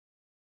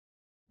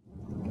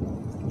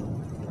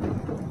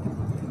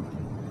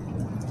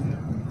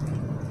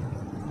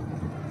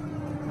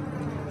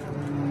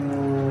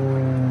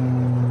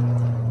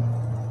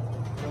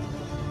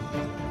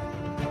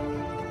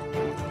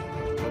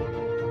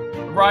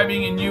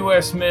arriving in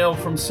U.S. mail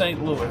from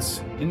St.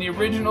 Louis in the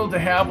original de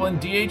Havilland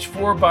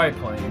DH-4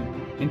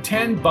 biplane and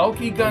 10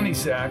 bulky gunny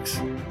sacks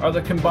are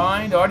the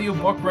combined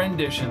audiobook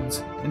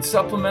renditions and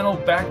supplemental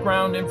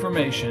background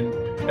information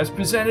as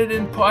presented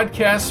in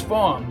podcast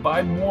form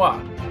by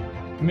moi,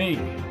 me,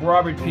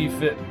 Robert P.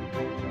 Fitton.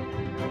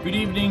 Good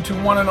evening to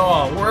one and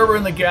all, wherever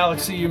in the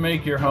galaxy you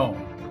make your home.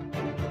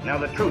 Now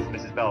the truth,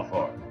 Mrs.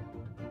 Belfort.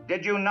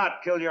 Did you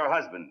not kill your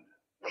husband?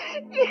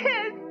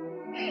 Yes.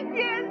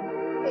 Yes.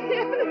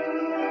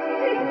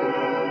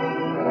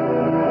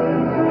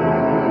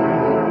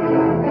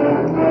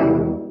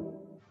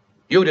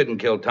 You didn't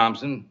kill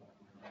Thompson.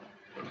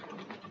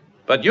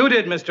 But you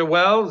did, Mr.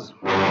 Wells.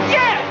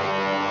 Yes!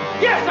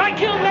 Yes, I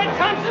killed Ned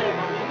Thompson!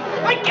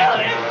 I killed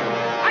him!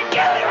 I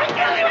killed him! I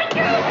killed him! I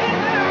killed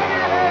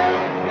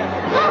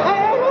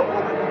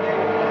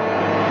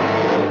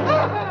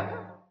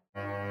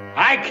him!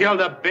 I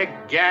killed a big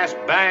gas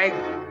bag.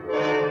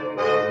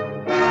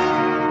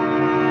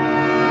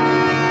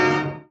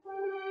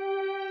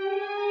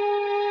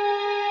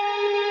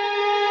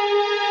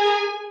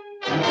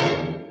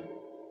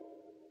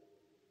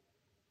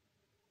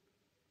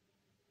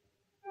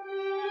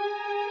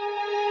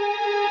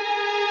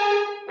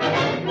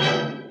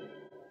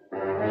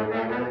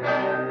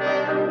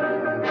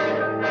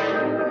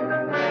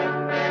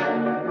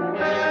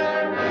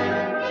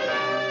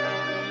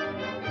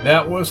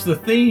 That was the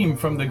theme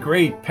from the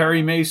great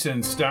Perry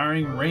Mason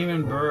starring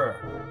Raymond Burr.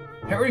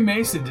 Perry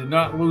Mason did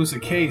not lose a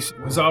case,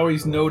 was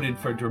always noted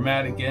for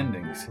dramatic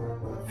endings.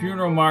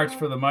 Funeral March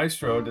for the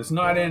Maestro does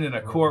not end in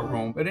a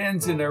courtroom, but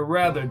ends in a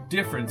rather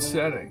different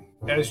setting,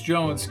 as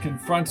Jones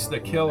confronts the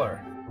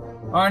killer.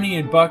 Arnie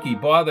and Bucky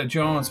bother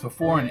Jones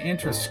before an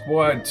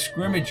inter-squad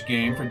scrimmage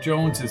game for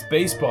Jones's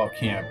baseball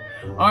camp.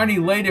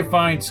 Arnie later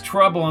finds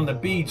trouble on the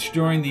beach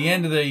during the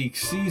end of the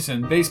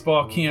season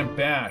baseball camp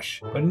bash,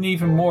 but an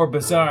even more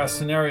bizarre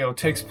scenario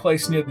takes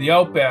place near the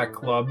Outback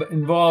Club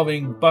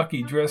involving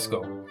Bucky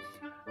Driscoll.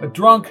 A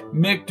drunk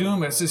Mick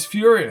Dumas is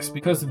furious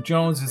because of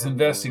Jones's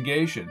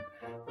investigation.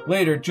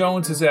 Later,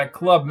 Jones is at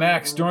Club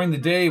Max during the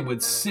day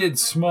with Sid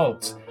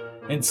Smoltz,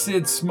 and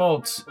Sid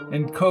Smoltz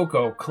and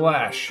Coco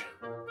clash.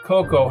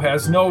 Coco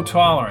has no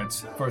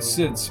tolerance for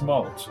Sid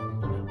Smoltz.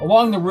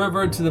 Along the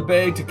river to the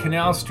bay to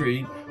Canal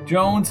Street,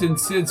 Jones and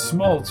Sid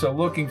Smoltz are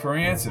looking for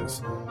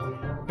answers.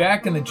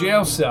 Back in the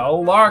jail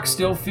cell, Lark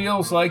still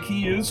feels like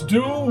he is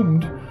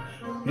doomed.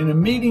 In a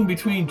meeting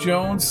between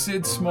Jones,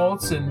 Sid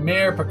Smoltz, and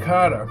Mayor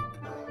Picarda,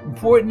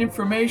 important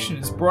information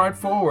is brought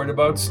forward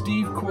about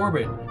Steve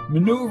Corbett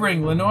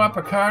maneuvering Lenore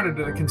Picarda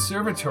to the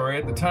conservatory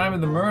at the time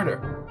of the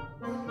murder.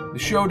 The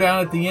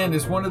showdown at the end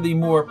is one of the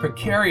more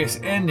precarious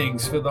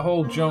endings for the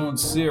whole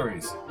Jones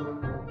series.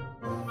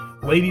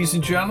 Ladies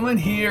and gentlemen,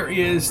 here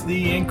is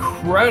the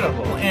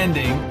incredible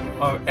ending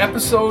of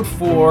Episode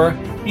 4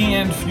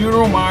 and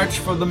Funeral March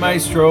for the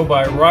Maestro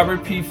by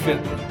Robert P.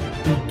 Fitton,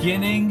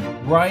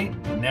 beginning right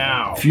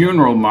now.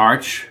 Funeral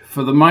March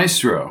for the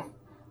Maestro,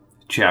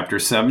 Chapter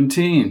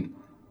 17.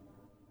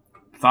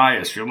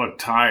 Matthias, you look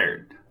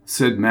tired,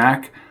 said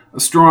Mac. A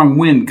strong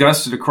wind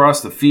gusted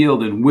across the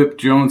field and whipped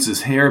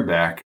Jones's hair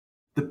back.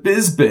 The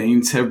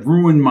Bisbanes have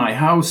ruined my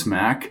house,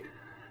 Mac,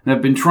 and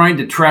I've been trying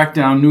to track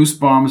down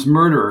Nussbaum's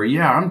murderer.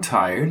 Yeah, I'm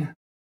tired.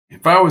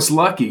 If I was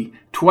lucky,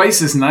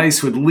 twice as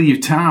nice would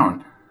leave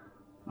town.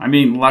 I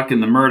mean luck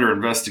in the murder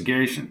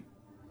investigation.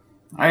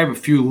 I have a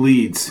few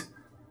leads.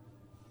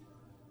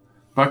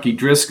 Bucky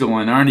Driscoll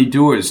and Arnie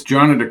Dewars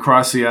jaunted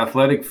across the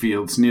athletic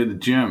fields near the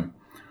gym.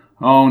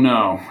 Oh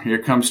no,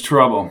 here comes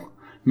trouble.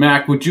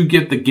 Mac, would you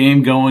get the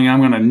game going?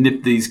 I'm going to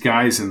nip these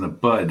guys in the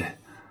bud.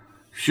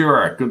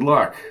 Sure, good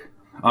luck.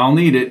 I'll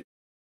need it.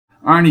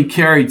 Arnie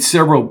carried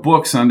several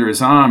books under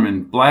his arm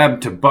and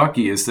blabbed to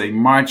Bucky as they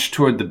marched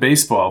toward the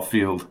baseball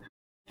field.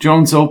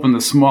 Jones opened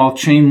the small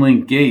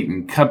chain-link gate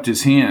and cupped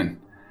his hand.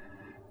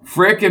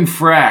 Frick and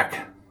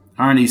frack.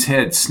 Arnie's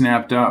head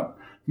snapped up.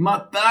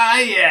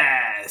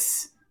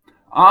 Matthias!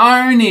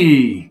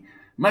 Arnie!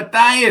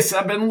 Matthias,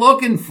 I've been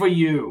looking for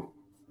you.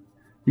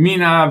 You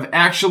mean I've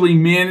actually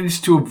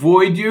managed to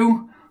avoid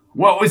you?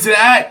 What was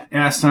that?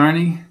 Asked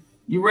Arnie.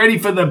 You ready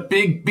for the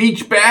big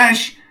beach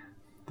bash?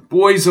 The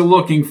boys are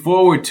looking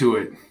forward to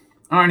it.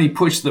 Arnie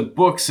pushed the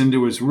books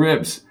into his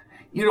ribs.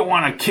 You don't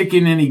want to kick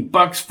in any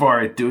bucks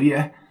for it, do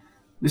you?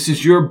 This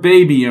is your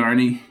baby,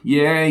 Arnie.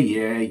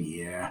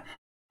 Yeah.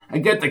 I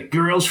got the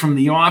girls from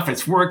the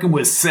office working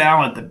with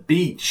Sal at the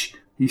beach,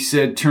 he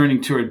said,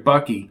 turning toward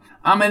Bucky.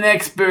 I'm an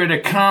expert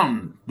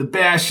accountant. The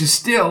bash is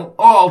still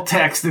all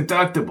tax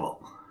deductible.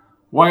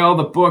 Why all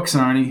the books,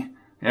 Arnie?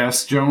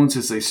 Asked Jones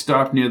as they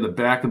stopped near the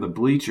back of the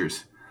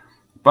bleachers.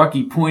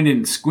 Bucky pointed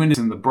and squinted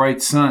in the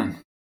bright sun.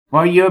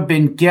 While you've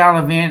been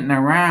gallivanting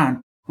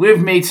around,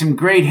 we've made some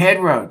great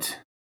headroads.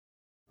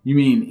 You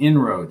mean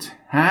inroads,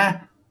 huh?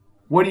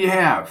 What do you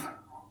have?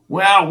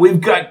 Well,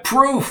 we've got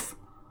proof.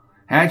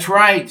 That's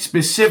right,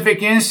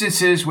 specific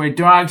instances where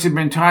dogs have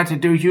been taught to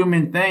do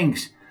human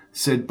things,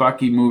 said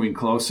Bucky, moving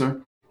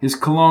closer. His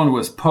cologne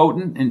was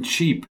potent and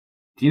cheap.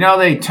 Do you know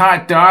they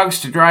taught dogs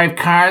to drive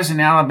cars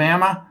in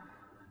Alabama?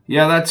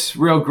 Yeah, that's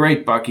real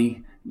great,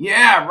 Bucky.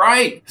 Yeah,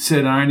 right,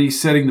 said Arnie,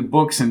 setting the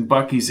books in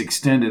Bucky's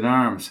extended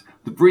arms.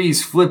 The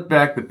breeze flipped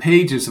back the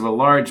pages of a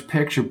large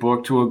picture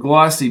book to a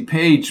glossy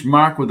page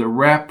marked with a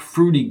wrapped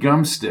fruity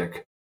gum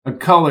stick. A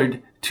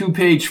colored,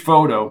 2-page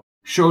photo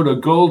showed a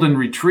golden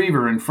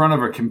retriever in front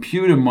of a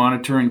computer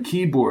monitor and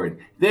keyboard.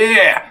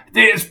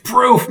 There's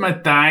proof,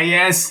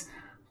 Matthias.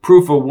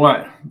 Proof of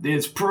what?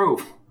 There's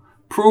proof.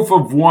 Proof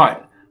of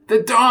what?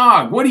 The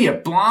dog. What are you,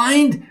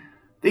 blind?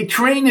 They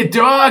trained the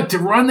dog to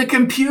run the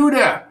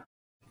computer.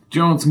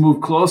 Jones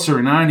moved closer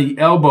and Arnie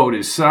elbowed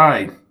his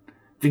side.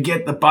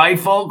 Forget the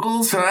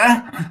bifocals,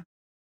 huh?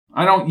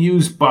 I don't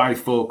use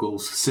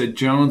bifocals, said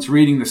Jones,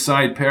 reading the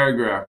side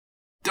paragraph.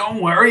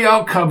 Don't worry,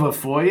 I'll cover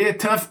for you.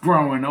 Tough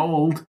growing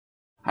old.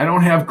 I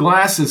don't have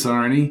glasses,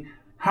 Arnie.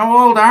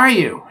 How old are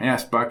you?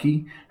 Asked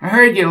Bucky. I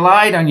heard you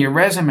lied on your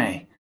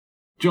resume.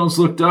 Jones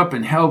looked up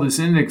and held his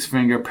index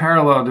finger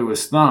parallel to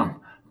his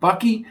thumb.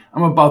 Bucky,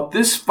 I'm about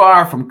this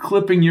far from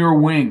clipping your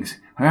wings.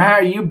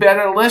 You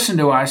better listen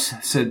to us,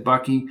 said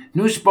Bucky.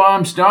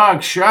 Nussbaum's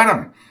dog shot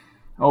him.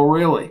 Oh,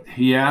 really?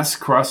 He asked,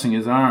 crossing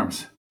his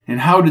arms.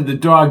 And how did the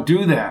dog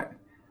do that?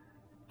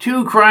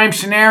 2 crime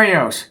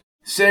scenarios.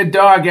 Said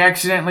dog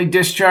accidentally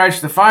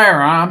discharged the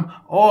firearm,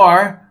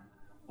 or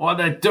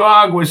the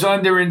dog was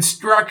under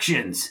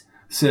instructions,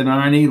 said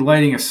Arnie,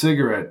 lighting a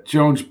cigarette.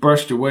 Jones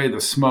brushed away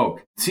the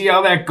smoke. See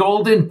how that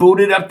Golden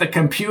booted up the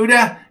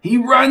computer? He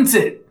runs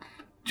it.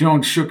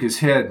 Jones shook his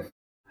head.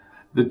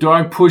 The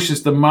dog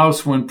pushes the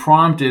mouse when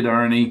prompted,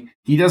 Arnie.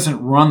 He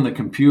doesn't run the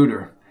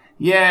computer.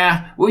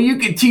 Yeah, well, you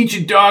could teach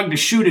a dog to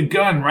shoot a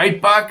gun, right,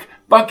 Buck?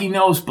 Bucky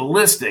knows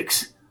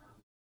ballistics.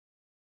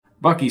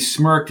 Bucky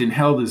smirked and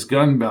held his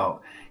gun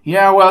belt.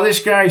 Yeah, well,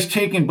 this guy's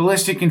taking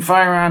ballistic and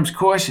firearms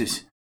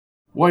courses.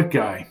 What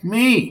guy?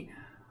 Me.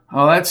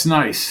 Oh, that's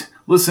nice.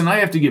 Listen, I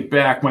have to get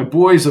back. My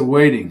boys are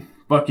waiting.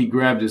 Bucky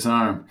grabbed his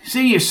arm.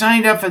 See, you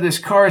signed up for this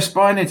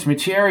correspondence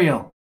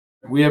material.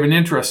 We have an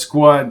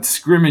intra-squad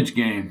scrimmage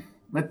game.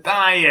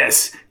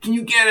 Matthias, can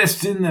you get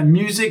us in the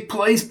music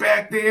place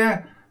back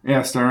there?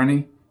 Asked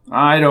Arnie.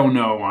 I don't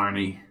know,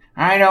 Arnie.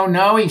 I don't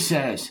know, he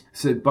says,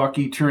 said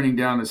Bucky, turning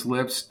down his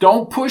lips.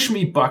 Don't push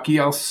me, Bucky.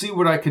 I'll see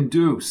what I can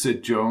do,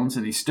 said Jones,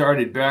 and he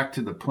started back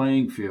to the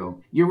playing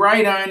field. You're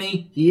right,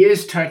 Arnie. He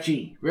is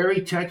touchy.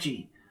 Very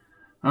touchy.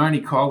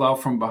 Arnie called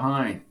out from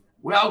behind.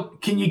 Well,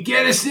 can you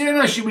get us in,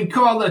 or should we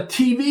call the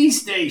TV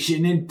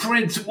station in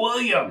Prince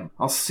William?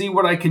 I'll see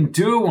what I can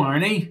do,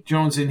 Arnie.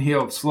 Jones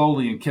inhaled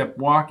slowly and kept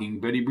walking,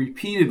 but he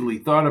repeatedly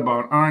thought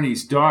about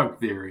Arnie's dog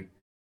theory.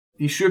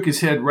 He shook his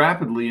head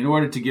rapidly in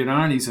order to get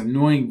Arnie's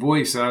annoying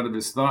voice out of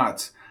his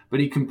thoughts, but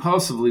he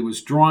compulsively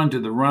was drawn to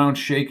the round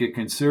Shaker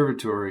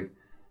conservatory.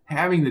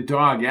 Having the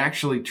dog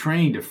actually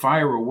trained to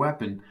fire a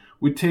weapon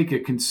would take a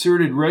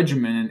concerted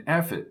regimen and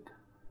effort.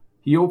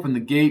 He opened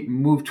the gate and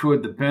moved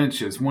toward the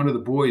bench as one of the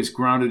boys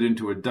grounded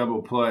into a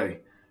double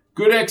play.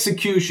 Good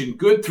execution,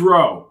 good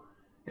throw.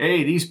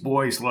 Hey, these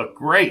boys look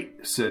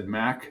great, said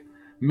Mac.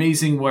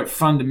 Amazing what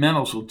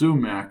fundamentals will do,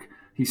 Mac,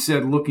 he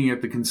said, looking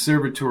at the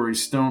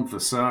conservatory's stone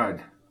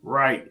facade.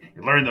 Right,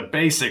 you learn the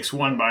basics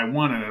one by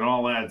one and it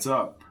all adds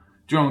up.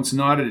 Jones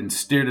nodded and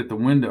stared at the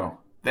window.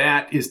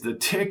 That is the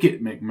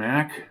ticket,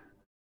 McMac.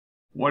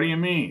 What do you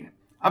mean?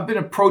 I've been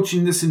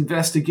approaching this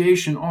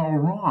investigation all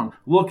wrong,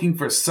 looking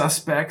for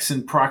suspects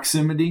and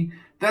proximity.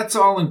 That's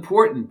all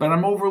important, but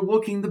I'm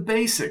overlooking the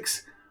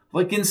basics.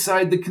 Like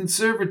inside the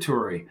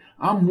conservatory,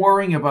 I'm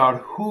worrying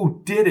about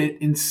who did it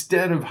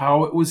instead of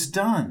how it was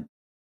done.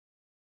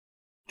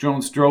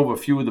 Jones drove a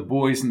few of the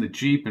boys in the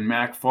Jeep and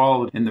Mac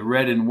followed in the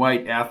red and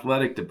white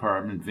athletic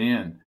department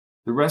van.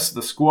 The rest of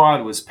the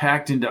squad was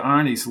packed into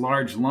Arnie's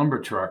large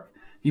lumber truck.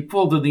 He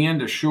pulled to the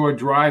end of Shore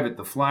Drive at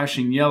the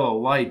flashing yellow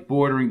light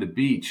bordering the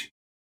beach.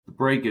 The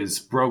breakers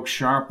broke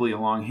sharply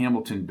along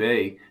Hamilton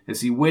Bay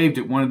as he waved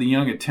at one of the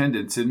young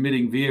attendants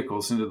admitting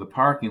vehicles into the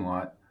parking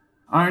lot.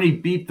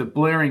 Arnie beat the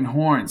blaring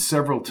horn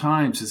several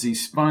times as he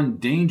spun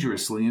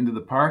dangerously into the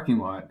parking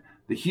lot.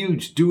 The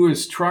huge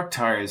Dewar's truck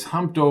tires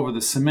humped over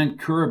the cement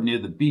curb near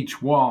the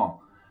beach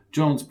wall.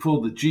 Jones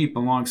pulled the Jeep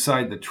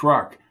alongside the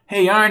truck.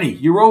 Hey, Arnie,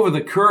 you're over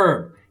the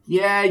curb.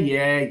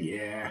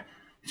 Yeah,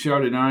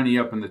 shouted Arnie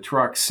up in the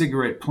truck,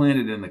 cigarette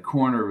planted in the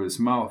corner of his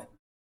mouth.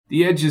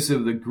 The edges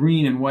of the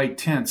green and white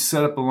tents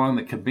set up along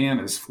the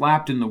cabanas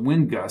flapped in the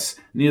wind gusts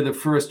near the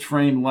first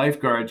frame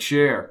lifeguard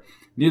chair.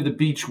 Near the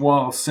beach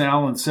wall,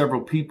 Sal and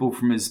several people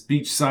from his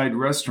beachside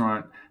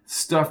restaurant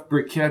stuffed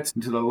briquettes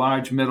into the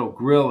large metal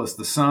grill as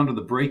the sound of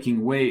the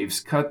breaking waves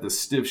cut the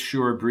stiff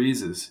shore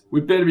breezes.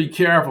 We'd better be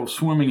careful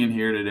swimming in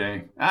here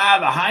today. The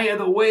higher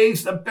the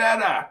waves, the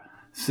better,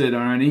 said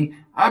Arnie.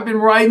 I've been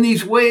riding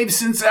these waves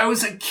since I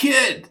was a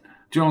kid.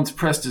 Jones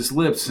pressed his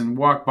lips and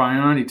walked by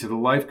Arnie to the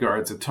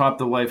lifeguards atop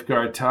the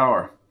lifeguard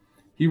tower.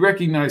 He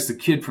recognized the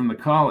kid from the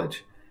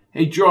college.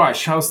 Hey,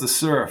 Josh, how's the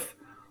surf?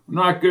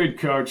 Not good,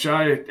 Coach.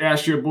 I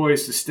asked your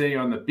boys to stay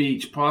on the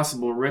beach.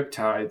 Possible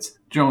riptides.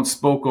 Jones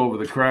spoke over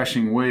the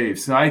crashing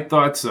waves. I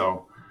thought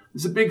so.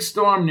 There's a big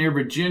storm near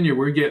Virginia.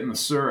 We're getting the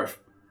surf.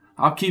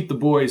 I'll keep the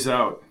boys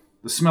out.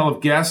 The smell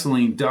of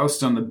gasoline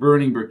doused on the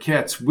burning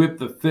briquettes whipped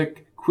the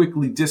thick,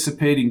 quickly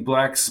dissipating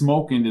black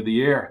smoke into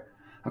the air.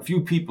 A few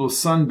people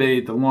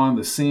sunbathed along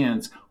the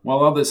sands,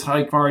 while others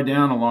hiked far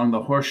down along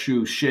the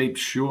horseshoe-shaped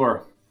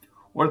shore.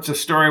 "What's the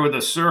story with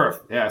the surf?"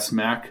 asked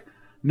Mac.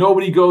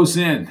 "Nobody goes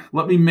in.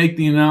 Let me make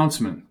the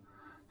announcement."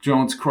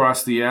 Jones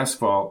crossed the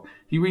asphalt.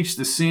 He reached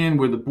the sand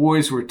where the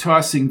boys were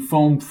tossing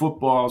foam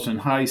footballs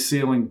and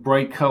high-sailing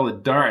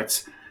bright-colored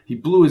darts. He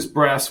blew his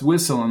brass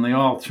whistle and they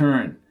all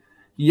turned.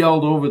 He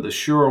yelled over the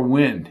shore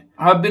wind,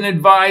 "I've been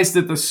advised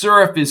that the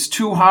surf is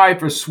too high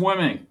for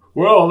swimming."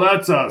 "Well,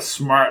 that's a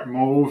smart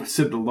move,"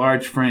 said the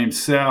large-framed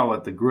Sal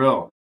at the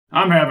grill.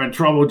 "I'm having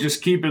trouble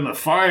just keeping the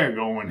fire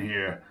going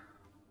here."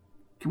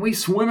 "Can we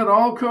swim at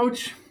all,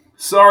 Coach?"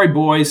 "Sorry,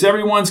 boys.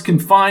 Everyone's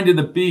confined to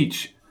the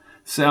beach."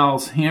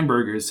 Sal's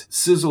hamburgers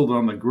sizzled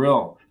on the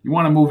grill. "You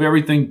want to move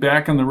everything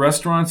back in the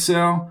restaurant,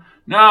 Sal?"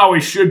 "No,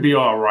 we should be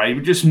all right.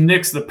 We just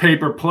nix the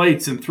paper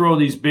plates and throw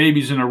these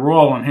babies in a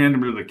roll and hand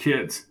them to the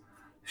kids."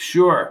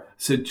 "Sure,"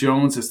 said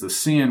Jones as the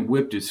sand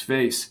whipped his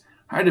face.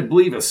 "Hard to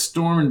believe a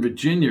storm in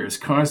Virginia is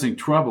causing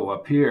trouble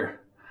up here."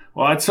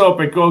 "Well, let's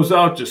hope it goes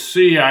out to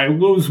sea. I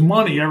lose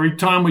money every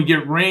time we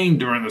get rain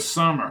during the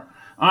summer.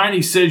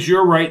 Arnie says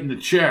you're writing the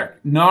check."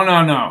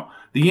 No.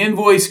 The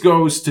invoice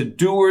goes to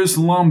Doers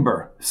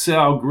Lumber."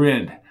 Sal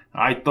grinned.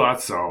 "I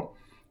thought so.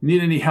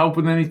 Need any help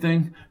with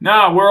anything?"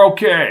 "No, we're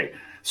okay."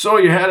 "So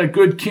you had a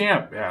good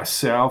camp?" asked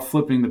Sal,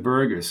 flipping the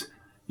burgers.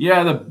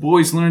 "Yeah, the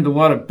boys learned a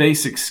lot of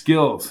basic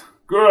skills."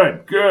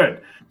 Good.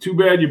 Too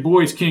bad you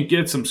boys can't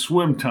get some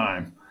swim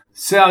time."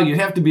 "Sal, you'd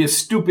have to be a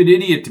stupid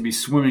idiot to be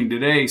swimming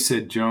today,"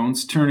 said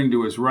Jones, turning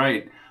to his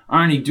right.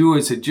 Arnie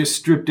Doers had just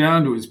stripped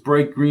down to his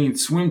bright green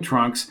swim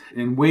trunks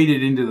and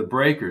waded into the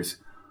breakers.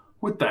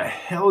 "What the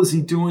hell is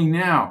he doing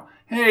now?"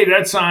 "Hey,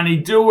 that's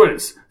Arnie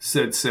Doers,"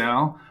 said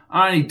Sal.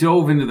 Arnie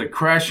dove into the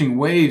crashing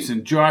waves,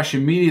 and Josh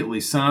immediately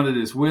sounded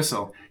his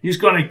whistle. "He's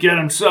going to get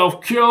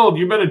himself killed.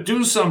 You better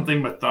do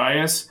something,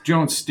 Matthias."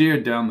 Jones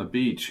stared down the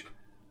beach.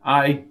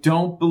 "I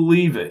don't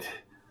believe it."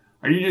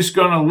 "Are you just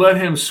going to let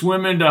him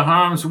swim into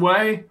harm's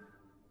way?"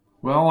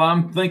 "Well,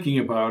 I'm thinking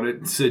about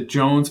it," said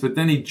Jones, but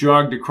then he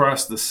jogged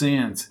across the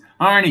sands.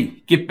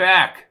 "Arnie, get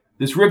back.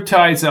 There's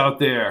riptides out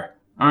there."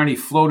 Arnie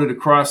floated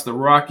across the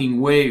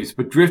rocking waves,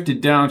 but drifted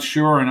down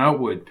shore and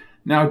outward.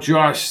 Now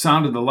Josh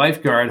sounded the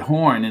lifeguard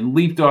horn and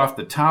leaped off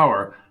the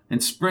tower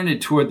and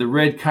sprinted toward the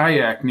red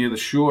kayak near the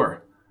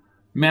shore.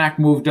 Mac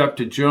moved up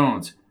to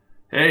Jones.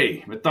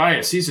 "Hey,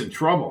 Matthias, he's in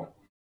trouble."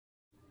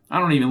 "I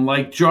don't even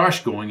like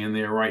Josh going in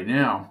there right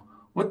now."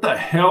 "What the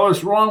hell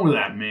is wrong with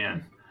that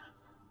man?"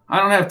 "I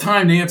don't have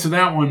time to answer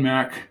that one,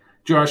 Mac."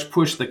 Josh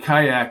pushed the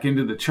kayak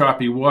into the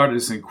choppy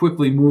waters and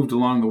quickly moved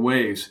along the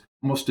waves.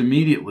 Almost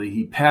immediately,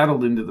 he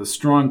paddled into the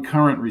strong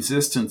current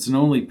resistance and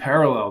only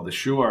paralleled the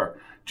shore.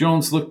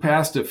 Jones looked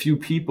past a few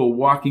people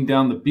walking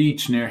down the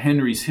beach near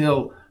Henry's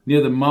Hill,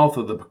 near the mouth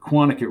of the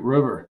Paquonicket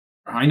River.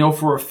 "I know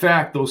for a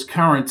fact those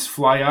currents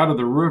fly out of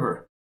the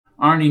river."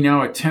 Arnie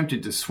now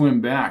attempted to swim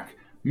back.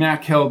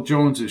 Mac held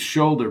Jones's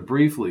shoulder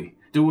briefly.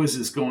 "Doers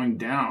is going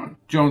down."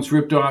 Jones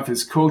ripped off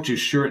his coach's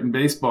shirt and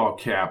baseball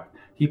cap.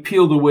 He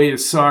peeled away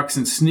his socks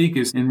and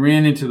sneakers and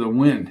ran into the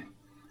wind.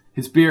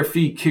 His bare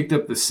feet kicked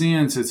up the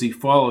sands as he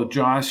followed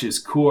Josh's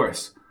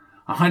course.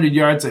 100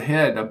 yards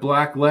ahead, a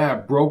black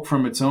lab broke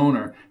from its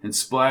owner and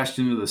splashed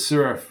into the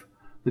surf.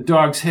 The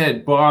dog's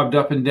head bobbed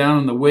up and down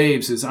in the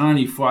waves as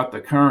Arnie fought the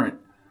current.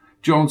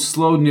 Jones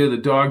slowed near the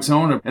dog's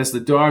owner as the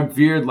dog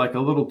veered like a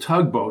little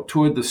tugboat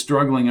toward the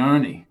struggling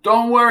Arnie.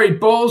 "Don't worry,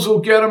 Bowles will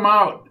get him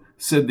out,"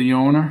 said the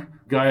owner,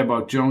 a guy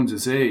about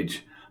Jones's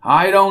age.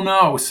 "I don't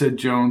know," said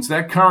Jones.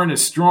 "That current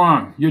is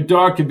strong. Your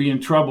dog could be in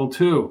trouble,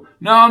 too."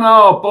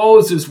 No,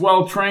 Bowles is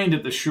well trained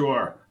at the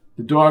shore."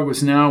 The dog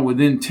was now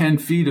within 10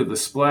 feet of the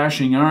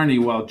splashing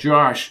Arnie while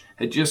Josh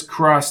had just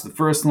crossed the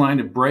first line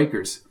of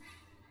breakers.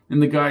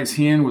 In the guy's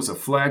hand was a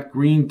flat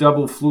green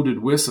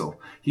double-fluted whistle.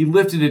 He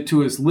lifted it to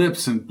his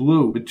lips and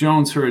blew, but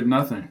Jones heard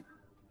nothing.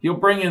 "He'll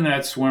bring in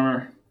that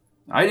swimmer."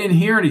 "I didn't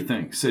hear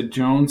anything," said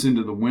Jones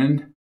into the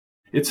wind.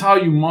 "It's how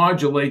you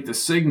modulate the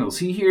signals.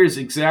 He hears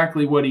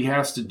exactly what he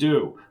has to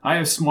do. I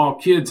have small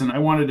kids, and I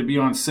wanted to be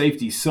on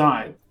safety's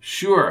side."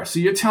 "Sure, so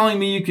you're telling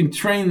me you can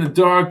train the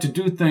dog to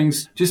do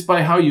things just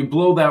by how you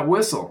blow that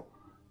whistle?"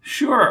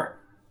 "Sure."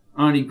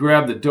 Arnie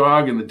grabbed the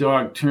dog, and the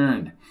dog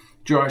turned.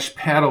 Josh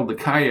paddled the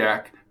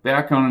kayak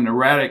back on an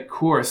erratic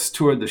course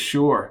toward the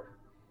shore.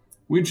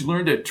 "Where'd you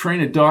learn to train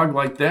a dog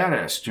like that?"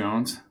 asked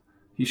Jones.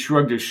 He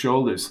shrugged his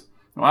shoulders.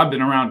 "Well, I've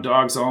been around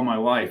dogs all my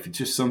life. It's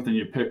just something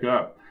you pick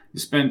up. You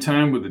spend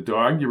time with the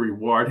dog, you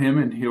reward him,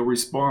 and he'll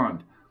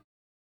respond."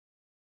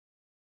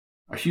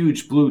 A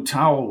huge blue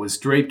towel was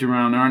draped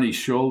around Arnie's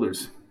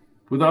shoulders.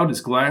 Without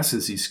his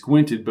glasses, he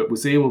squinted but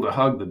was able to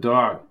hug the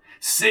dog.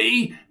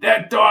 "See?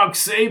 That dog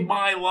saved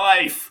my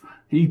life."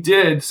 "He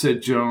did,"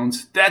 said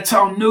Jones. "That's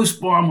how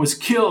Nussbaum was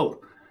killed."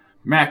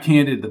 Mac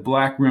handed the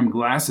black-rimmed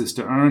glasses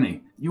to Arnie.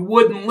 "You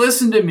wouldn't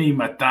listen to me,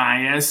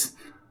 Matthias."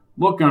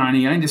 "Look,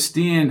 Arnie, I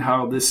understand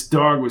how this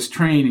dog was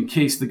trained in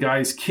case the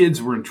guy's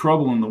kids were in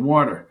trouble in the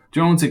water."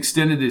 Jones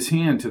extended his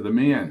hand to the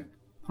man.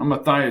 "I'm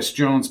Matthias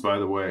Jones, by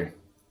the way."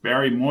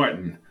 "Barry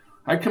Morton.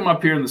 I come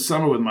up here in the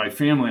summer with my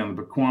family on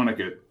the Pequannock.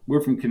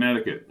 We're from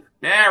Connecticut.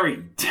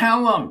 Barry,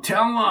 tell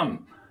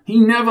him. He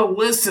never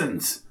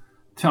listens.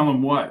 Tell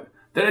him what?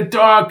 That a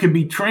dog can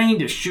be trained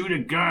to shoot a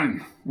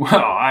gun. Well,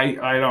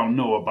 I don't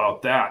know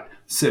about that,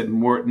 said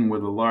Morton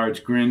with a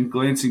large grin,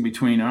 glancing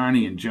between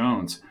Arnie and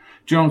Jones.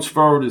 Jones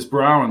furrowed his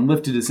brow and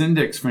lifted his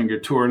index finger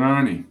toward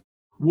Arnie.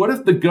 What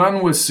if the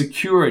gun was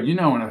secured, in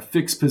a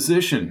fixed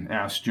position?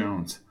 Asked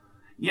Jones.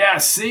 Yeah,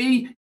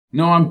 see?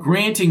 No, I'm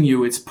granting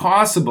you it's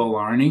possible,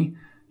 Arnie.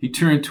 He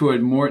turned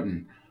toward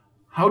Morton.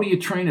 How do you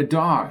train a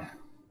dog?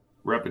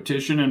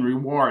 Repetition and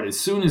reward. As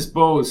soon as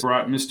Bose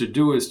brought Mr.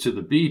 Dewars to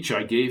the beach,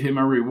 I gave him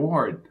a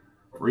reward.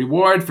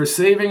 Reward for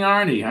saving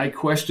Arnie. I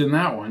question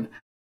that one.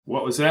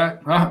 What was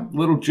that?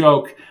 Little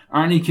joke.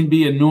 Arnie can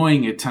be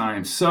annoying at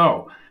times.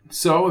 So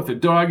if a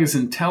dog is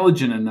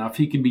intelligent enough,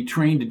 he can be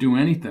trained to do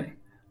anything.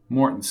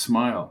 Morton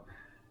smiled.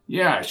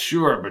 Yeah,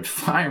 sure, but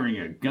firing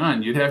a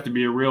gun, you'd have to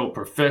be a real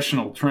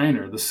professional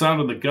trainer. The sound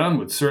of the gun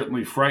would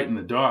certainly frighten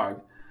the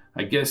dog.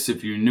 I guess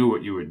if you knew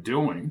what you were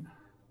doing.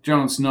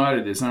 Jones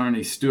nodded as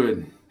Arnie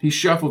stood. He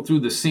shuffled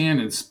through the sand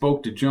and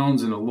spoke to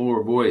Jones in a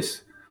lower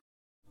voice.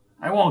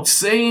 I won't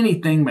say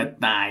anything,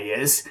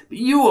 Matthias, but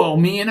you owe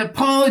me an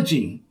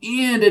apology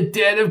and a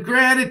debt of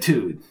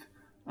gratitude.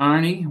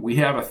 Arnie, we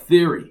have a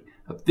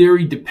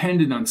theory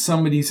dependent on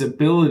somebody's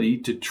ability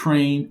to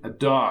train a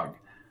dog.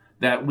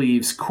 That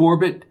leaves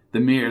Corbett,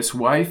 the mayor's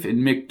wife, and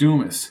Mick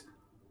Dumas.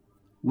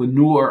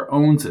 Lenore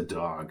owns a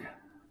dog.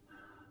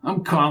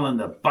 I'm calling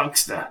the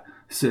Buckster,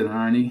 said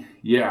Arnie.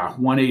 Yeah,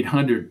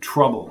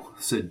 1-800-TROUBLE,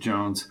 said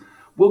Jones.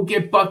 We'll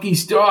get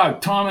Bucky's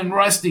dog, Tom and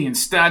Rusty, and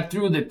start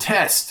through the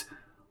test.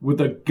 With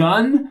a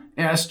gun?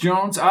 Asked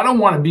Jones. I don't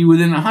want to be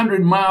within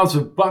 100 miles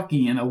of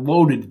Bucky and a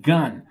loaded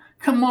gun.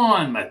 Come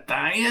on,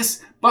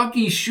 Matthias.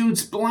 Bucky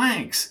shoots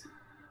blanks.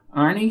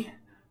 Arnie,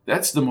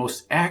 that's the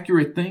most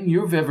accurate thing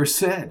you've ever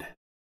said.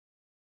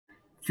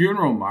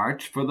 Funeral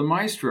March for the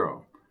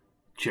Maestro.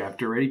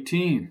 Chapter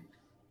 18.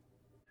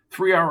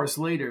 3 hours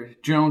later,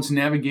 Jones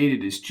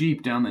navigated his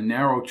Jeep down the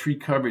narrow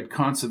tree-covered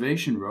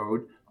Conservation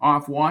Road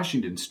off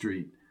Washington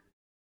Street.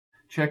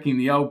 Checking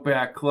the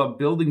Outback Club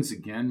buildings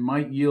again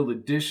might yield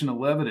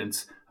additional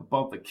evidence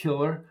about the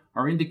killer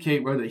or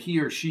indicate whether he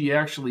or she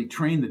actually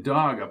trained the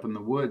dog up in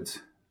the woods.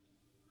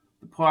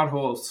 The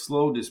pothole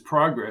slowed his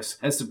progress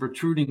as the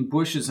protruding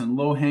bushes and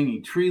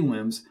low-hanging tree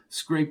limbs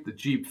scraped the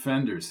Jeep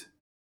fenders.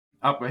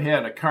 Up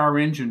ahead, a car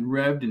engine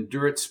revved and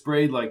dirt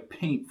sprayed like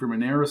paint from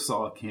an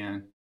aerosol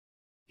can.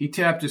 He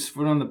tapped his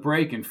foot on the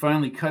brake and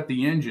finally cut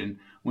the engine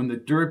when the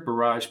dirt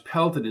barrage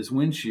pelted his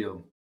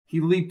windshield. He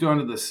leaped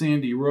onto the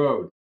sandy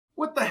road.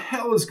 What the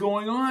hell is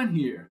going on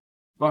here?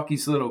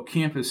 Bucky's little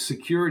campus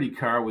security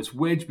car was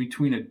wedged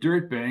between a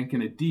dirt bank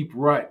and a deep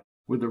rut,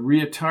 where the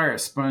rear tire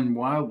spun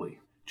wildly.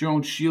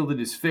 Jones shielded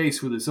his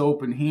face with his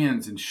open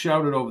hands and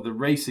shouted over the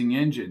racing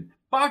engine,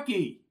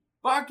 Bucky!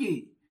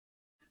 Bucky!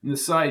 In the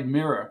side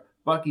mirror,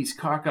 Bucky's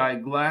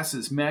cockeyed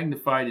glasses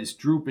magnified his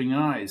drooping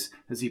eyes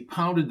as he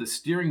pounded the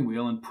steering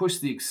wheel and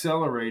pushed the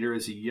accelerator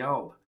as he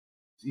yelled.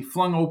 He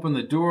flung open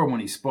the door when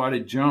he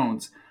spotted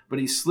Jones, but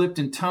he slipped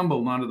and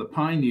tumbled onto the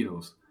pine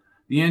needles.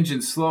 The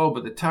engine slowed,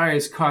 but the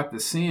tires caught the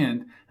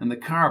sand, and the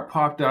car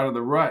popped out of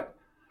the rut.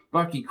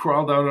 Bucky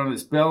crawled out on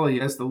his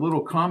belly as the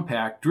little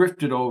compact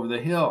drifted over the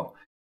hill.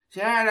 Is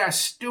that a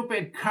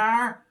stupid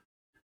car?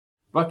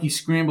 Bucky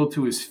scrambled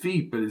to his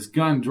feet, but his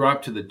gun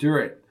dropped to the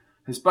dirt.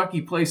 As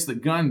Bucky placed the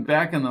gun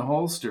back in the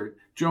holster,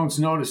 Jones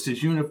noticed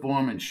his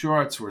uniform and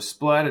shorts were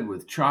splattered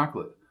with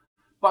chocolate.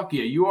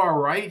 Bucky, are you all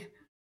right?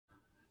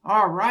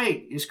 All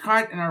right? Is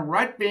caught in a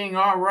rut being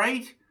all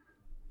right?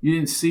 You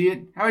didn't see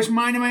it? I was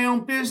minding my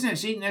own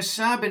business, eating a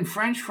sub and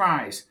french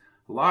fries.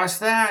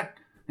 Lost that.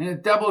 And a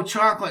double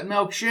chocolate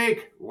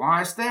milkshake.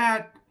 Lost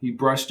that. He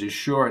brushed his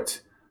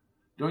shorts.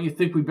 Don't you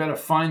think we better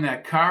find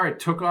that car? It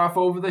took off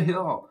over the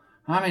hill.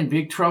 I'm in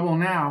big trouble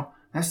now.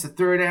 That's the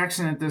third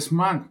accident this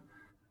month.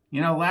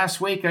 Last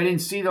week I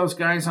didn't see those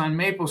guys on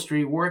Maple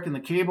Street working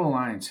the cable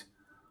lines.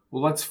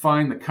 Well, let's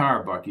find the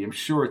car, Bucky. I'm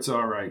sure it's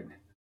all right.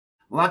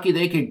 Lucky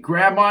they could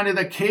grab onto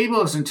the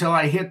cables until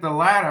I hit the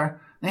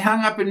ladder. They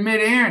hung up in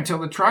midair until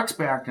the trucks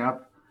backed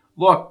up.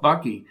 Look,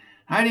 Bucky,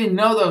 I didn't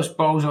know those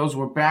bozos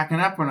were backing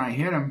up when I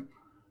hit them.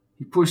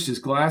 He pushed his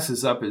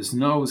glasses up his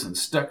nose and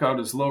stuck out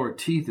his lower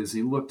teeth as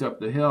he looked up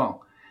the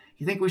hill.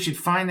 You think we should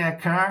find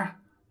that car?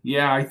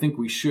 Yeah, I think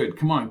we should.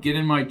 Come on, get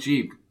in my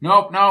Jeep.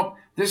 Nope.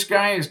 This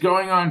guy is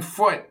going on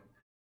foot.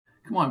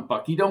 Come on,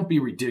 Bucky, don't be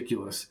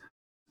ridiculous.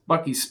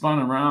 Bucky spun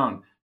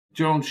around.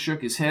 Jones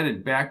shook his head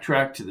and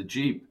backtracked to the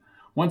Jeep.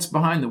 Once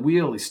behind the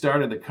wheel, he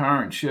started the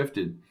car and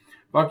shifted.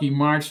 Bucky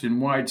marched in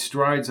wide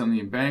strides on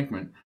the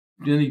embankment.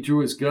 Then he drew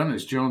his gun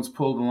as Jones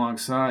pulled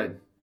alongside.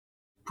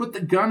 Put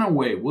the gun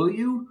away, will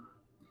you?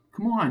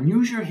 Come on,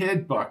 use your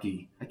head,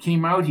 Bucky. I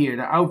came out here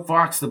to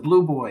outfox the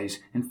Blue Boys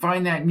and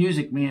find that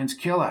music man's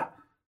killer.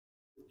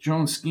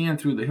 Jones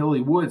scanned through the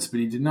hilly woods, but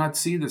he did not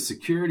see the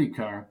security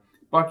car.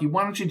 Bucky,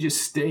 why don't you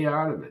just stay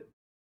out of it?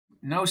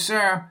 No,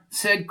 sir.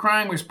 Said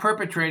crime was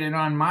perpetrated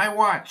on my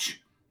watch.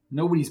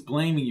 Nobody's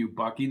blaming you,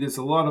 Bucky. There's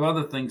a lot of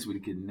other things we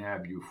could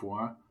nab you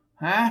for.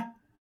 Huh?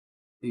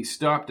 He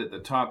stopped at the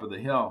top of the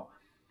hill.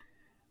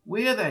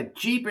 Where the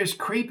jeepers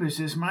creepers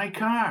is my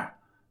car?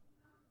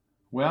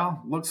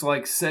 Well, looks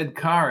like said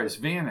car has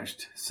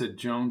vanished, said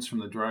Jones from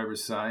the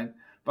driver's side.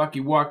 Bucky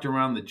walked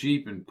around the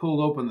Jeep and pulled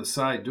open the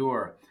side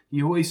door. He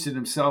hoisted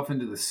himself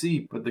into the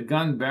seat, but the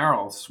gun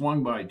barrel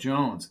swung by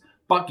Jones.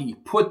 Bucky,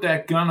 put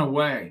that gun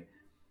away.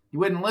 You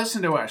wouldn't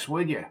listen to us,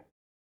 would you?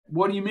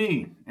 What do you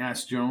mean?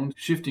 Asked Jones,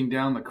 shifting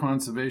down the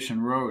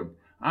conservation road.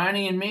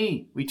 Arnie and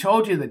me. We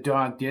told you the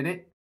dog did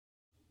it.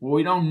 Well,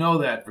 we don't know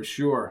that for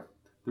sure.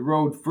 The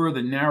road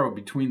further narrowed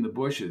between the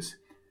bushes.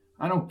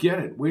 I don't get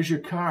it. Where's your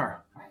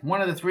car?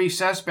 One of the 3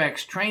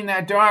 suspects trained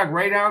that dog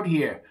right out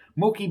here.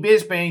 Mookie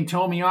Bisbane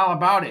told me all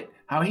about it,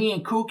 how he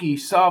and Kooky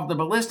solved the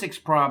ballistics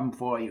problem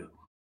for you.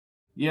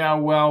 Yeah,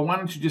 well, why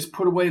don't you just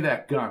put away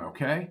that gun,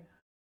 okay?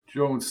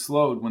 Jones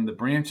slowed when the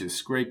branches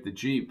scraped the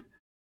Jeep.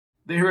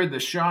 They heard the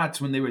shots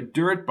when they were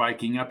dirt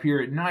biking up here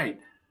at night.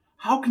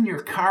 How can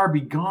your car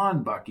be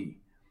gone, Bucky?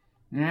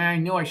 I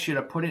knew I should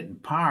have put it in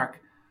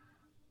park.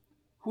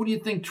 Who do you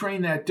think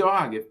trained that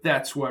dog, if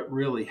that's what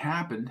really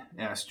happened?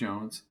 Asked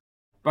Jones.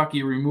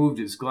 Bucky removed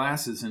his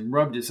glasses and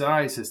rubbed his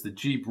eyes as the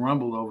Jeep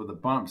rumbled over the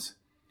bumps.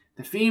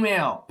 The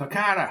female,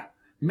 Picata,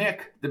 Mick,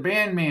 the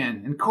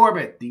bandman, and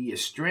Corbett, the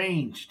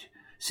estranged.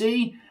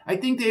 See, I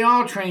think they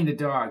all trained the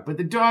dog, but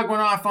the dog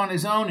went off on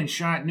his own and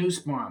shot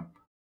Nussbaum.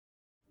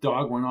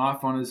 Dog went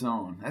off on his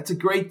own. That's a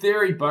great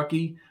theory,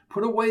 Bucky.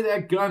 Put away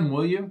that gun,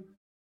 will you?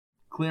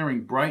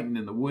 Clearing brightened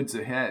in the woods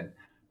ahead.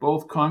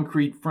 Both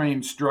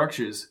concrete-framed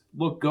structures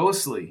looked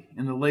ghostly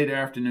in the late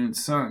afternoon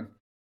sun.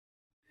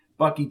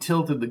 Bucky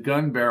tilted the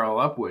gun barrel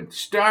upward.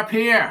 Stop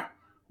here!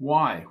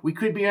 Why? We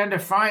could be under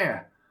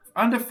fire.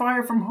 Under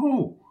fire from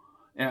who?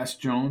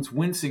 Asked Jones,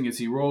 wincing as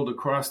he rolled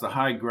across the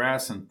high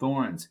grass and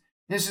thorns.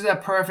 This is a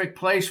perfect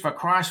place for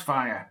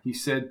crossfire, he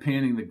said,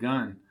 panning the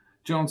gun.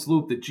 Jones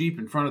looped the Jeep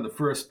in front of the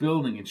first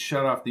building and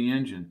shut off the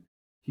engine.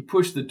 He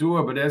pushed the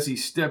door, but as he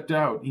stepped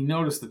out, he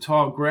noticed the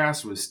tall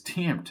grass was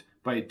tamped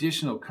by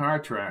additional car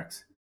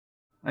tracks.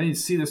 I didn't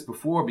see this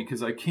before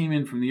because I came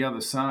in from the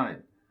other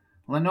side.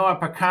 Lenore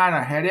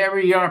Picata had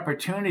every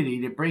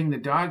opportunity to bring the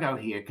dog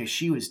out here because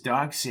she was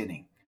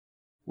dog-sitting.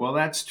 Well,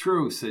 that's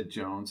true, said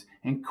Jones.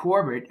 And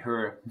Corbett,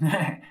 her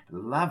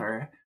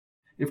lover.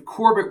 If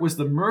Corbett was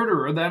the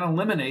murderer, that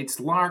eliminates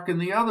Lark and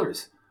the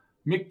others.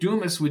 Mick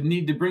Dumas would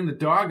need to bring the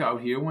dog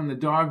out here when the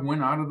dog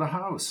went out of the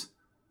house.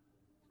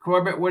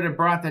 Corbett would have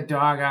brought the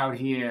dog out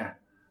here.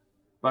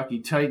 Bucky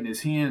tightened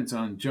his hands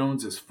on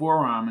Jones's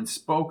forearm and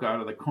spoke out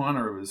of the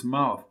corner of his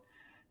mouth.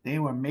 They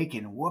were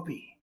making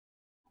whoopee.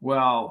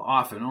 Well,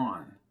 off and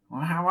on.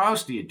 Well, how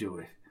else do you do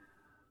it?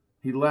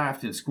 He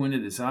laughed and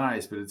squinted his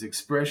eyes, but his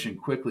expression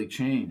quickly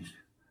changed.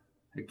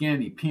 Again,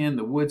 he panned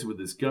the woods with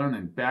his gun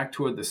and backed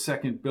toward the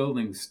second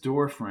building's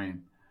door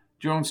frame.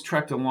 Jones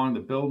trekked along the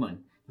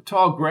building. The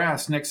tall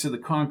grass next to the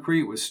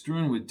concrete was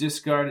strewn with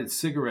discarded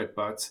cigarette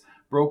butts,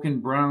 broken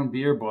brown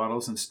beer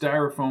bottles, and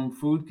styrofoam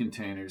food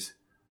containers.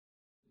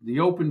 The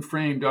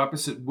open-framed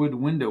opposite wood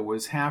window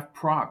was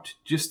half-propped,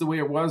 just the way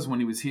it was when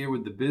he was here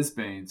with the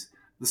Bisbanes.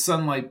 The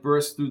sunlight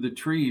burst through the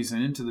trees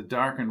and into the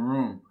darkened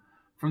room.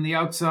 From the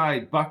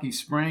outside, Bucky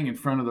sprang in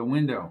front of the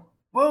window.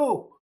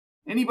 Whoa!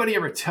 Anybody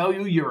ever tell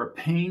you you're a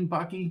pain,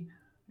 Bucky?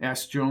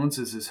 Asked Jones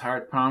as his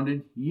heart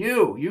pounded.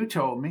 You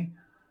told me.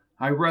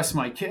 I rest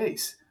my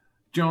case.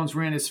 Jones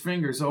ran his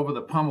fingers over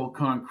the pummeled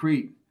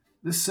concrete.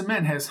 This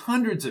cement has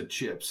hundreds of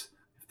chips.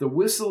 If the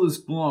whistle is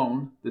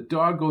blown, the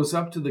dog goes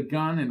up to the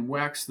gun and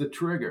whacks the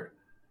trigger.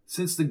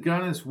 Since the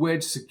gun is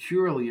wedged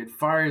securely, it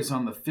fires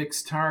on the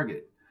fixed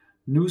target.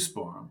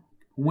 Nussbaum,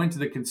 who went to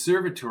the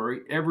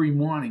conservatory every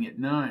morning at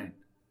 9.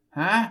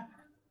 Huh?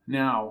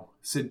 Now,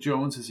 said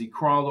Jones as he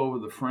crawled over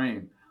the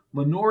frame,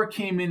 Lenore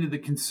came into the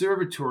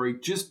conservatory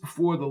just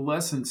before the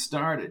lesson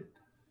started.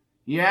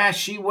 Yeah,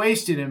 she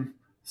wasted him,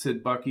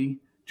 said Bucky.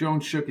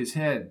 Jones shook his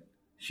head.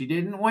 She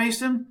didn't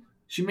waste him?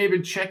 She may have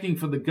been checking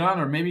for the gun,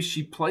 or maybe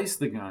she placed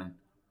the gun.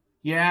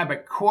 Yeah,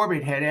 but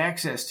Corbett had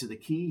access to the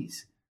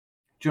keys.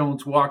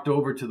 Jones walked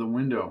over to the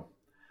window.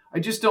 I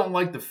just don't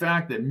like the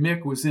fact that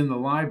Mick was in the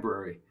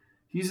library.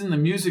 He's in the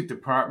music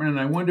department, and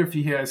I wonder if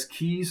he has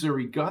keys or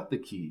he got the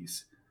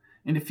keys.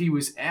 And if he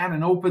was at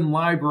an open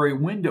library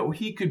window,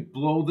 he could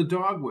blow the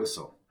dog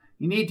whistle.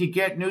 You need to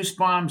get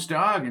Nussbaum's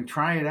dog and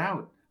try it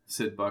out,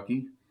 said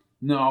Bucky.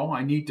 No,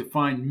 I need to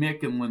find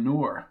Mick and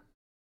Lenore.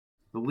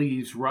 The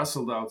leaves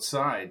rustled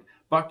outside.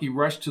 Bucky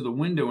rushed to the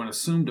window and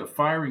assumed a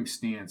firing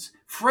stance.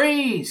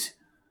 Freeze!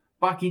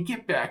 Bucky,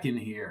 get back in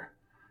here.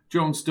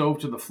 Jones dove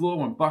to the floor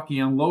when Bucky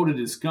unloaded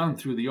his gun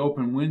through the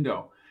open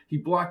window. He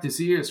blocked his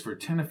ears for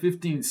 10 or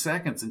 15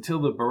 seconds until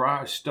the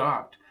barrage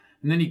stopped,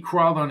 and then he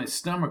crawled on his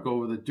stomach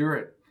over the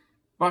dirt.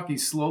 Bucky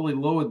slowly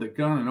lowered the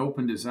gun and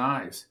opened his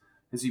eyes.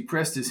 As he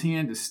pressed his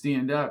hand to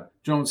stand up,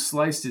 Jones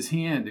sliced his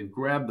hand and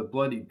grabbed the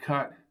bloodied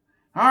cut.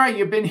 All right,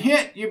 you've been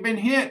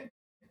hit.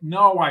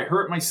 No, I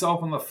hurt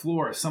myself on the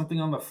floor,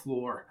 something on the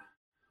floor.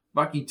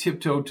 Bucky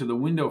tiptoed to the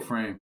window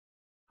frame.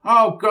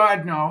 Oh,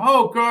 God,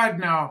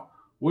 no.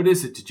 What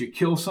is it? Did you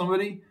kill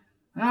somebody?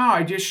 No,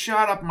 I just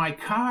shot up my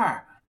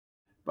car.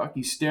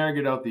 Bucky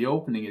staggered out the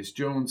opening as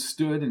Jones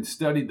stood and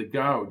studied the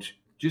gouge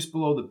just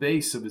below the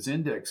base of his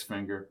index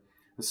finger.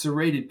 A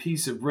serrated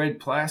piece of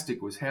red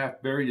plastic was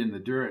half buried in the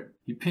dirt.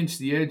 He pinched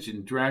the edge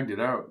and dragged it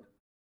out.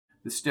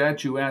 The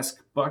statuesque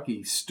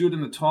Bucky stood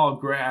in the tall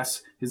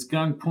grass, his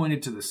gun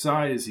pointed to the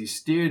side as he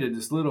stared at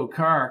his little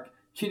car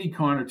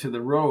kitty-corner to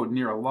the road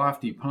near a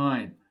lofty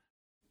pine.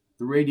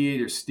 The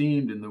radiator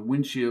steamed and the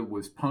windshield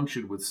was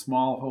punctured with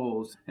small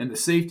holes, and the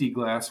safety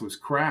glass was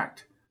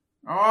cracked.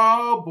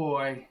 Oh,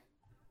 boy.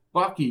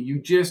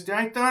 Bucky,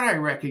 I thought I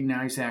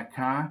recognized that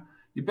car.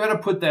 You better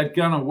put that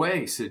gun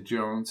away, said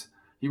Jones.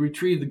 He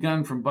retrieved the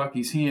gun from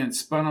Bucky's hand,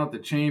 spun out the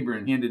chamber,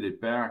 and handed it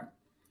back.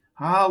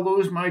 I'll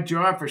lose my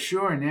job for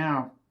sure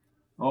now.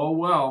 Oh,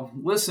 well,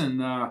 listen,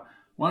 why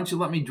don't you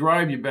let me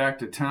drive you back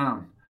to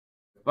town?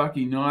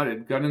 Bucky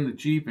nodded, got in the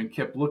Jeep, and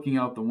kept looking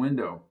out the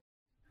window.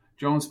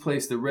 Jones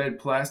placed the red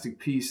plastic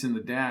piece in the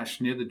dash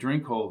near the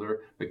drink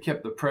holder, but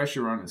kept the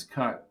pressure on his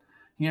cut.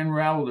 He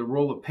unraveled a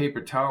roll of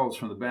paper towels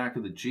from the back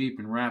of the Jeep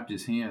and wrapped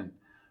his hand.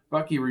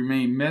 Bucky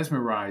remained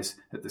mesmerized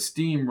at the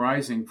steam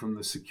rising from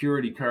the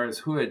security car's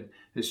hood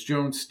as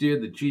Jones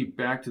steered the Jeep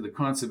back to the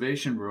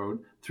conservation road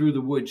through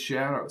the wood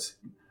shadows.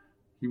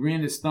 He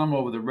ran his thumb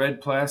over the red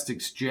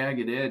plastic's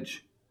jagged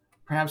edge.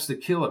 Perhaps the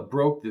killer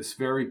broke this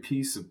very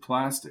piece of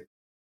plastic.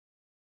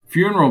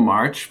 Funeral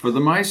March for the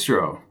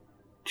Maestro,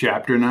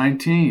 Chapter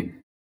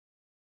 19.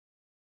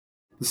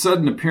 The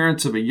sudden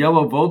appearance of a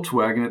yellow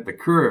Volkswagen at the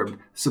curb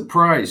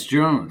surprised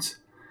Jones.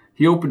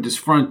 He opened his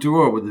front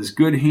door with his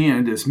good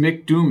hand as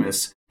Mick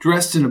Dumas,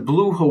 dressed in a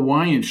blue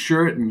Hawaiian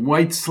shirt and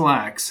white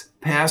slacks,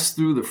 passed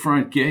through the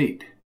front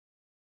gate.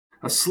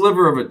 A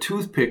sliver of a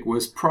toothpick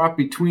was propped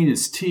between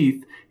his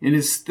teeth, and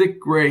his thick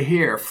gray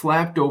hair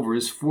flapped over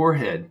his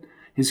forehead.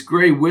 His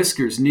gray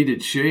whiskers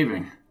needed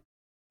shaving.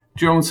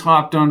 Jones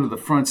hopped onto the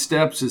front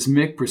steps as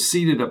Mick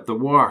proceeded up the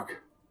walk.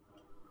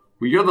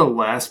 Well, you're the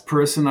last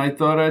person I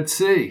thought I'd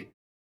see.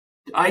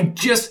 I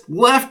just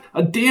left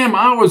a damn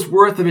hour's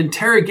worth of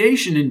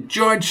interrogation in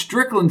George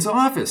Strickland's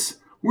office.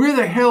 Where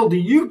the hell do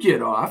you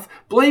get off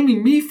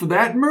blaming me for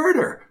that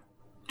murder?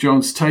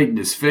 Jones tightened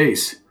his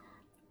face.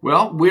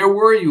 Well, where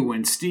were you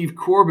when Steve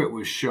Corbett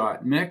was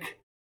shot, Mick?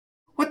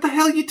 What the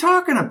hell are you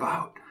talking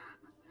about?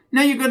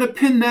 Now you're going to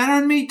pin that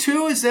on me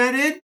too, is that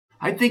it?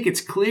 I think it's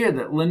clear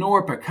that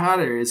Lenore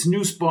Picada is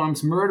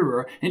Nussbaum's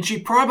murderer, and she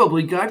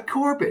probably got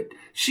Corbett.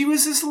 She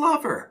was his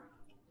lover.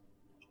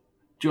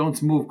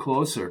 Jones moved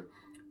closer.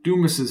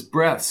 Dumas's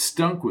breath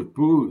stunk with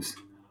booze.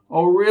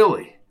 Oh,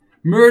 really?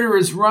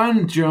 Murderers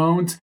run,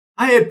 Jones.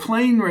 I had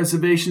plane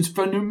reservations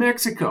for New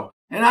Mexico,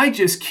 and I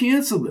just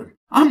canceled them.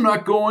 I'm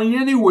not going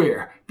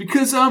anywhere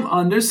because I'm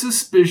under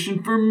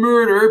suspicion for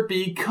murder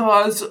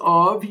because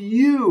of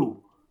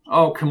you.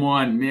 Oh, come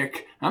on,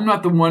 Mick. I'm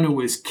not the one who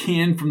was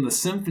canned from the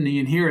symphony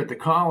and here at the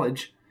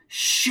college.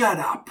 Shut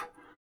up.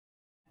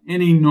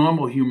 Any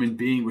normal human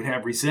being would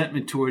have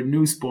resentment toward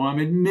Nussbaum.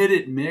 Admit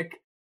it, Mick.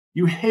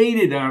 You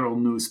hated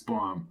Arnold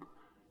Nussbaum.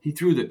 He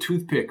threw the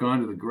toothpick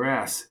onto the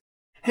grass.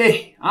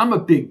 Hey, I'm a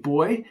big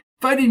boy.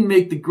 If I didn't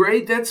make the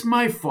grade, that's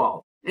my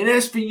fault. And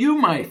as for you,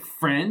 my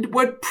friend,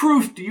 what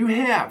proof do you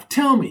have?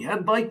 Tell me,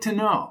 I'd like to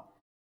know.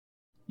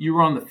 You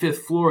were on the 5th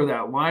floor of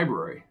that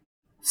library.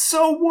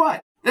 So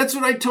what? That's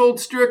what I told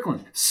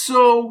Strickland.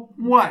 So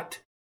what?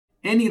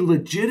 Any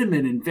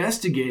legitimate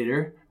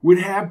investigator would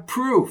have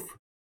proof.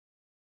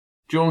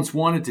 Jones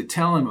wanted to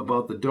tell him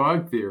about the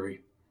dog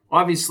theory.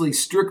 Obviously,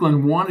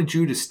 Strickland wanted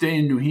you to stay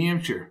in New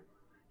Hampshire.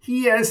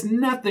 He has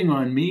nothing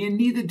on me, and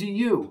neither do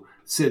you,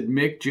 said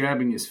Mick,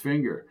 jabbing his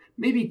finger.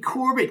 Maybe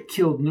Corbett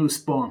killed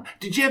Nussbaum.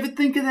 Did you ever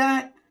think of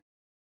that?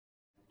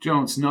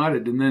 Jones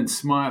nodded and then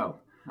smiled.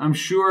 I'm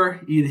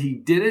sure either he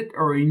did it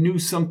or he knew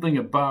something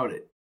about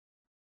it.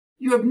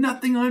 You have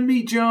nothing on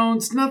me,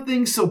 Jones,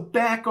 nothing, so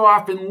back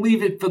off and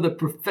leave it for the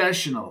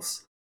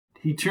professionals.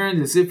 He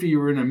turned as if he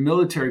were in a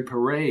military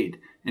parade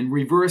and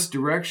reversed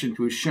direction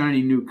to his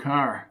shiny new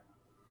car.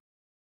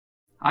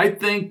 I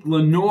think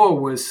Lenore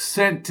was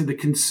sent to the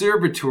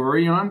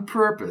conservatory on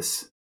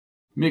purpose.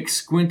 Mick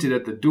squinted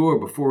at the door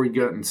before he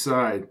got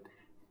inside.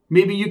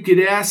 Maybe you could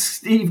ask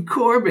Steve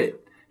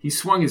Corbett. He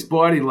swung his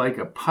body like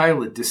a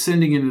pilot,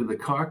 descending into the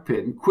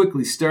cockpit, and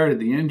quickly started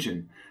the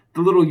engine.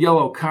 The little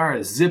yellow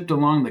car zipped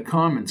along the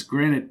common's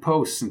granite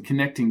posts and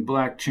connecting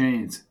black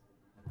chains.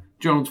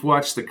 Jones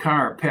watched the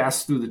car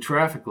pass through the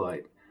traffic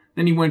light.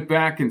 Then he went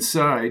back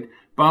inside,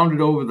 bounded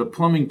over the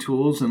plumbing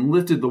tools, and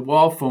lifted the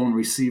wall phone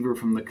receiver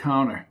from the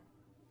counter.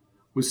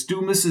 Was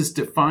Dumas's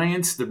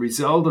defiance the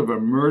result of a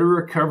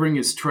murderer covering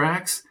his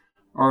tracks,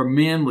 or a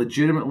man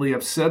legitimately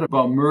upset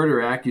about murder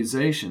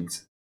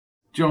accusations?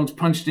 Jones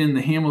punched in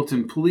the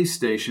Hamilton police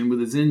station with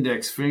his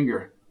index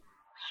finger.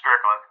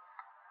 Strickland.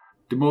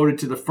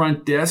 Demoted to the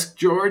front desk,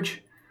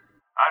 George?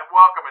 I'd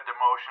welcome a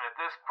demotion at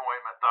this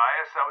point,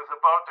 Matthias. I was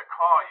about to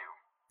call you.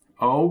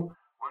 Oh?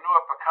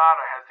 Lenore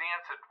Picada has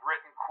answered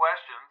written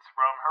questions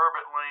from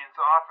Herbert Lane's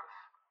office.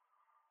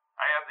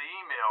 I have the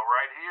email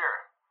right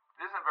here.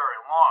 It isn't very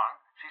long.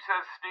 She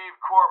says Steve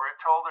Corbett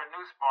told her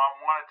Nussbaum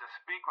wanted to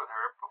speak with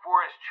her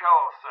before his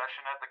cello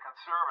session at the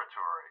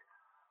conservatory.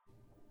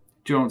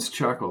 Jones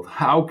chuckled.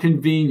 How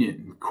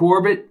convenient.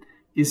 Corbett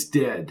is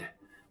dead.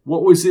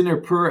 What was in her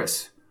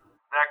purse?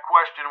 That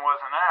question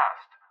wasn't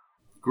asked.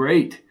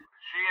 Great.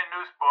 She and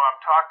Nussbaum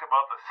talked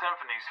about the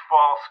symphony's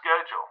fall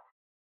schedule.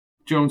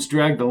 Jones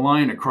dragged a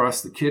line across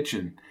the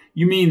kitchen.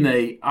 You mean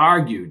they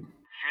argued?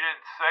 She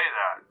didn't say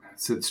that,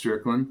 said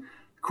Strickland.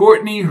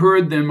 Courtney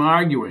heard them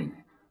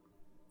arguing.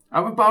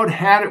 I've about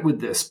had it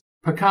with this.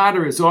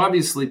 Piccata is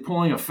obviously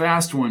pulling a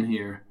fast one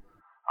here.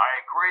 I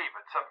agree,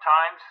 but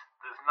sometimes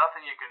there's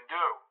nothing you can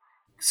do.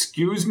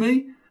 Excuse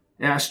me?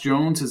 Asked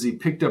Jones as he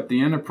picked up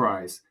the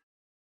Enterprise.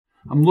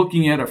 I'm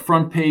looking at a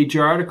front-page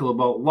article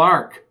about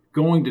Lark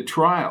going to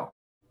trial.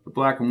 The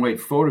black-and-white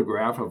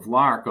photograph of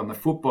Lark on the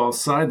football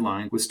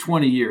sideline was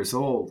 20 years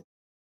old.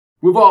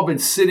 We've all been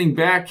sitting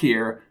back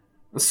here,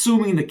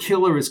 assuming the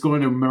killer is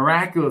going to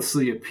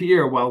miraculously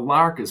appear while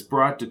Lark is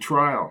brought to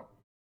trial.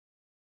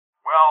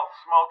 Well,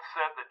 Smote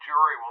said the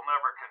jury will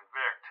never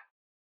convict.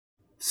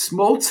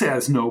 Smotes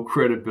has no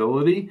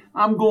credibility.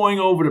 I'm going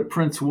over to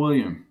Prince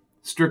William.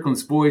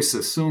 Strickland's voice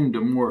assumed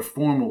a more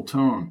formal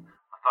tone.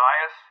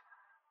 Matthias,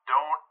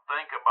 don't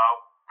think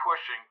about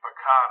pushing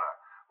Piccata.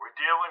 We're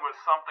dealing with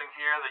something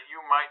here that you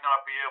might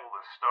not be able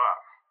to stop.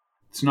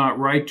 It's not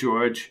right,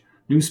 George.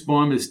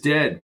 Nussbaum is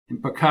dead,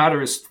 and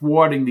Piccata is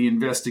thwarting the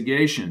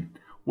investigation.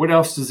 What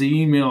else does the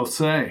email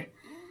say?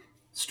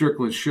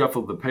 Strickland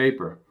shuffled the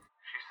paper.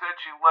 She said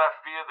she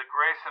left via the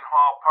Grayson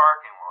Hall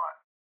parking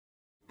lot.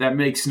 That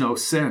makes no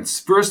sense.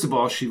 First of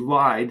all, she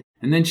lied,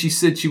 and then she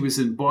said she was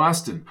in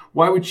Boston.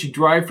 Why would she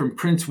drive from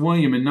Prince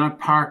William and not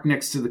park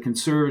next to the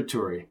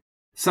conservatory?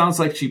 Sounds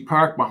like she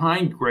parked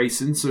behind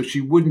Grayson so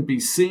she wouldn't be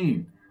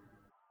seen.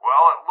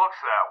 Well, it looks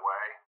that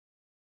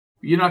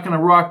way. You're not going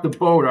to rock the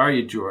boat, are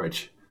you,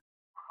 George?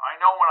 I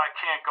know when I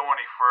can't go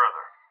any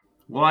further.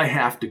 Well, I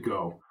have to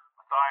go.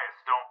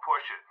 Matthias, don't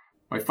push it.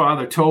 My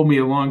father told me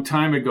a long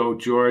time ago,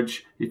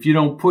 George, if you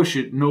don't push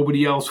it,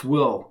 nobody else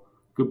will.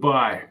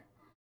 Goodbye.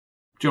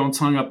 Jones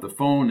hung up the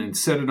phone and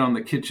set it on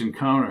the kitchen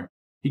counter.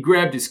 He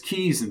grabbed his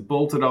keys and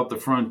bolted out the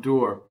front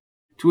door.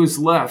 To his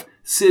left,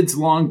 Sid's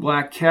long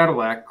black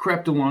Cadillac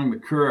crept along the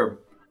curb.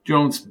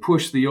 Jones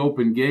pushed the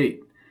open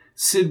gate.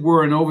 Sid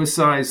wore an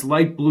oversized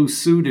light blue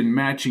suit and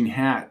matching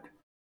hat.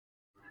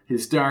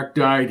 His dark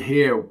dyed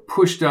hair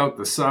pushed out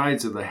the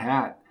sides of the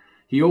hat.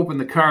 He opened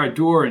the car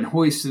door and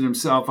hoisted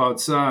himself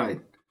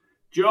outside.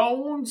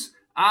 Jones,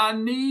 I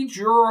need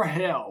your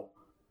help.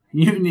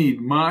 You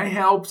need my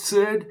help,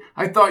 Sid?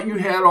 I thought you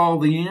had all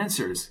the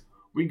answers.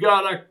 We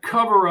got a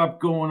cover-up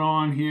going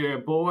on here,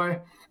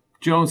 boy.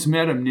 Jones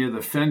met him near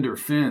the fender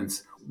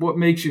fins. What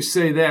makes you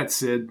say that,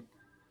 Sid?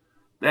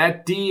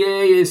 That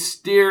DA is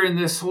steering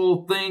this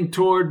whole thing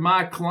toward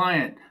my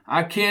client.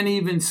 I can't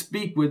even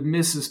speak with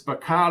Mrs.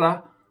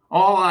 Piccata.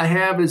 All I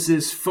have is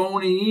this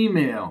phony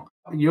email.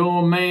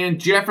 Your man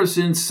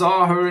Jefferson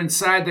saw her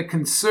inside the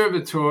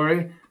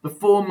conservatory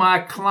before my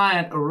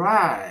client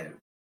arrived.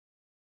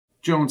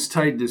 Jones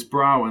tightened his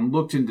brow and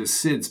looked into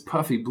Sid's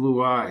puffy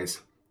blue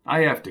eyes. I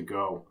have to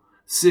go.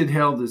 Sid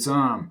held his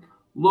arm.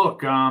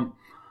 Look, I'm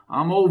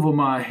over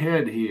my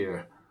head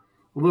here.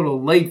 A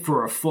little late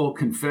for a full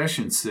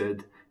confession,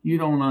 Sid. You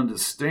don't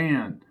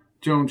understand.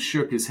 Jones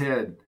shook his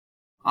head.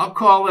 I'll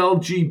call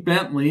L.G.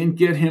 Bentley and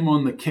get him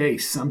on the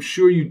case. I'm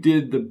sure you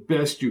did the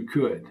best you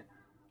could.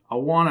 I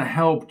want to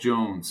help,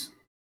 Jones.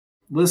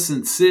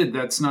 Listen, Sid,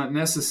 that's not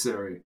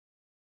necessary.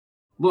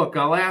 Look,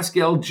 I'll ask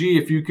L.G.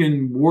 if you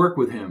can work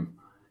with him.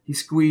 He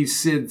squeezed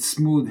Sid's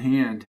smooth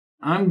hand.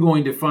 I'm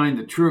going to find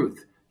the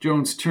truth.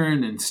 Jones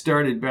turned and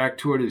started back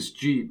toward his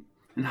Jeep.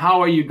 And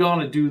how are you going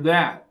to do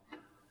that?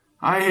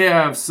 I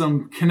have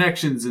some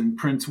connections in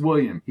Prince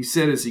William, he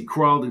said as he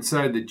crawled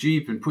inside the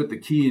Jeep and put the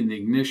key in the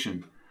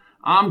ignition.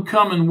 I'm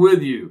coming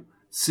with you.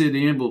 Sid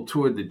ambled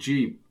toward the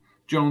Jeep.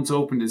 Jones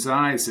opened his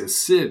eyes as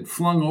Sid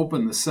flung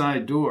open the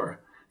side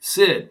door.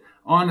 Sid,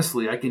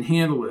 honestly, I can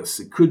handle this.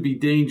 It could be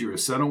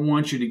dangerous. I don't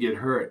want you to get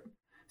hurt.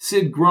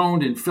 Sid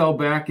groaned and fell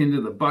back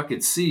into the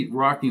bucket seat,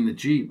 rocking the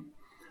Jeep.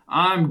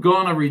 I'm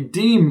gonna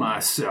redeem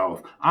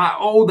myself. I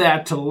owe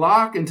that to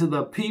Lark and to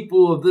the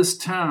people of this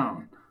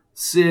town.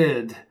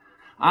 Sid,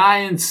 I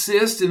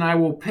insist and I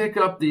will pick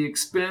up the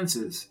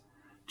expenses.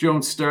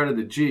 Jones started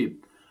the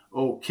Jeep.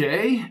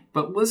 Okay,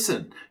 but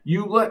listen,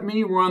 you let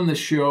me run the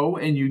show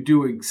and you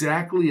do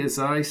exactly as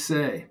I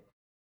say.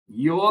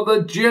 You're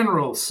the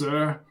general,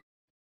 sir.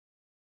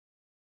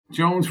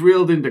 Jones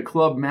reeled into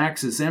Club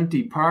Max's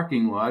empty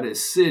parking lot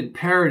as Sid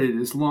parroted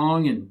his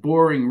long and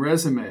boring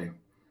resume.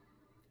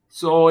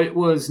 So it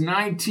was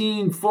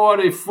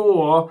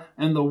 1944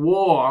 and the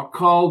war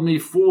called me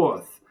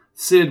forth.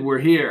 Sid, we're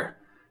here.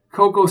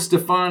 Coco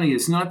Stefani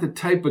is not the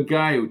type of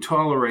guy who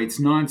tolerates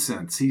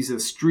nonsense. He's a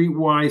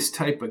streetwise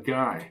type of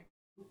guy.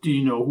 Do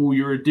you know who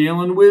you're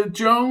dealing with,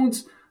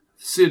 Jones?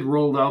 Sid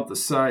rolled out the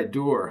side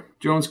door.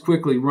 Jones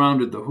quickly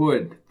rounded the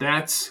hood.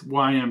 That's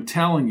why I'm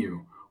telling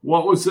you.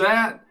 What was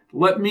that?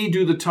 Let me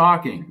do the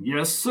talking.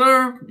 Yes,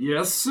 sir.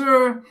 Yes,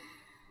 sir.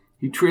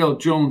 He trailed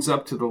Jones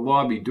up to the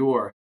lobby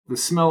door. The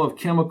smell of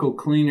chemical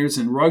cleaners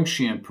and rug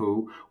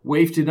shampoo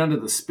wafted under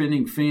the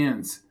spinning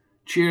fans.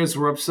 Chairs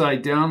were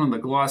upside down on the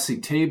glossy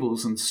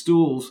tables, and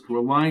stools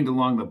were lined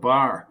along the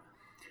bar.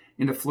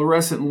 In a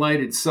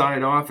fluorescent-lighted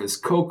side office,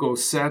 Coco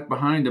sat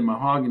behind a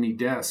mahogany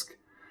desk.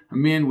 A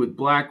man with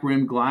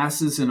black-rimmed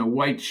glasses and a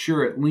white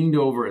shirt leaned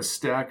over a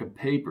stack of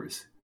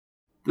papers.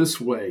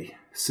 "This way,"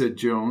 said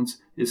Jones.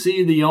 "Is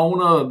he the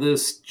owner of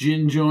this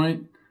gin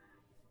joint?"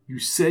 "You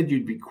said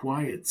you'd be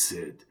quiet,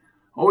 Sid."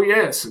 "Oh,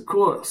 yes, of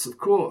course, of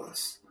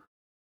course."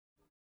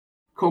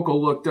 Coco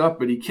looked up,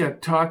 but he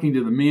kept talking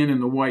to the man in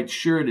the white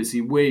shirt as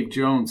he waved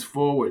Jones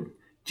forward.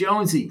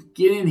 "Jonesy,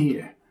 get in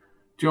here."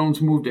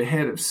 Jones moved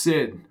ahead of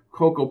Sid.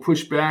 Coco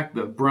pushed back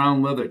the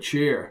brown leather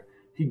chair.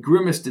 He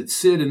grimaced at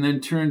Sid and then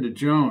turned to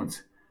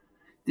Jones.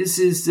 "This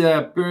is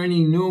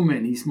Bernie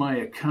Newman. He's my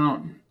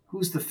accountant."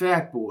 "Who's the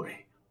fat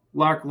boy?"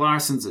 "Lark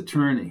Larsen's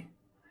attorney."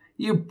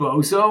 "You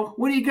bozo!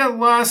 What do you got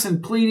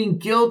Larsen pleading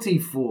guilty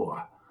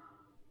for?"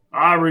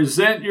 "I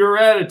resent your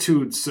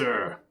attitude,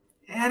 sir."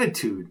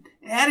 "Attitude?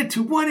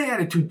 Attitude? What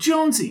attitude?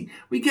 Jonesy,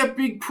 we got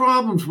big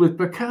problems with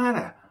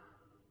Piccata."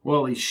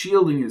 "Well, he's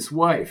shielding his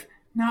wife."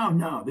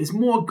 No, there's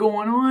more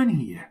going on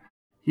here."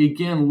 He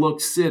again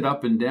looked Sid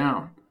up and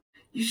down.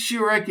 "You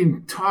sure I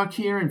can talk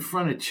here in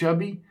front of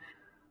Chubby?"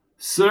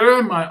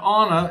 "Sir, my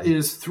honor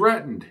is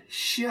threatened."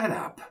 "Shut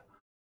up."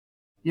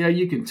 "Yeah,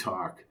 you can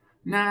talk."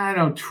 "Nah, I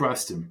don't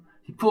trust him."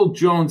 He pulled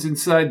Jones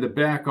inside the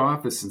back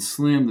office and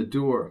slammed the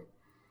door.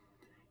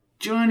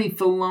 "Johnny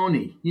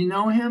Filoni, you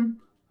know him?"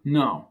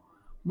 "No."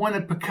 "One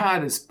of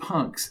Piccata's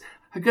punks.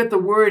 I got the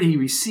word he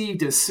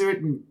received a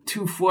certain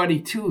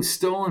 242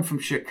 stolen from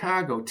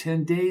Chicago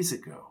 10 days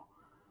ago."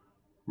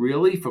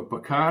 "Really? For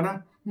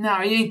Piccata?" "No,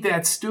 he ain't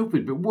that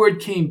stupid, but word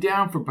came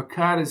down from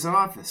Piccata's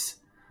office."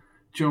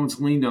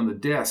 Jones leaned on the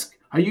desk.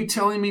 "Are you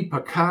telling me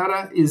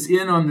Piccata is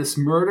in on this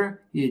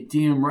murder?" "You're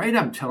damn right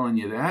I'm telling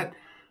you that.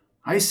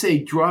 I say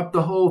drop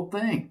the whole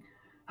thing.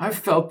 I've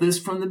felt this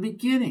from the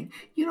beginning.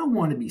 You don't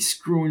want to be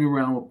screwing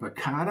around with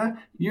Piccata.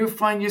 You'll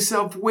find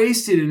yourself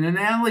wasted in an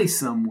alley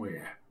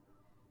somewhere.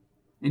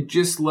 And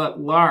just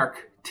let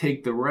Lark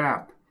take the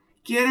rap.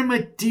 Get him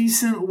a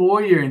decent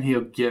lawyer and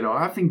he'll get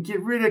off, and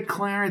get rid of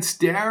Clarence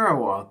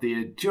Darrow out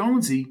there.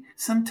 Jonesy,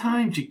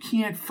 sometimes you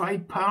can't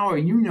fight power,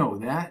 you know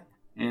that.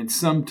 And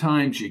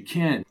sometimes you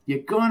can. You're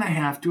gonna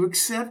have to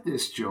accept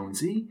this,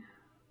 Jonesy."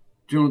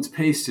 Jones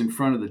paced in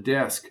front of the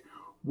desk.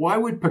 "Why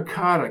would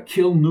Piccata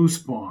kill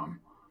Nussbaum?"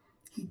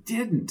 "He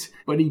didn't,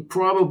 but he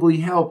probably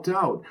helped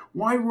out.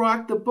 Why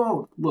rock the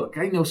boat? Look,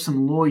 I know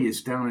some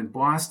lawyers down in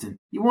Boston.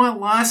 You want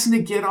Larsen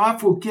to get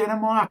off, we'll get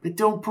him off, but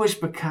don't push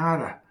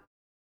Piccata."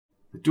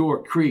 The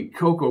door creaked.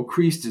 Coco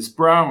creased his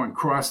brow and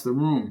crossed the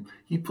room.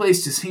 He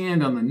placed his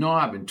hand on the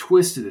knob and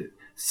twisted it.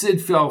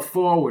 Sid fell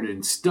forward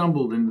and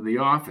stumbled into the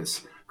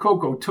office.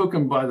 Coco took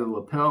him by the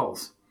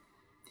lapels.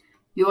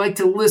 "You like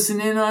to listen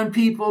in on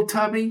people,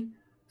 Tubby?"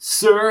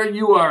 "Sir,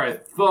 you are a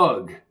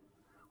thug."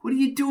 "What are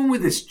you doing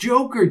with this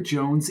joker,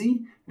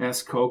 Jonesy?"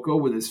 asked Coco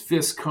with his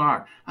fist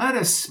cocked.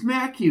 "I'd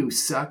smack you,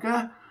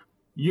 sucker."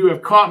 "You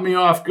have caught me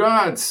off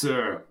guard,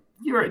 sir."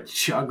 "You're a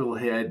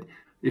chugglehead."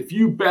 "If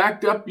you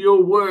backed up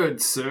your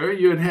words, sir,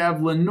 you'd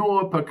have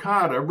Lenore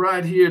Piccata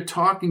right here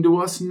talking to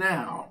us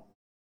now."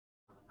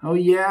 "Oh,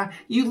 yeah?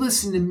 You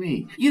listen to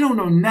me. You don't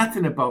know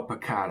nothing about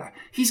Piccata.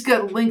 He's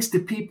got links to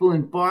people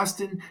in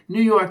Boston,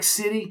 New York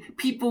City,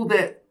 people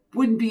that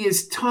wouldn't be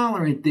as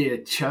tolerant there,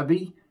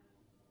 Chubby."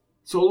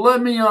 "So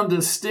let me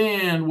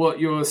understand what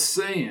you're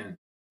saying.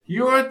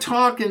 You're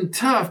talking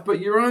tough, but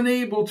you're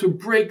unable to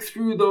break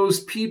through those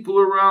people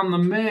around the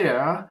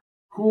mayor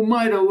who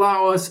might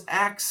allow us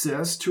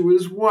access to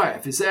his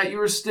wife. Is that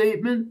your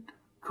statement?"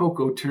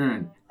 Coco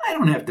turned. "I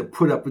don't have to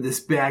put up with this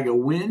bag of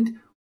wind."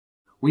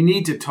 "We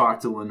need to talk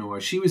to Lenore.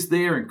 She was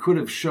there and could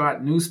have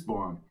shot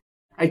Nussbaum."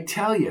 "I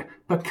tell you,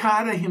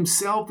 Piccata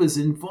himself is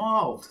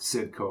involved,"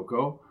 said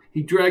Coco.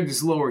 He dragged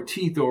his lower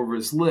teeth over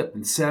his lip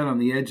and sat on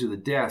the edge of the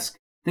desk.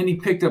 Then he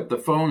picked up the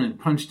phone and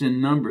punched in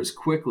numbers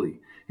quickly.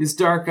 His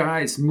dark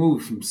eyes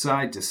moved from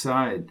side to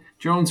side.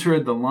 Jones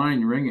heard the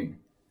line ringing.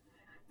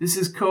 "This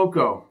is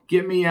Coco.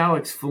 Get me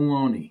Alex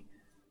Filoni."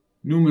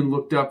 Newman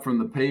looked up from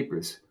the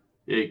papers.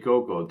 "Hey,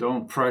 Coco,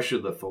 don't pressure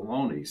the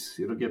Filonis.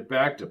 It'll get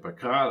back to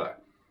Piccata."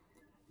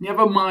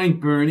 "Never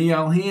mind, Bernie.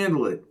 I'll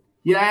handle it."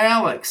 "Yeah,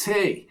 Alex,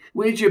 hey,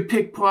 where's your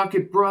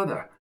pickpocket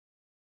brother?"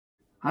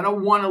 "I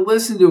don't want to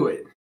listen to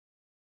it."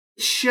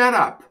 "Shut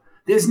up.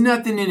 There's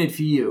nothing in it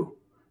for you."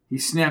 He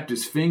snapped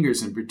his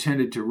fingers and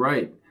pretended to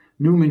write.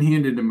 Newman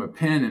handed him a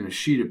pen and a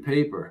sheet of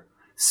paper.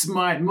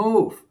 "Smart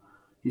move."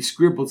 He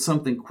scribbled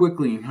something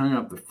quickly and hung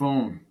up the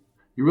phone.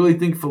 "You really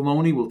think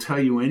Filoni will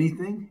tell you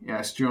anything?"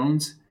 asked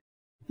Jones.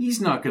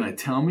 "He's not going to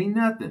tell me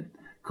nothing."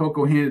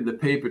 Coco handed the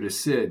paper to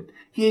Sid.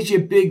 "Here's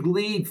your big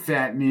lead,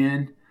 fat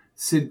man."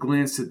 Sid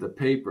glanced at the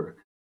paper.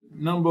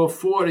 "Number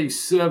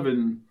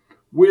 47,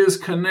 where's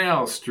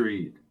Canal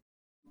Street?"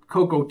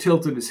 Coco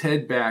tilted his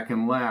head back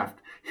and laughed.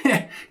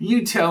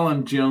 "You tell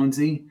him,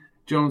 Jonesy."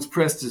 Jones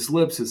pressed his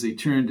lips as he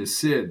turned to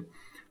Sid.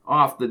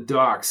 "Off the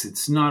docks.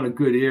 It's not a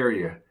good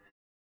area."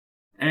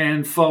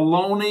 And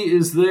Filoni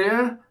is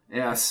there?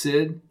 Asked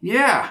Sid.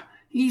 Yeah,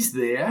 he's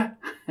there.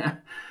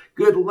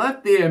 Good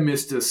luck there,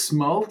 Mr.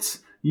 Smultz.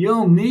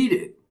 You'll need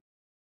it.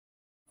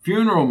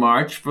 Funeral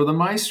March for the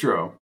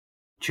Maestro.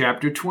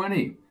 Chapter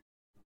 20.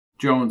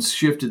 Jones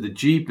shifted the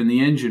jeep and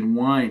the engine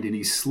whined, and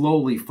he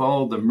slowly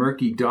followed the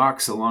murky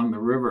docks along the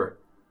river.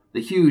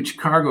 The huge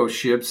cargo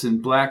ships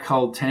and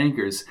black-hulled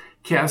tankers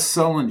cast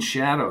sullen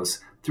shadows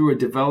through a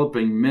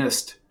developing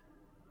mist.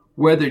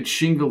 Weathered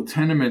shingled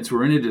tenements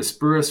were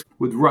interspersed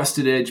with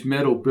rusted-edge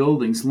metal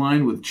buildings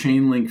lined with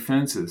chain-link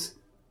fences.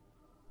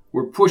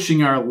 We're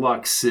pushing our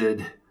luck,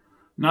 Sid.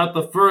 Not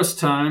the first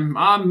time.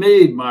 I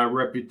made my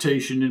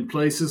reputation in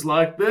places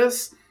like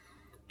this.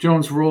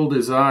 Jones rolled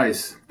his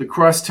eyes. The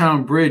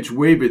crosstown bridge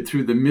wavered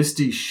through the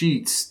misty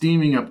sheets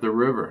steaming up the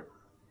river.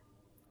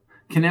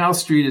 Canal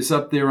Street is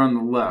up there on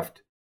the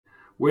left.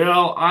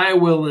 Well, I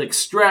will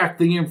extract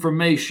the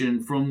information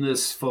from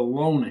this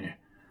Filoni.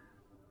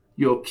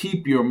 You'll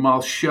keep your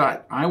mouth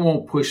shut. I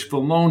won't push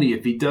Filoni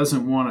if he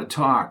doesn't want to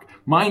talk.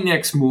 My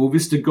next move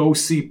is to go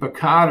see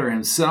Picatter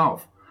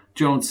himself.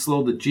 Jones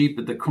slowed the jeep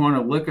at the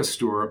corner liquor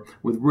store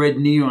with red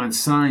neon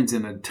signs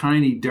and a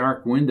tiny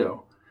dark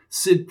window.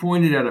 Sid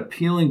pointed at a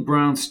peeling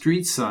brown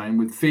street sign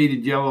with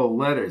faded yellow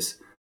letters.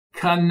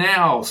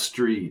 Canal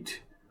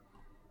Street.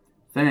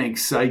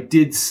 Thanks, I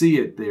did see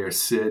it there,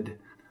 Sid.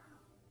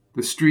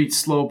 The street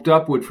sloped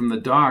upward from the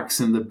docks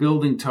and the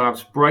building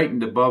tops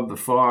brightened above the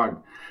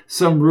fog.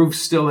 Some roofs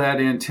still had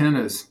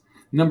antennas.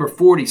 Number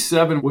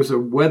 47 was a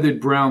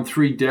weathered brown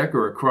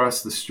three-decker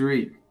across the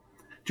street.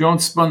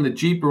 Jones spun the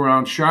jeep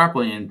around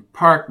sharply and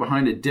parked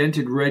behind a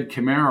dented red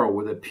Camaro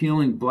with a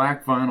peeling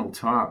black vinyl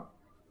top.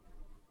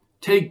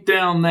 Take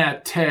down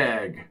that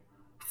tag.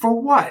 For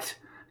what?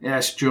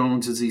 Asked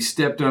Jones as he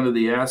stepped onto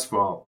the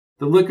asphalt.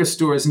 The liquor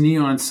store's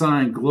neon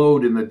sign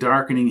glowed in the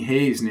darkening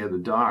haze near the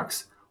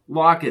docks.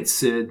 Lock it,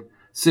 Sid.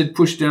 Sid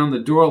pushed down the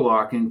door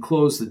lock and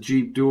closed the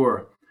jeep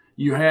door.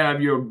 You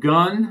have your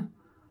gun?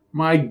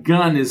 My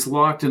gun is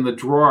locked in the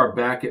drawer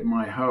back at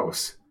my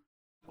house.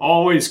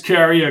 Always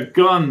carry a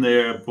gun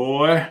there,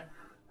 boy.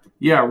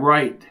 Yeah,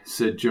 right,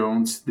 said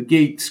Jones. The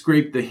gate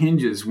scraped the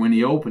hinges when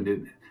he opened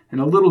it, and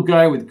a little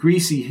guy with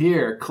greasy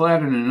hair,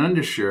 clad in an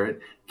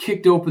undershirt,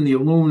 kicked open the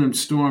aluminum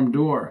storm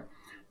door.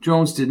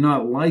 Jones did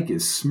not like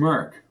his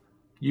smirk.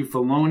 You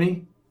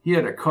Filoni? He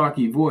had a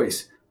cocky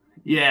voice.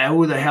 Yeah,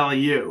 who the hell are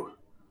you?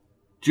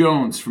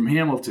 Jones, from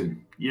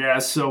Hamilton. Yeah,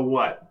 so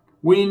what?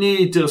 We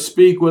need to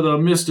speak with a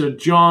Mr.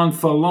 John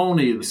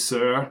Filoni,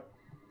 sir.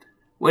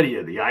 What are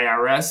you, the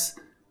IRS?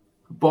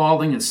 A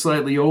balding and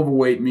slightly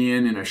overweight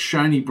man in a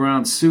shiny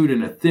brown suit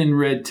and a thin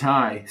red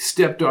tie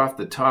stepped off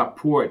the top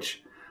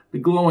porch. The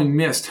glowing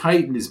mist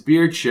heightened his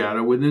beard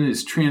shadow within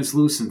his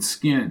translucent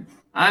skin.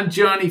 I'm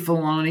Johnny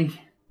Filoni.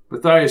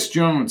 Matthias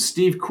Jones.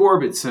 Steve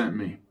Corbett sent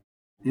me.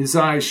 His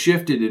eyes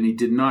shifted and he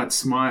did not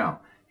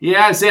smile.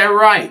 Yeah, is that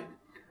right?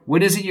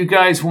 What is it you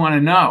guys want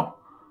to know?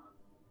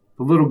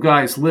 The little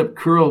guy's lip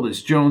curled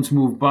as Jones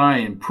moved by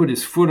and put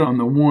his foot on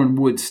the worn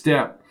wood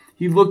step.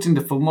 He looked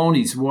into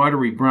Filoni's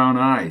watery brown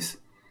eyes.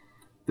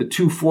 The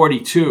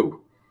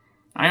 242.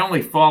 I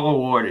only follow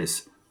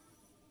orders.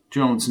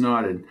 Jones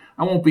nodded.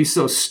 I won't be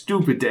so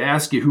stupid to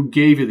ask you who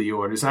gave you the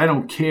orders. I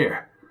don't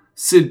care.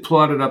 Sid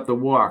plodded up the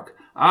walk.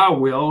 I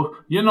will.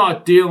 You're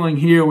not dealing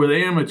here with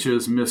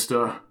amateurs,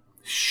 mister.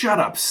 Shut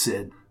up,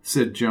 Sid,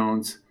 said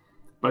Jones.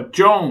 But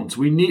Jones,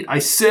 I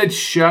said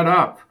shut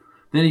up.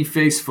 Then he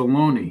faced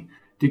Filoni.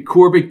 Did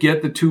Corbett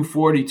get the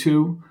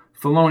 242?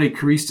 Filoni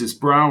creased his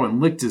brow and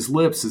licked his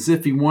lips as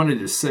if he wanted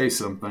to say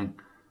something.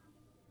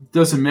 It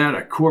doesn't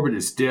matter. Corbett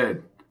is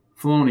dead.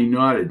 Filoni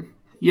nodded.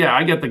 Yeah,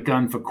 I got the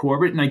gun for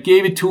Corbett, and I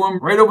gave it to him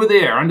right over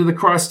there under the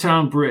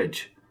crosstown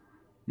bridge.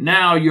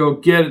 Now you're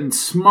getting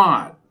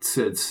smart,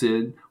 said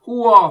Sid.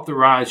 Who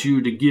authorized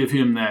you to give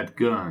him that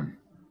gun?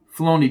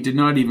 Filoni did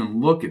not even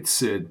look at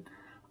Sid.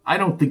 I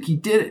don't think he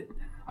did it.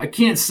 I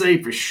can't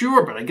say for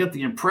sure, but I got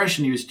the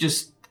impression he was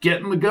just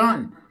getting the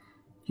gun.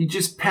 He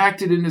just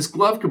packed it in his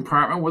glove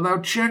compartment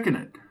without checking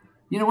it.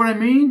 You know what I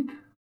mean?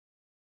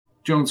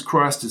 Jones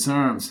crossed his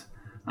arms.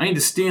 I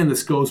understand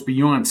this goes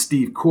beyond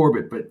Steve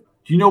Corbett, but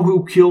do you know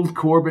who killed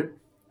Corbett?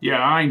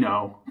 Yeah, I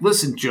know.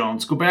 Listen,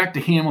 Jones, go back to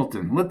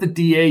Hamilton. Let the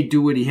DA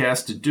do what he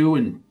has to do,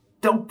 and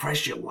don't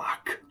press your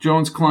luck.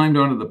 Jones climbed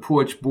onto the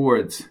porch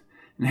boards.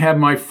 And have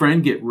my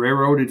friend get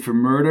railroaded for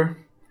murder?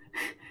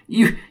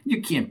 You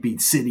can't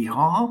beat City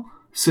Hall,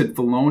 said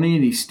Filoni,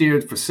 and he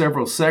stared for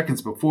several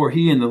seconds before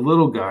he and the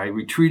little guy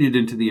retreated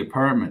into the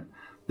apartment.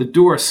 The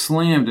door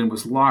slammed and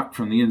was locked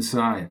from the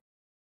inside.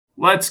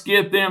 Let's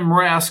get them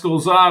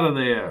rascals out of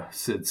there,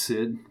 said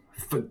Sid.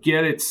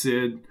 Forget it,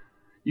 Sid.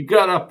 You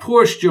gotta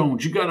push,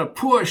 Jones. You gotta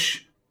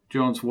push.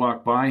 Jones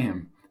walked by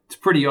him. It's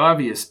pretty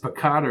obvious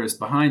Picatter is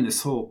behind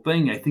this whole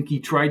thing. I think he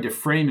tried to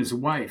frame his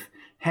wife,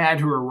 had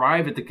her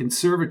arrive at the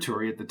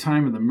conservatory at the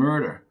time of the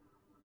murder.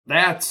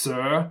 That,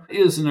 sir,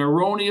 is an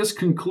erroneous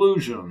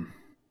conclusion.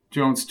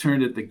 Jones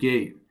turned at the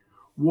gate.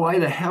 Why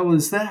the hell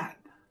is that?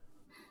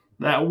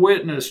 That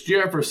witness,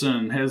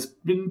 Jefferson, has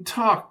been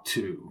talked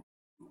to.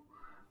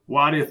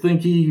 Why do you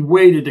think he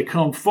waited to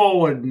come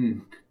forward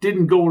and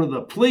didn't go to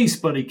the police,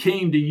 but he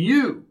came to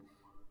you?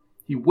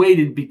 He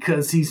waited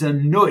because he's a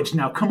nudge.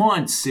 Now, come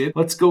on, Sid.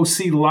 Let's go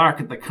see Lark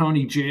at the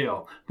county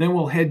jail. Then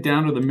we'll head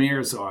down to the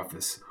mayor's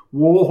office.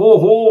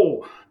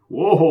 Whoa-ho-ho!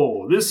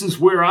 Whoa, this is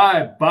where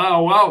I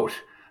bow out.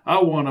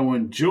 I want to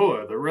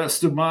enjoy the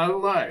rest of my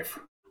life.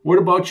 What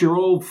about your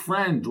old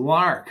friend,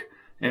 Lark?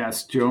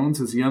 Asked Jones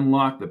as he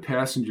unlocked the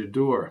passenger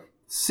door.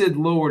 Sid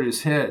lowered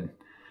his head.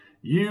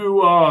 You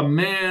are a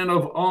man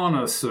of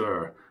honor,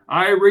 sir.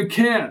 I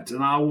recant,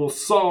 and I will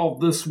solve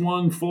this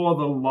one for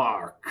the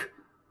Lark.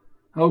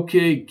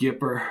 Okay,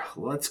 Gipper,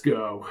 let's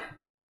go.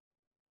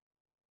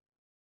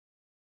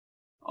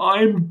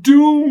 I'm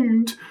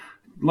doomed!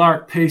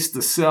 Lark paced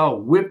the cell,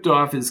 whipped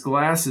off his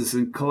glasses,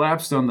 and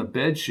collapsed on the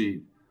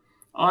bedsheet.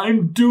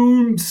 I'm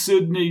doomed,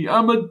 Sidney.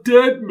 I'm a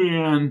dead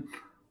man.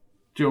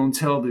 Jones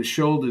held his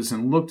shoulders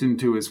and looked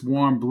into his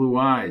warm blue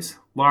eyes.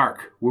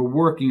 Lark, we're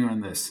working on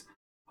this.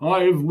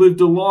 I have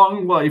lived a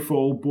long life,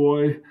 old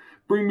boy.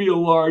 Bring me a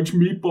large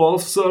meatball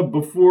sub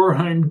before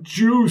I'm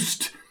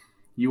juiced.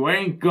 You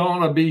ain't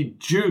gonna be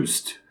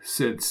juiced,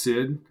 said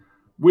Sid.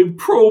 With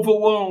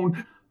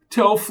provolone.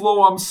 Tell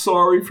Flo I'm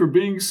sorry for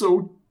being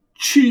so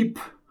cheap.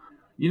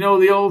 You know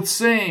the old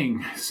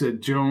saying,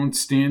 said Jones,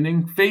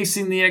 standing.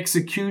 Facing the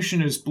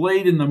executioner's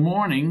blade in the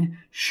morning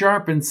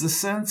sharpens the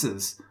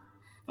senses.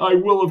 I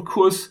will, of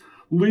course,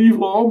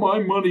 leave all my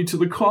money to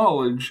the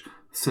college,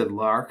 said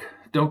Lark.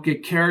 Don't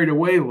get carried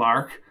away,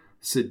 Lark,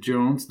 said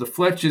Jones. The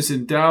Fletchers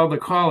endow the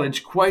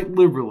college quite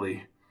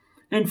liberally.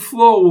 And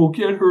Flo will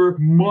get her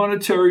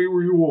monetary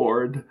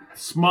reward.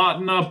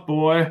 Smarten up,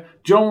 boy.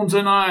 Jones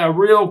and I are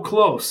real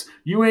close.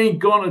 You ain't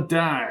gonna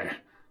die.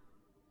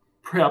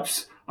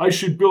 Perhaps I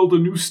should build a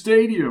new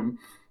stadium.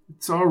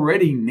 It's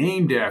already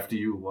named after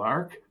you,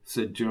 Lark,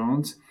 said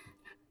Jones.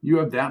 You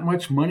have that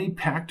much money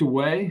packed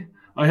away?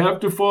 I have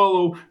to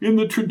follow in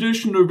the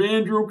tradition of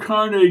Andrew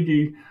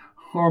Carnegie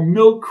or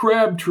Milt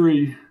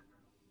Crabtree.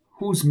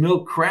 Who's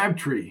Milt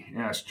Crabtree?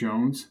 Asked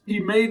Jones. He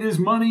made his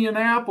money in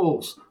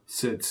apples,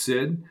 said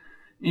Sid.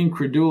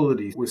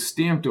 Incredulity was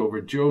stamped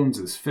over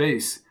Jones's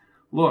face.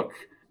 Look,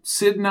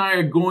 Sid and I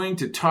are going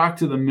to talk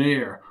to the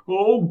mayor.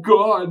 Oh,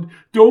 God,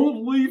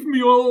 don't leave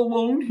me all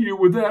alone here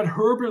with that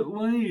Herbert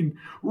Lane.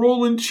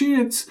 Roland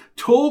Chance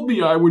told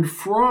me I would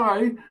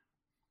fry.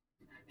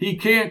 He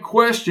can't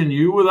question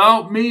you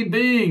without me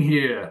being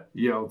here,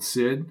 yelled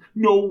Sid.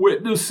 No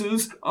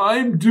witnesses.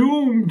 I'm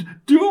doomed,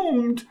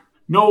 doomed.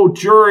 No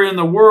jury in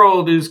the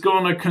world is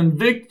going to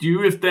convict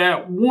you if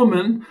that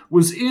woman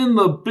was in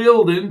the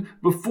building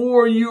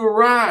before you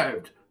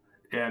arrived,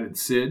 added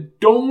Sid.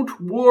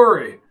 Don't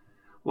worry.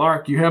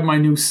 Lark, you have my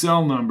new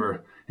cell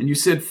number, and you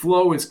said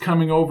Flo is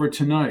coming over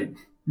tonight.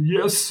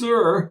 Yes,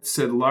 sir,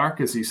 said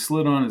Lark as he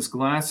slid on his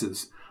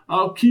glasses.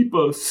 I'll keep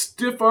a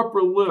stiff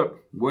upper lip.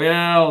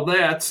 Well,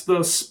 that's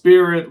the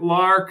spirit,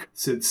 Lark,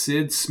 said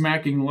Sid,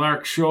 smacking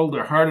Lark's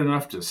shoulder hard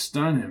enough to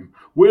stun him.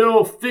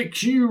 We'll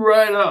fix you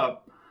right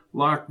up.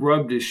 Lark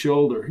rubbed his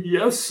shoulder.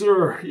 Yes,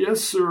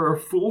 sir,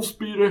 full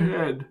speed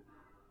ahead.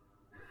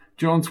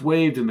 Jones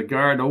waved and the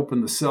guard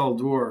opened the cell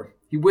door.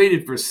 He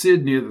waited for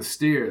Sid near the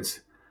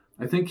stairs.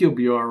 I think he'll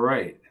be all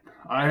right.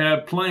 I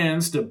have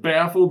plans to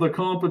baffle the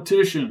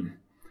competition.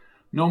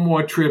 No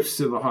more trips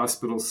to the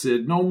hospital,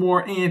 Sid. No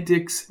more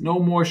antics. No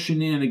more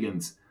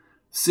shenanigans.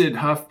 Sid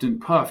huffed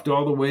and puffed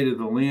all the way to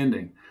the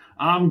landing.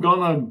 I'm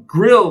gonna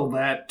grill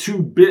that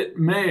two-bit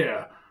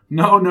mare.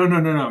 No.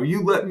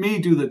 You let me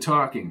do the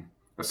talking.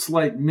 A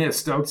slight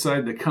mist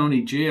outside the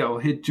county jail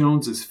hit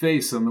Jones's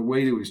face on the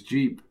way to his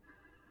Jeep.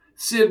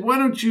 Sid, why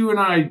don't you and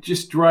I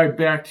just drive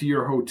back to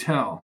your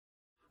hotel?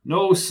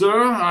 No,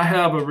 sir, I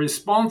have a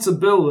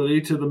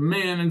responsibility to the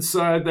man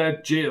inside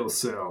that jail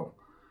cell.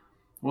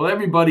 Well,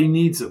 everybody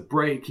needs a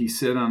break, he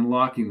said,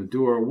 unlocking the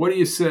door. What do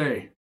you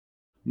say?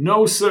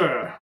 No,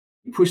 sir.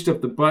 He pushed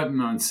up the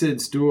button on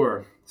Sid's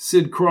door.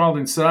 Sid crawled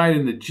inside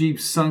and the Jeep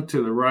sunk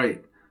to the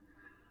right.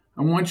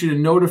 I want you to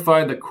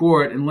notify the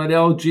court and let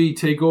LG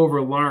take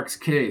over Lark's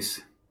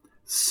case.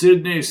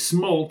 Sidney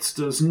Smoltz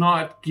does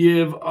not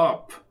give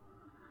up.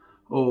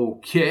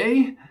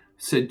 Okay,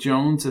 said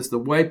Jones as the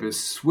wipers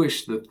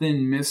swished the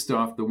thin mist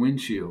off the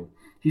windshield.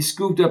 He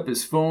scooped up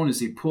his phone as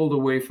he pulled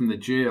away from the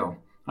jail.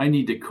 I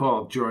need to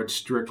call George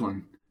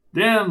Strickland.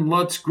 Then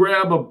let's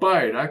grab a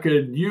bite. I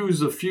could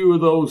use a few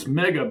of those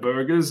mega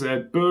burgers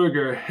at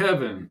Burger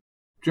Heaven.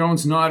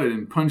 Jones nodded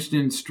and punched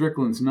in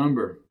Strickland's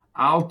number.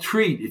 I'll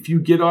treat if you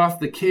get off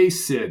the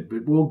case, Sid,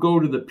 but we'll go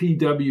to the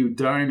PW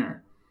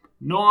diner.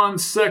 Non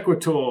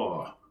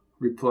sequitur,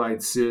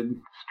 replied Sid.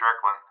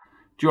 Strickland.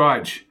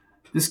 George,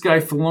 this guy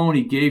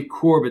Filoni gave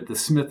Corbett the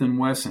Smith &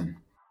 Wesson.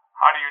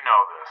 How do you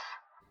know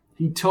this?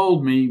 He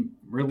told me,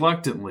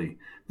 reluctantly.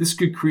 This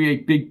could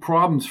create big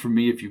problems for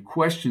me if you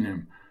question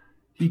him.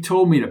 He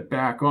told me to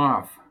back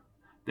off.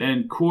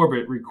 Then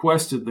Corbett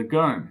requested the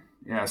gun,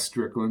 asked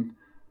Strickland.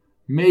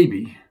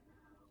 Maybe.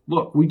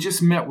 Look, we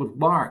just met with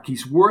Lark.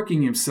 He's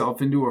working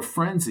himself into a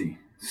frenzy.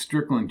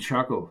 Strickland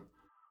chuckled.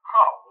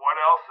 Oh, what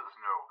else is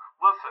new?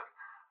 Listen,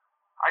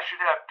 I should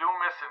have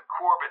Dumas and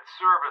Corbett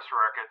service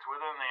records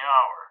within the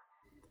hour.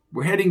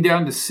 We're heading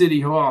down to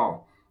City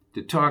Hall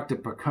to talk to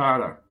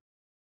Piccata.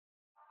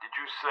 Did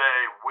you say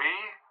we?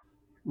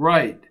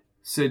 Right,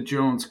 said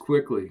Jones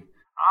quickly.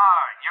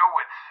 You're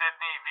with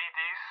Sidney V.D.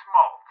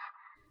 Smoltz.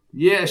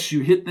 Yes,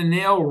 you hit the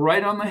nail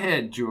right on the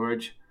head,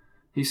 George.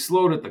 He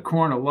slowed at the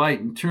corner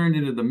light and turned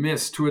into the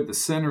mist toward the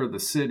center of the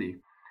city.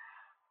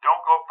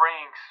 Don't go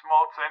bringing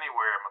Smoltz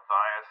anywhere,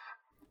 Matthias.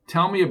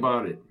 Tell me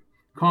about it.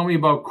 Call me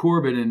about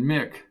Corbett and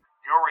Mick.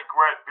 You'll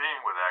regret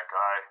being with that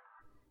guy.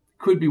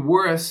 Could be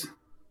worse.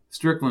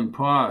 Strickland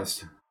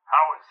paused.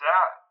 How is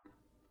that?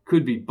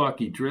 Could be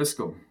Bucky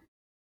Driscoll.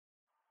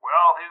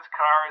 Well, his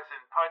car is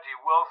in Pudgy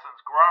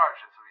Wilson's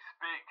garage as we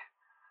speak.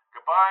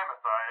 Goodbye,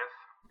 Matthias.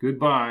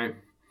 Goodbye.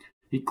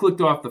 He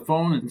clicked off the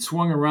phone and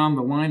swung around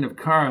the line of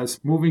cars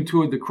moving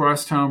toward the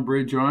Crosstown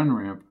Bridge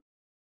on-ramp.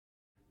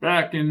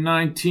 Back in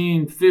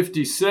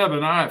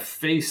 1957, I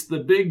faced the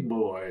big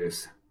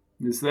boys.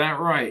 Is that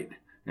right?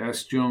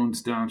 Asked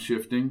Jones,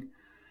 downshifting.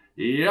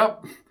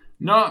 Yep.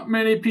 Not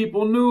many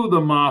people knew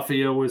the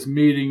Mafia was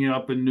meeting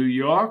up in New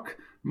York.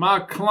 My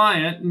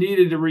client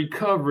needed a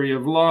recovery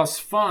of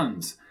lost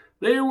funds.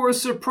 They were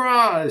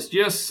surprised,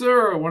 yes,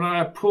 sir, when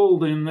I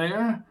pulled in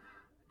there.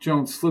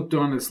 Jones slipped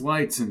on his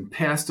lights and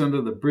passed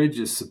under the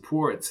bridge's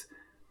supports.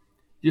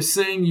 You're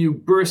saying you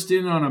burst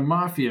in on a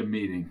Mafia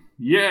meeting?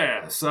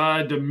 Yes,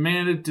 I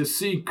demanded to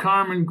see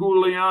Carmen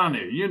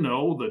Giuliani, you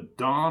know, the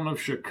Don of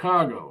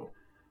Chicago.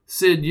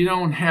 Sid, you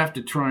don't have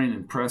to try and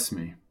impress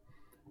me.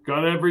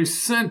 Got every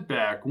cent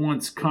back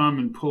once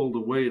Carmen pulled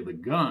away the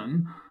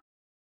gun.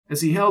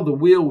 As he held the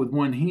wheel with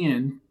one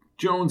hand,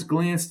 Jones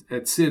glanced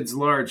at Sid's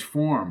large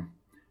form.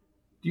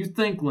 Do you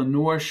think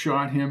Lenore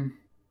shot him?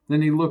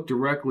 Then he looked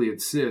directly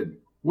at Sid.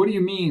 What do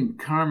you mean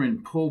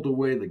Carmen pulled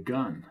away the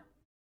gun?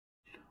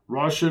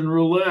 Russian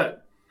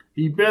roulette.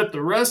 He bet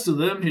the rest of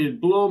them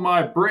he'd blow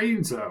my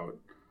brains out.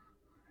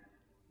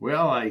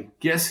 Well, I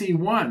guess he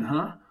won,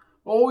 huh?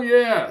 Oh,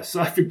 yes.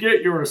 I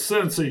forget your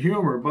sense of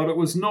humor, but it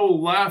was no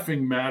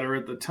laughing matter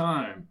at the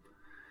time.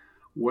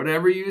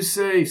 Whatever you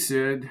say,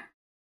 Sid.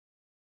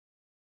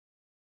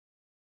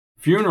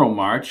 Funeral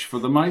March for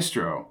the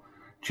Maestro,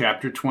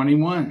 Chapter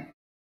 21.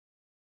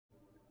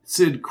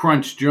 Sid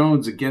crunched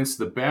Jones against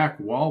the back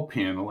wall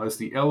panel as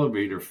the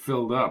elevator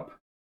filled up.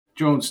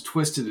 Jones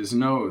twisted his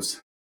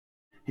nose.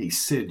 Hey,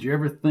 Sid, you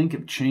ever think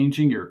of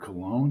changing your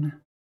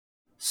cologne?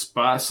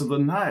 Spice of the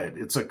night.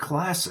 It's a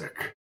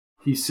classic,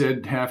 he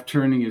said, half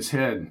turning his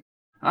head.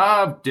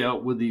 I've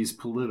dealt with these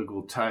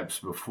political types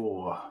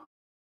before.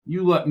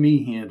 You let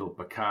me handle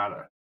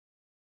Piccata.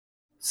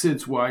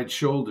 Sid's wide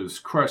shoulders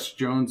crushed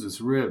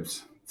Jones's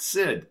ribs.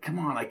 Sid, come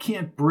on, I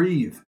can't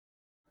breathe.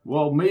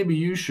 Well, maybe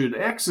you should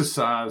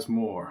exercise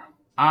more.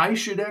 I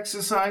should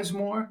exercise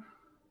more?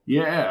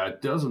 Yeah,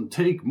 it doesn't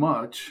take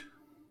much.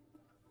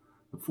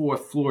 The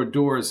fourth floor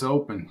door is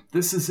open.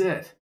 This is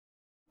it.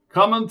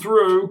 Coming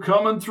through,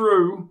 coming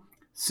through.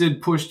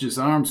 Sid pushed his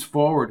arms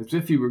forward as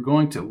if he were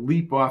going to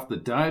leap off the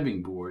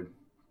diving board.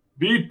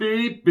 Beep,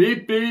 beep,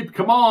 beep, beep.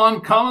 Come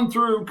on, coming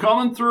through,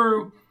 coming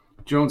through.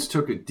 Jones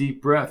took a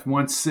deep breath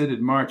once Sid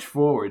had marched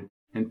forward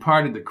and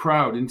parted the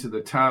crowd into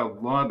the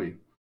tiled lobby.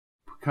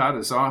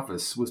 Piccata's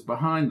office was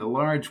behind the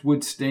large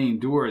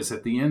wood-stained doors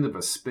at the end of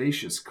a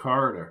spacious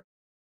corridor.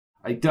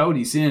 I doubt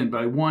he's in,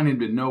 but I want him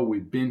to know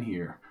we've been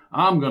here.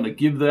 I'm going to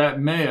give that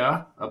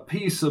mayor a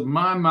piece of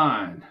my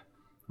mind.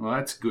 Well,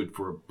 that's good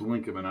for a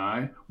blink of an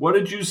eye. What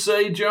did you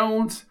say,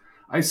 Jones?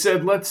 I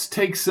said, let's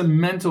take some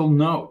mental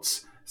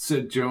notes,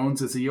 said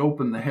Jones as he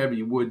opened the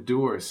heavy wood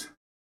doors.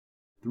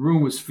 The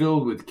room was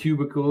filled with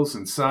cubicles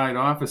and side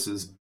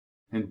offices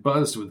and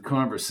buzzed with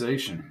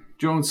conversation.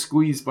 Jones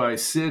squeezed by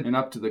Sid and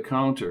up to the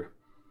counter.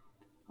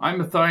 I'm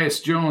Matthias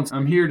Jones.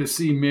 I'm here to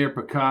see Mayor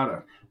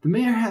Piccata. The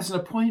mayor has an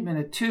appointment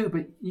at 2,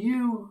 but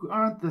you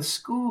aren't the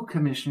school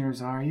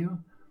commissioners, are you?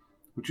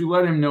 Would you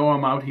let him know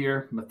I'm out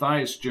here?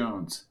 Matthias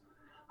Jones.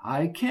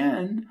 I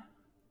can.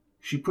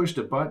 She pushed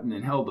a button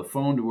and held the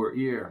phone to her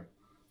ear.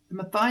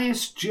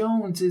 Matthias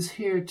Jones is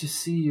here to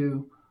see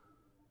you.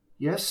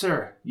 Yes,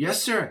 sir.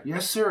 Yes, sir.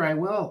 Yes, sir, I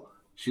will.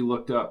 She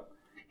looked up.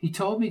 He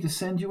told me to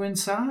send you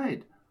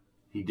inside.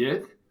 He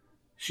did?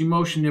 She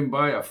motioned him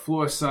by a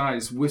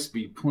floor-sized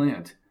wispy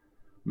plant.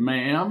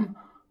 Ma'am,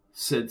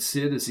 said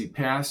Sid as he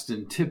passed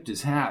and tipped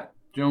his hat.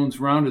 Jones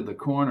rounded the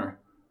corner.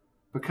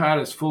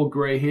 Piccata's full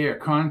gray hair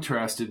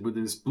contrasted with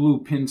his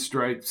blue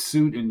pinstriped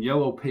suit and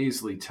yellow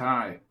paisley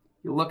tie.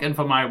 You're looking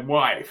for my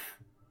wife.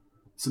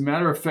 As a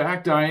matter of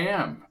fact, I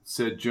am,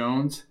 said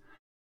Jones.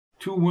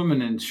 2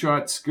 women in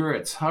short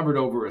skirts hovered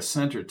over a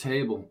center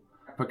table.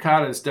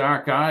 Piccata's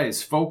dark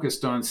eyes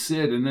focused on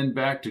Sid and then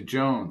back to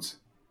Jones.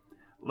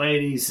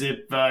 Ladies, if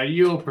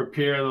you'll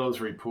prepare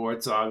those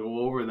reports, I'll go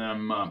over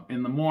them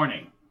in the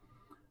morning.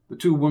 The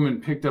 2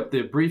 women picked up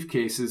their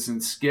briefcases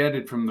and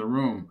scattered from the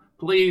room.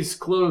 Please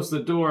close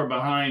the door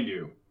behind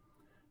you.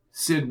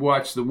 Sid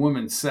watched the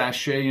woman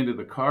sashay into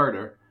the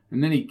corridor,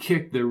 and then he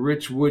kicked the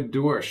rich wood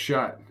door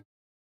shut.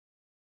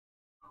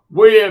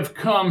 We have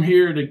come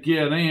here to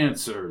get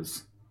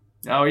answers.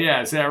 Oh,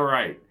 yeah, is that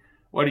right?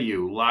 What are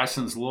you,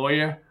 Larsen's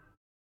lawyer?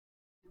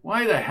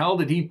 Why the hell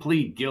did he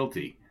plead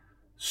guilty?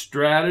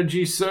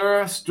 Strategy,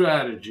 sir,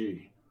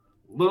 strategy.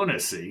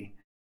 Lunacy.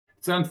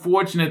 It's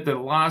unfortunate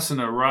that Larsen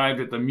arrived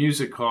at the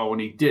music hall when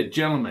he did.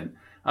 Gentlemen,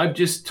 I've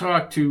just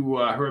talked to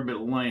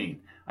Herbert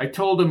Lane. I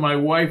told him my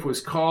wife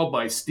was called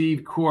by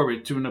Steve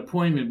Corbett to an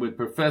appointment with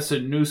Professor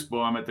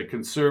Nussbaum at the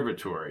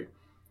conservatory.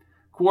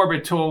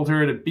 Corbett told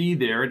her to be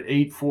there at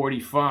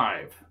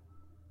 8:45.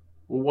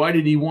 Well, why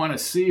did he want to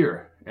see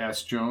her?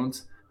 Asked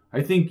Jones.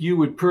 I think you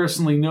would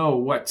personally know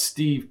what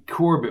Steve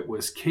Corbett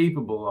was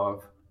capable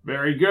of.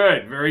 Very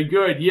good, very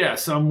good.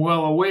 Yes, I'm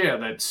well aware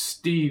that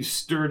Steve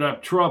stirred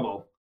up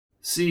trouble.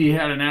 See, he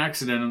had an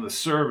accident in the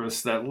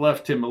service that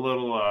left him a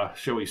little,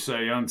 shall we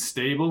say,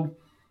 unstable.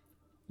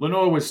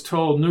 Lenore was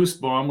told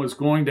Nussbaum was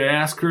going to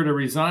ask her to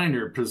resign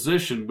her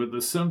position with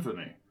the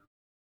symphony.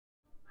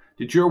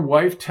 Did your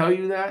wife tell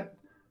you that?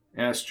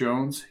 Asked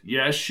Jones.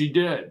 Yes, she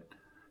did.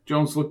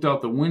 Jones looked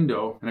out the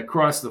window and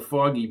across the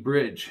foggy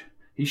bridge.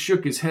 He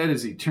shook his head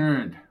as he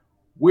turned.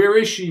 Where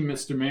is she,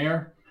 Mr.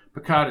 Mayor?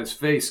 Piccata's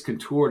face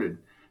contorted.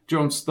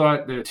 Jones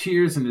thought the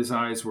tears in his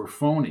eyes were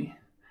phony.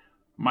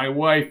 My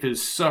wife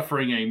is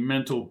suffering a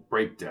mental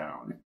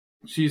breakdown.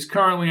 She's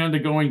currently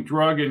undergoing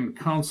drug and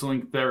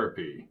counseling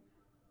therapy.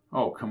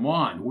 Oh, come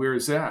on. Where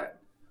is that?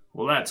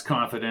 Well, that's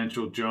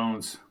confidential,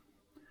 Jones.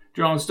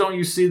 Jones, don't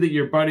you see that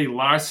your buddy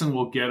Larsen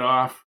will get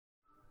off?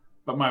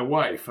 But my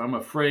wife, I'm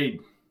afraid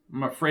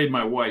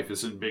my wife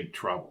is in big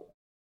trouble.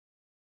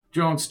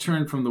 Jones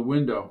turned from the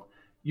window.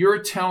 You're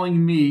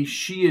telling me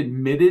she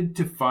admitted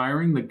to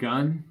firing the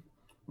gun?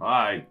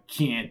 I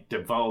can't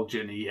divulge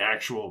any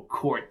actual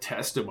court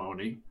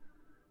testimony.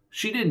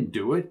 She didn't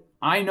do it.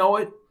 I know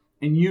it,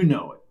 and you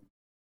know it.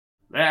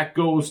 That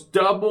goes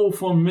double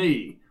for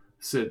me,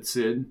 said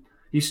Sid.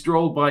 He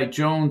strolled by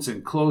Jones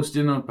and closed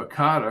in on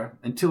Piccata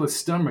until his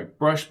stomach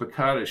brushed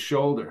Piccata's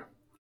shoulder.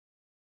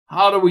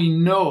 How do we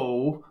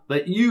know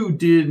that you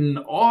didn't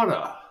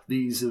order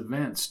these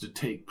events to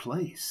take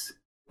place?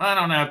 I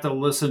don't have to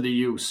listen to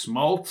you,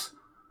 Smoltz.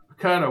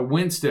 Piccata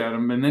winced at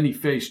him, and then he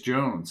faced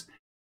Jones.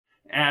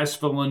 As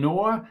for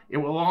Lenore, it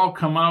will all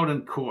come out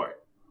in court.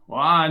 Well,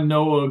 I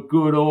know a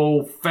good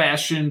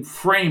old-fashioned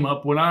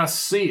frame-up when I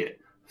see it,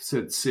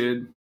 said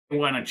Sid.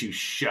 Why don't you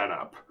shut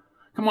up?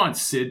 Come on,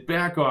 Sid,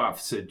 back off,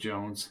 said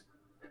Jones.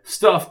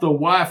 Stuff the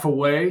wife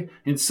away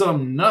in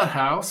some nut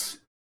house.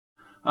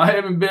 I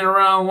haven't been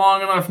around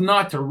long enough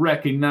not to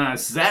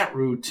recognize that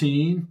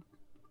routine.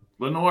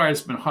 Lenore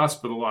has been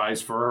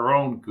hospitalized for her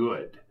own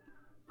good.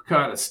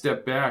 Piccata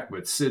stepped back,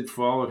 but Sid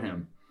followed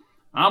him.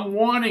 I'm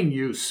warning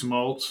you,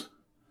 Smoltz.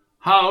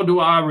 How do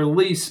I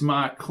release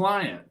my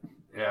client?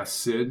 Asked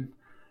Sid.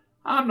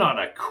 I'm not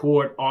a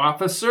court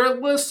officer.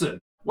 Listen,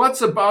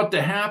 what's about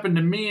to happen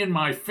to me and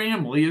my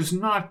family is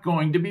not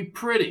going to be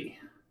pretty.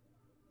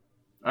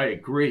 I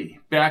agree.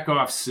 Back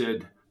off,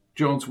 Sid.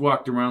 Jones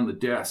walked around the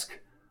desk.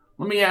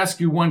 Let me ask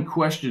you one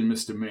question,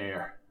 Mr.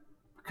 Mayor.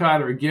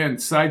 Piccata again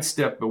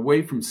sidestepped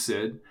away from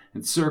Sid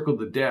and circled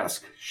the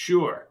desk.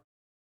 Sure.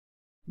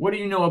 What do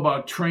you know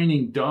about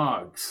training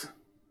dogs?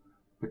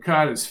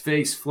 Piccata's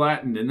face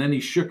flattened, and then he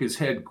shook his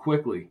head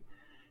quickly.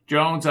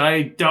 Jones,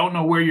 I don't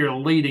know where you're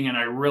leading, and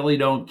I really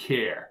don't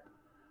care.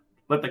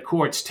 Let the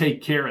courts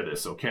take care of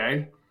this,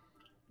 okay?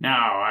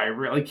 Now, I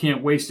really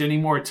can't waste any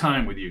more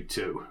time with you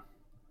two.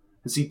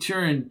 As he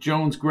turned,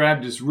 Jones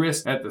grabbed his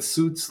wrist at the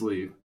suit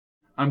sleeve.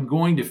 I'm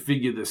going to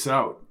figure this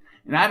out,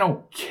 and I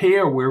don't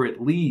care where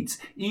it leads,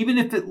 even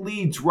if it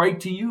leads right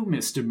to you,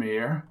 Mr.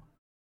 Mayor.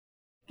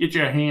 Get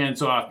your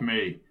hands off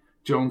me.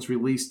 Jones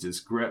released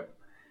his grip.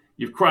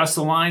 You've crossed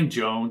the line,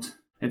 Jones,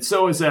 and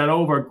so has that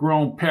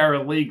overgrown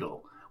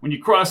paralegal. When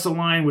you cross the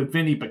line with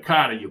Vinnie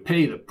Piccata, you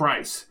pay the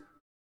price.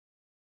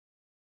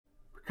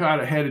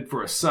 Piccata headed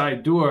for a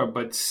side door,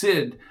 but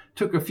Sid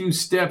took a few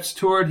steps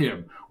toward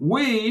him.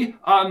 We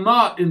are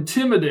not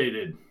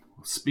intimidated.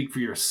 Speak for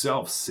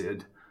yourself,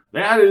 Sid.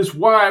 That is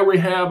why we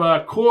have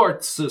a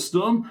court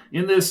system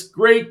in this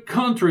great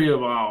country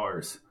of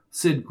ours.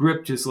 Sid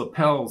gripped his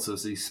lapels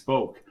as he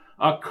spoke.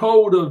 A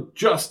code of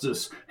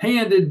justice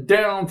handed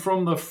down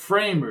from the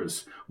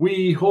framers.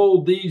 We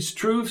hold these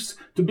truths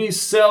to be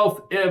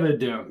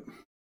self-evident.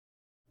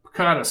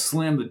 Piccata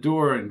slammed the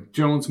door and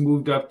Jones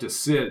moved up to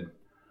Sid.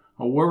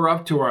 Oh, we're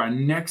up to our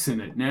necks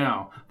in it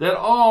now, that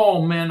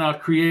all men are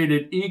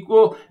created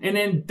equal and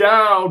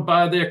endowed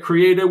by their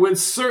Creator with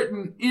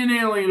certain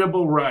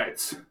inalienable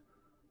rights.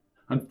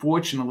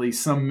 Unfortunately,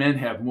 some men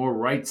have more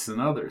rights than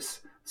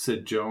others,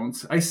 said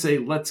Jones. I say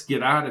let's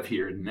get out of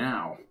here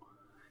now.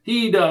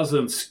 He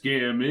doesn't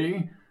scare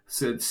me,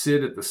 said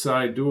Sid at the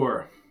side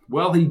door.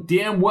 Well, he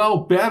damn well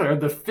better.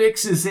 The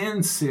fix is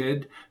in,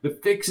 Sid. The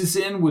fix is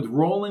in with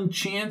Roland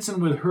Chance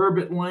and with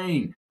Herbert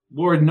Lane.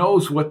 Lord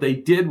knows what they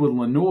did with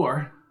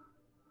Lenore.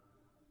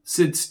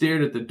 Sid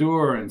stared at the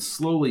door and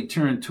slowly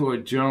turned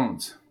toward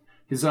Jones.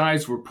 His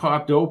eyes were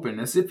popped open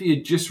as if he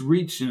had just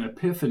reached an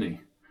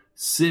epiphany.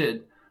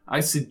 Sid, I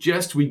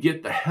suggest we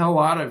get the hell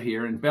out of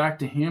here and back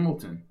to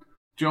Hamilton.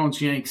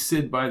 Jones yanked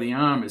Sid by the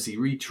arm as he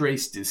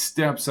retraced his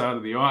steps out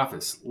of the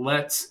office.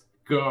 Let's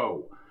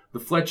go. The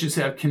Fletchers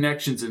have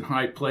connections in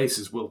high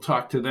places. We'll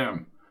talk to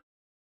them.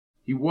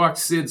 He walked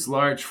Sid's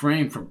large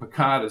frame from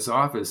Piccata's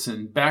office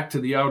and back to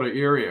the outer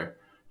area.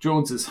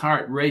 Jones's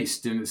heart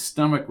raced and his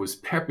stomach was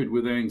peppered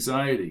with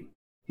anxiety.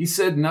 He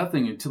said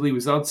nothing until he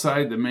was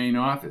outside the main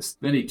office.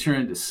 Then he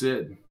turned to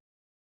Sid.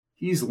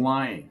 He's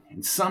lying,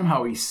 and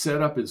somehow he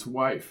set up his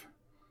wife.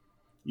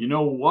 You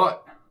know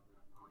what?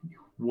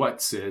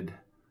 What, Sid?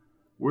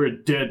 We're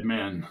dead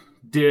men.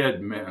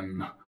 Dead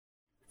men.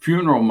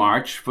 Funeral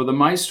March for the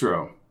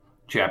Maestro,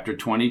 Chapter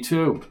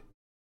 22.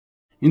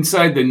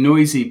 Inside the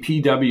noisy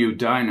PW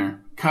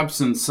diner, cups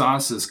and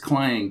saucers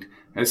clanged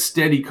as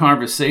steady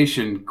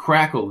conversation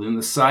crackled in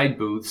the side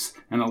booths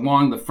and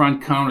along the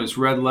front counter's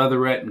red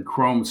leatherette and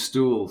chrome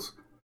stools.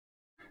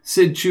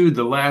 Sid chewed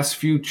the last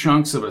few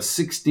chunks of a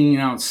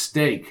 16-ounce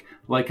steak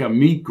like a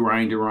meat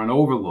grinder on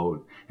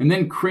overload, and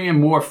then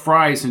crammed more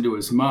fries into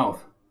his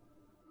mouth.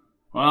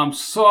 Well, I'm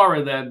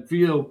sorry that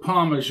veal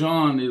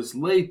parmesan is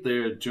late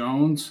there,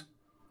 Jones.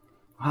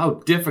 How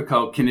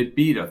difficult can it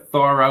be to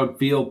thaw out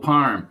veal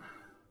parm?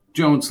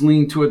 Jones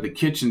leaned toward the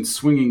kitchen's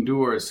swinging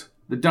doors.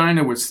 The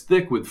diner was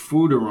thick with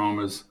food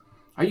aromas.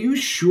 Are you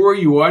sure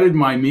you ordered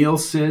my meal,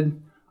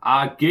 Sid?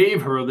 I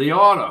gave her the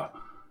order.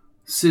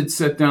 Sid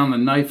set down the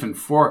knife and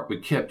fork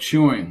but kept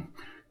chewing.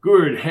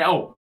 Good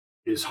help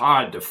is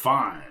hard to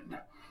find.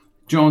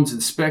 Jones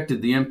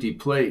inspected the empty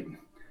plate.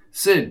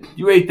 Sid,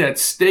 you ate that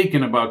steak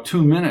in about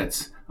 2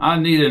 minutes. I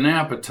need an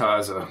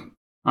appetizer.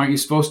 Aren't you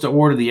supposed to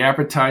order the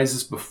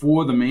appetizers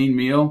before the main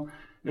meal?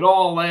 It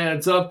all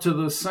adds up to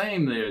the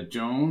same there,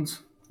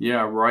 Jones.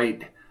 Yeah,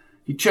 right.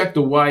 He checked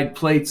the wide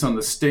plates on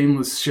the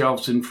stainless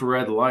shelf's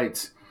infrared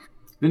lights.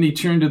 Then he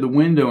turned to the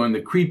window and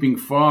the creeping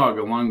fog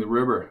along the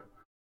river.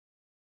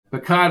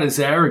 Piccata's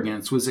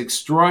arrogance was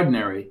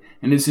extraordinary,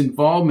 and his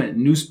involvement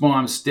in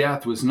Nussbaum's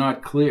death was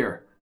not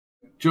clear.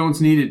 Jones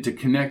needed to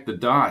connect the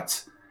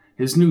dots.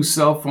 His new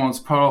cell phone's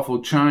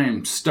powerful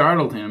chime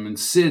startled him, and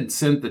Sid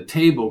sent the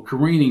table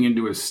careening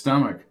into his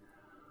stomach.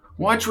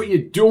 Watch what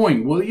you're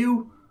doing, will you?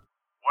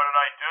 What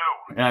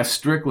did I do? Asked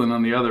Strickland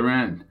on the other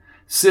end.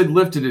 Sid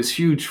lifted his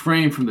huge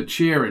frame from the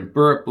chair and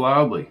burped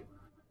loudly.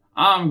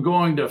 I'm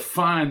going to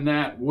find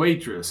that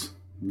waitress.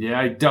 Yeah,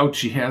 I doubt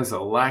she has a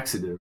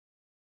laxative.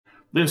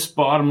 This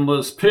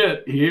bottomless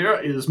pit here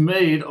is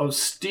made of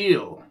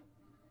steel.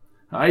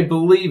 I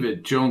believe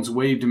it, Jones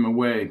waved him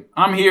away.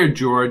 I'm here,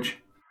 George.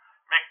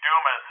 Mick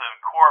Dumas and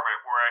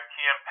Corbett were at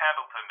Camp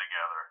Pendleton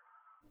together.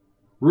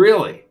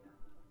 Really?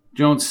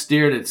 Jones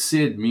stared at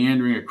Sid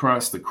meandering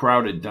across the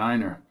crowded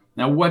diner.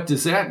 Now what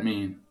does that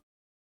mean?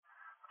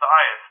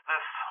 Matthias,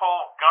 this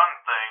whole gun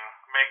thing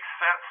makes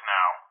sense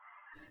now.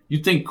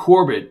 You think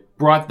Corbett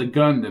brought the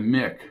gun to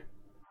Mick?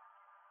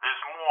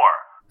 There's more,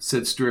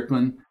 Said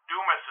Strickland.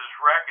 Dumas's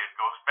record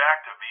goes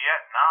back to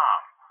Vietnam.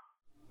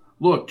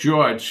 Look,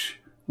 George,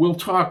 we'll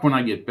talk when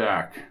I get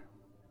back.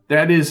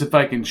 That is, if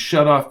I can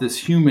shut off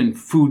this human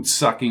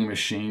food-sucking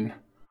machine.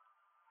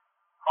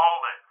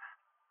 Hold it.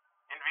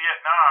 In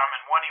Vietnam,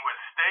 and when he was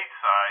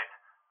stateside,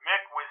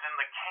 Mick was in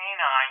the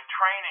canine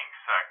training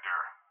sector.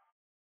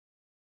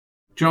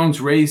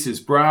 Jones raised his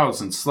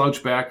brows and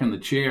slouched back in the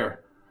chair.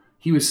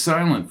 He was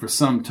silent for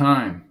some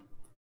time.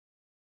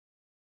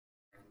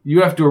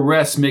 You have to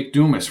arrest Mick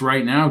Dumas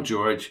right now,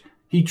 George.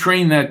 He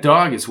trained that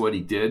dog is what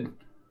he did.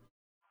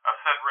 I've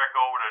sent Rick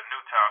over to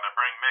Newtown to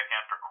bring Mick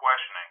in for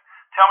questioning.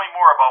 Tell me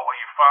more about what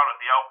you found at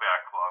the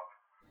Outback Club.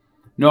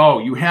 No,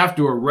 you have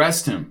to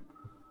arrest him.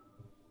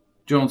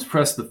 Jones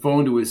pressed the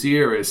phone to his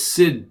ear as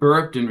Sid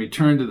burped and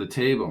returned to the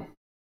table.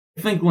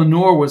 I think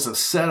Lenore was a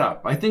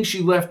setup. I think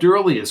she left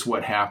early is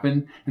what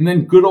happened, and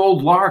then good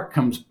old Lark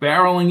comes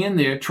barreling in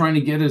there trying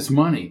to get his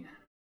money.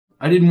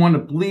 I didn't want to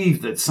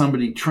believe that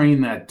somebody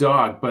trained that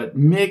dog, but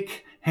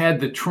Mick had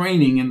the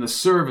training and the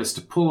service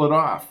to pull it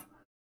off.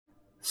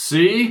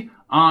 See?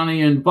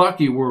 Arnie and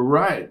Bucky were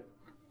right.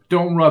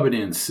 Don't rub it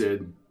in,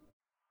 Sid. Is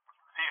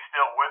he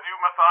still with you,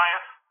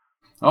 Matthias?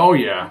 Oh,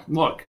 yeah.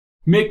 Look,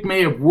 Mick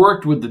may have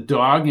worked with the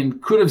dog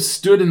and could have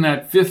stood in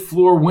that 5th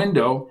floor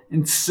window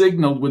and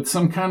signaled with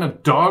some kind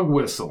of dog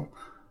whistle.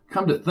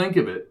 Come to think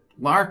of it,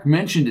 Lark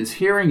mentioned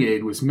his hearing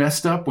aid was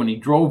messed up when he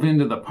drove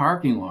into the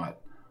parking lot.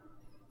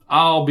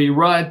 I'll be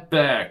right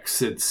back,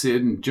 said Sid,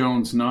 and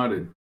Jones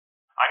nodded.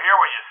 I hear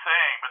what you're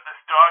saying, but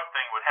this dog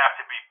thing would have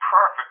to be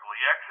perfectly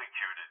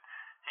executed.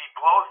 He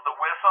blows the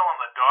whistle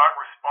and the dog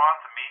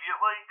responds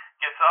immediately,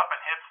 gets up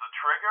and hits the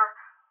trigger.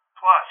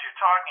 Plus, you're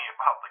talking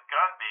about the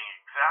gun being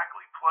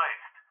exactly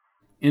placed.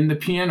 In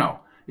the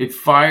piano. It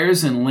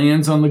fires and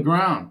lands on the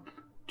ground.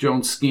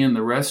 Jones scanned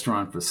the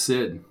restaurant for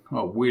Sid.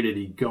 Oh, where did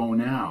he go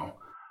now?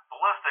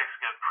 Ballistics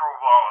can prove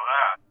all of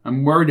that.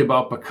 I'm worried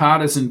about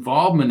Piccata's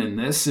involvement in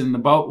this and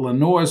about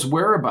Lenore's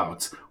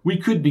whereabouts. We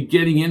could be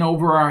getting in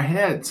over our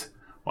heads.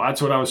 Well,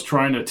 that's what I was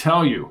trying to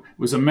tell you. It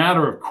was a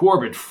matter of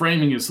Corbett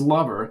framing his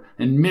lover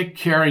and Mick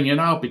carrying it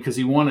out because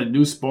he wanted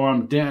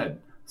Nussbaum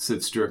dead,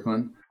 said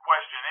Strickland.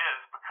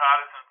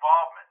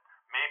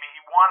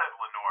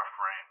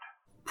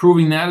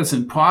 Proving that is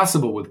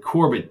impossible with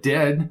Corbett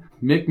dead.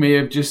 Mick may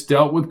have just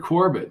dealt with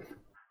Corbett.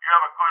 You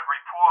have a good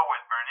rapport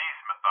with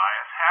Bernice,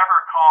 Matthias. have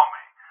her call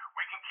me.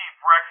 We can keep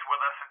Rex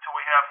with us until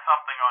we have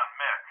something on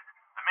Mick.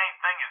 The main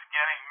thing is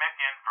getting Mick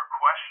in for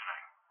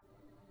questioning.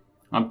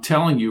 I'm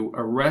telling you,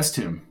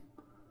 arrest him.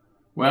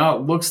 Well,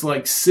 it looks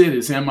like Sid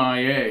is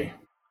MIA.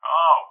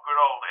 Oh, good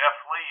old F.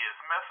 Lee is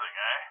missing,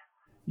 eh?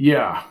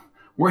 Yeah,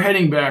 we're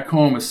heading back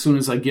home as soon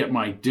as I get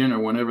my dinner,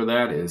 whenever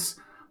that is.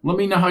 Let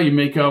me know how you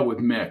make out with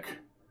Mick.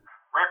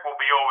 Rick will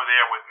be over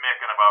there with Mick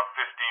in about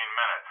 15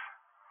 minutes.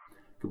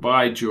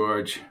 Goodbye,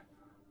 George.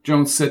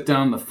 Jones set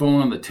down the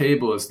phone on the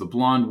table as the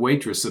blonde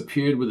waitress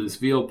appeared with his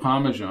veal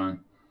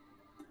parmesan.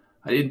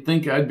 I didn't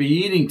think I'd be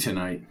eating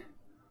tonight.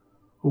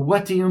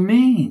 What do you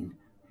mean?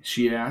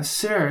 She asked.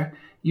 Sir,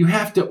 you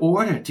have to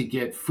order to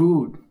get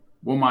food.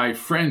 Well, my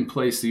friend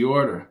placed the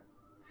order.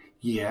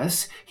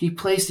 Yes, he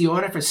placed the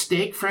order for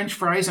steak, French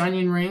fries,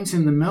 onion rings,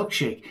 and the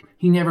milkshake.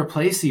 He never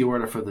placed the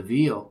order for the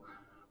veal.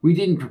 We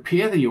didn't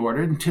prepare the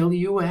order until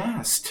you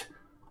asked.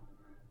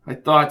 I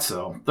thought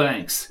so.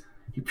 Thanks.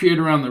 He peered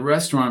around the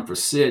restaurant for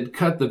Sid,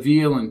 cut the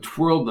veal, and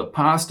twirled the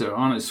pasta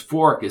on his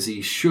fork as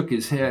he shook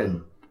his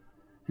head.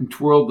 He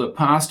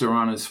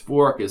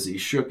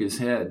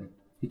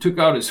took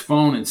out his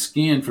phone and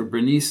scanned for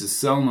Bernice's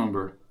cell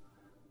number.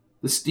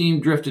 The steam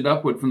drifted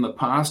upward from the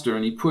pasta,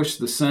 and he pushed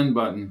the send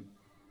button.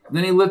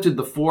 Then he lifted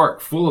the fork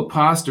full of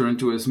pasta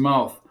into his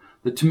mouth.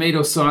 The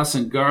tomato sauce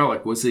and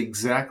garlic was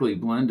exactly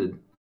blended.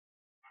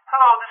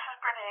 Hello, this is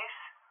Bernice.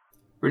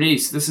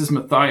 Bernice, this is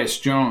Matthias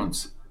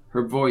Jones.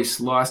 Her voice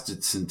lost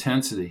its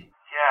intensity.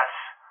 Yes.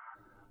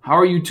 How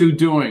are you two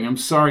doing? I'm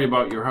sorry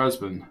about your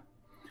husband.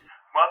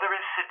 Mother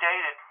is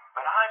sedated,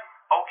 but I'm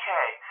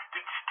okay.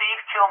 Did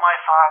Steve kill my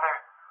father?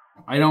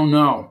 I don't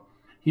know.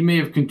 He may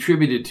have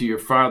contributed to your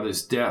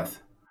father's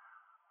death.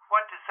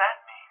 What does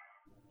that mean?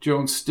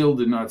 Jones still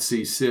did not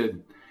see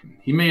Sid.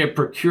 He may have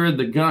procured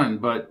the gun,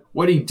 but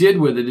what he did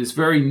with it is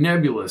very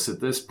nebulous at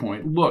this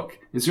point. Look,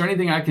 is there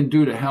anything I can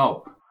do to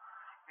help?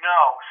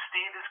 No,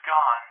 Steve is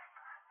gone.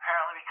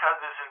 Apparently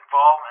because of his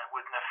involvement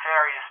with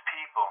nefarious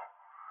people.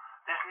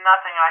 There's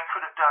nothing I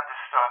could have done to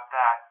stop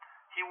that.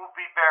 He will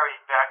be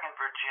buried back in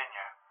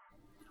Virginia.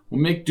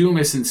 Well, Mick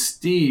Dumas and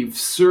Steve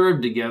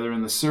served together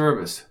in the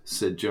service,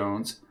 said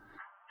Jones.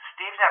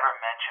 Steve never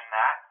mentioned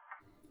that.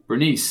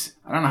 Bernice,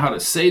 I don't know how to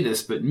say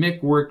this, but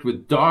Mick worked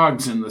with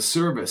dogs in the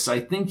service. I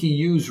think he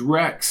used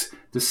Rex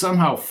to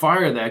somehow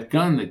fire that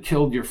gun that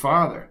killed your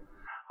father.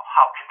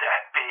 How could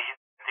that be? I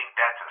think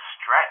that's a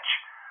stretch.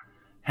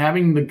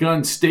 Having the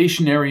gun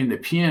stationary in the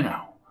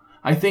piano.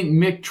 I think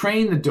Mick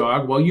trained the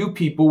dog while you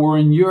people were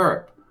in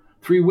Europe.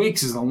 3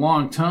 weeks is a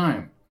long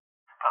time.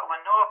 But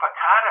Lenore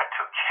Piccata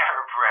took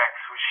care of Rex.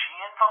 Was she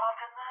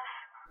involved in this?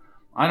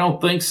 I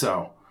don't think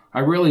so. I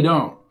really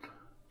don't.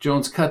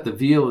 Jones cut the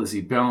veal as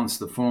he balanced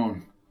the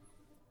phone.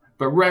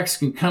 But Rex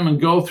can come and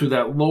go through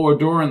that lower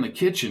door in the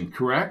kitchen,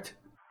 correct?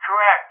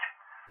 Correct.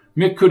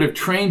 Mick could have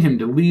trained him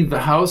to leave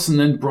the house and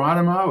then brought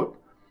him out.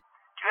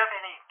 Do you have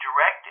any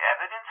direct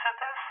evidence of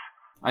this?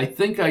 I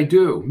think I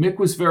do. Mick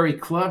was very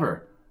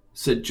clever,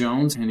 said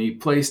Jones, and he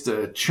placed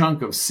a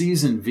chunk of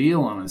seasoned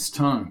veal on his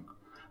tongue.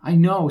 I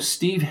know,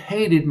 Steve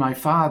hated my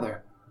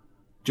father.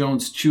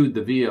 Jones chewed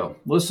the veal.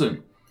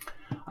 Listen,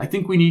 I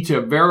think we need to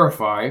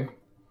verify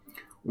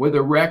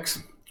whether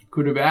Rex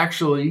could have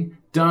actually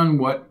done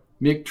what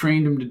Mick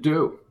trained him to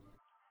do.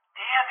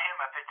 Damn him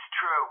if it's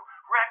true.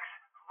 Rex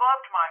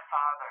loved my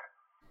father.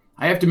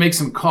 I have to make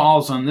some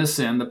calls on this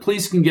end. The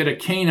police can get a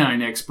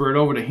canine expert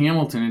over to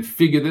Hamilton and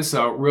figure this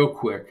out real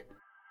quick.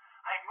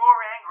 I'm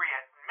more angry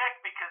at Mick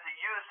because he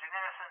used an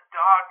innocent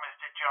dog,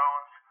 Mr.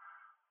 Jones.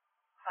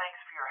 Thanks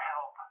for your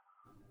help.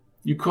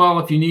 You call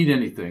if you need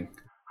anything.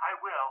 I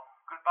will.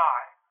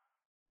 Goodbye.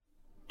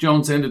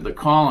 Jones ended the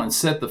call and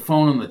set the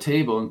phone on the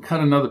table and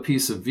cut another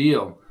piece of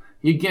veal.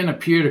 He again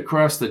appeared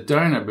across the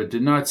diner but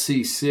did not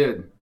see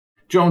Sid.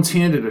 Jones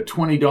handed a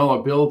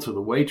 $20 bill to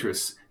the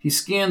waitress. He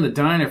scanned the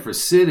diner for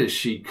Sid as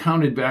she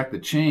counted back the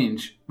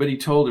change, but he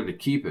told her to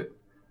keep it.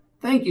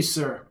 Thank you,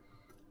 sir.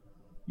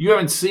 You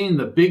haven't seen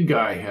the big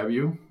guy, have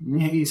you?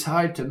 He's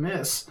hard to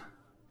miss.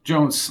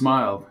 Jones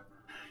smiled.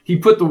 He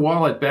put the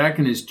wallet back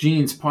in his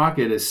jeans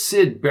pocket as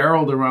Sid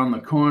barreled around the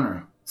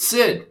corner.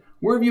 Sid,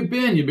 where have you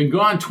been? You've been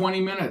gone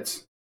 20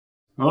 minutes.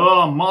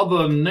 Oh,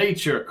 Mother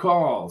Nature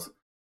calls.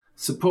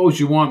 Suppose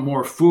you want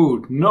more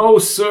food. No,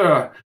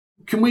 sir.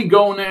 Can we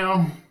go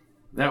now?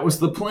 That was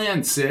the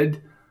plan,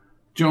 Sid.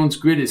 Jones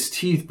grit his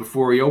teeth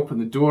before he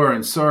opened the door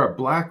and saw a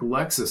black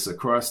Lexus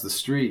across the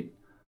street.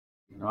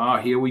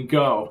 Here we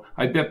go.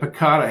 I bet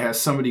Piccata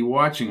has somebody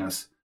watching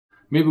us.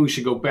 Maybe we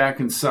should go back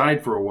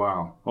inside for a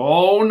while.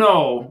 Oh,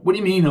 no. What do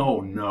you mean,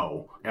 oh,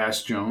 no?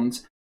 Asked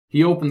Jones.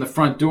 He opened the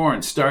front door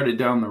and started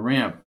down the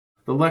ramp.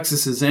 The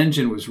Lexus's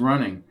engine was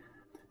running.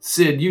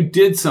 Sid, you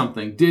did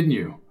something, didn't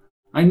you?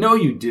 I know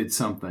you did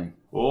something.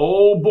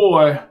 Oh,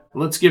 boy.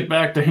 Let's get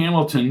back to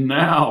Hamilton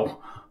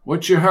now.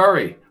 What's your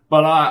hurry?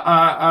 But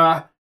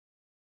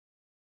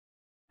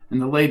In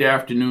the late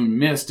afternoon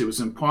mist, it was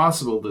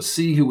impossible to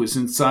see who was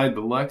inside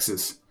the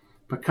Lexus.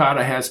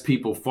 Piccata has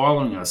people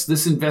following us.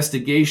 This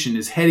investigation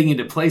is heading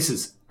into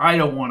places I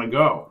don't want to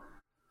go.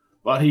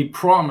 But he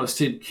promised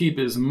he'd keep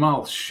his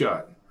mouth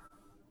shut.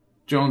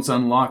 Jones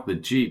unlocked the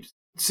Jeep.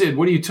 "Sid,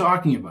 what are you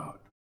talking about?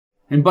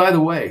 And by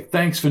the way,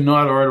 thanks for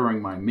not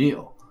ordering my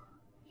meal."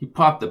 He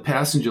popped the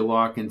passenger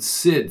lock and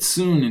Sid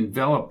soon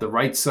enveloped the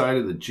right side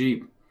of the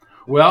Jeep.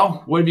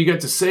 "Well, what have you got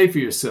to say for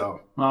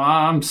yourself?"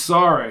 "I'm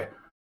sorry.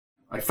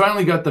 I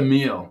finally got the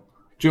meal."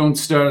 Jones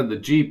started the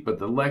Jeep, but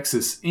the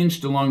Lexus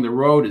inched along the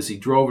road as he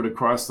drove it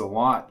across the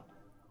lot.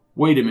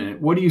 "Wait a minute,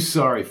 what are you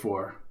sorry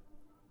for?"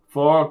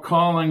 "For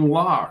calling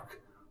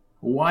Lark."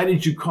 "Why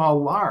did you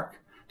call Lark?"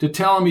 "To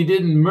tell him he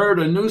didn't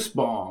murder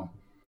Nussbaum."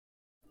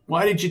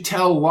 "Why did you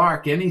tell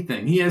Lark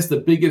anything? He has the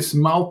biggest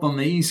mouth on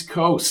the East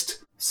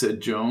Coast," said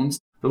Jones.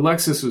 The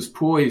Lexus was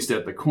poised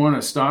at the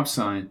corner stop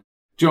sign.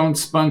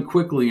 Jones spun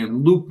quickly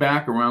and looped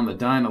back around the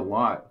diner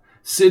lot.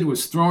 Sid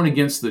was thrown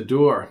against the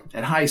door.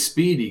 At high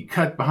speed, he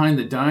cut behind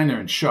the diner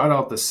and shot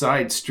out the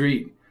side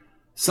street.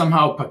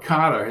 Somehow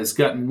Picata has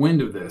gotten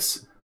wind of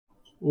this.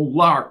 "Well,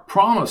 Lark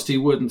promised he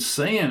wouldn't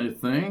say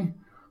anything."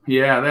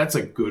 "Yeah, that's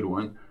a good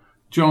one."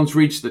 Jones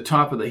reached the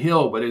top of the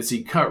hill, but as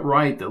he cut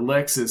right, the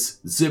Lexus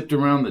zipped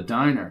around the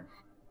diner.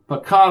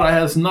 "Picata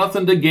has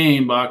nothing to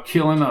gain by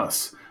killing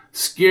us.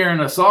 Scaring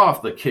us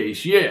off the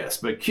case, yes,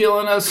 but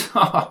killing us?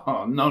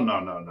 Oh,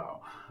 no,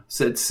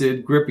 said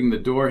Sid, gripping the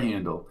door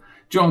handle.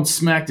 Jones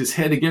smacked his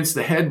head against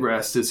the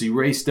headrest as he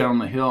raced down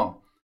the hill.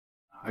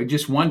 "I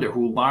just wonder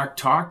who Lark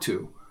talked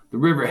to." The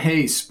river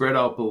haze spread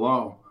out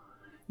below.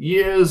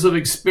 "Years of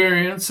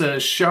experience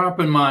has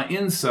sharpened my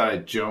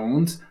insight,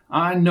 Jones.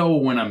 I know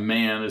when a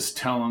man is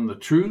telling the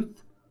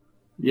truth."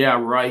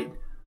 "Yeah, right."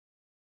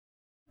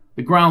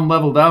 The ground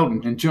leveled out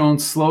and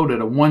Jones slowed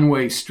at a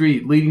one-way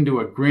street leading to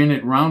a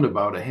granite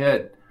roundabout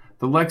ahead.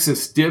 The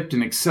Lexus dipped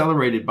and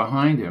accelerated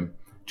behind him.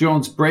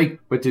 Jones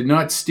braked but did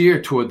not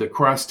steer toward the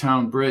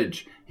crosstown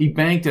bridge. He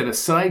banked at a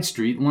side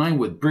street lined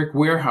with brick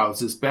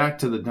warehouses back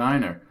to the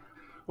diner.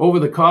 Over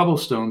the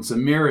cobblestones, a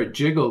mirror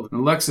jiggled and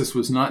the Lexus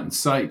was not in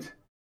sight.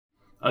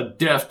 "A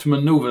deft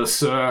maneuver,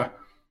 sir."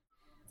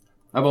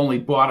 "I've only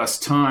bought us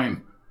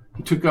time."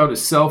 He took out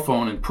his cell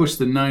phone and pushed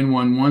the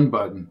 911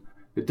 button.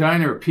 The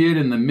diner appeared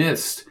in the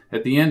mist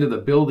at the end of the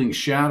building's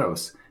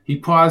shadows. He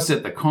paused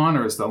at the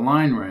corner as the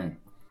line rang.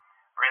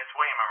 "Prince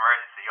William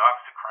Emergency,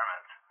 Officer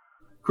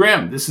Crimmins."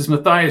 "Crim, this is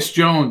Matthias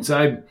Jones.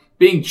 I'm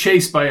being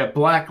chased by a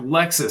black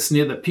Lexus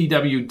near the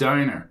PW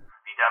Diner."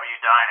 "PW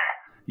Diner?"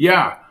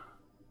 "Yeah."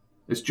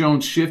 As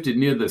Jones shifted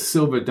near the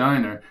Silver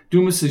Diner,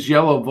 Dumas's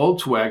yellow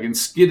Volkswagen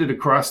skidded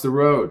across the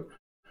road.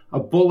 A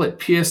bullet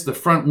pierced the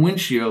front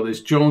windshield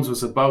as Jones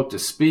was about to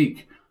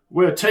speak.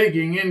 "We're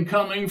taking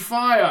incoming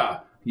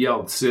fire,"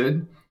 yelled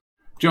Sid.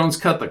 Jones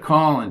cut the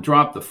call and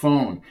dropped the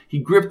phone. He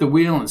gripped the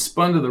wheel and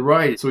spun to the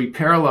right, so he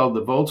paralleled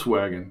the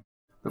Volkswagen.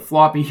 The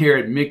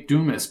floppy-haired Mick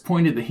Dumas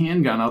pointed the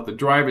handgun out the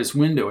driver's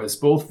window as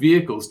both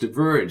vehicles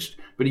diverged,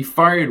 but he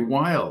fired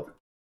wild.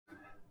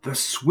 The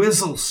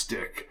swizzle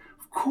stick,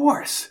 of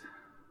course.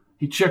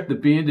 He checked the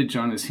bandage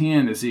on his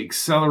hand as he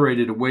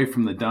accelerated away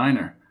from the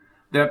diner.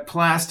 That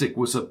plastic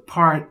was a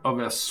part of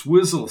a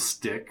swizzle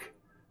stick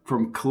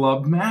from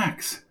Club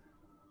Max.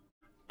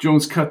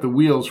 Jones cut the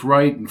wheels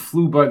right and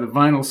flew by the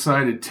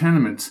vinyl-sided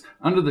tenements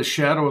under the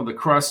shadow of the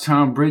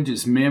crosstown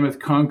bridge's mammoth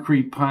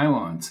concrete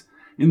pylons.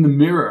 In the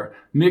mirror,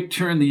 Mick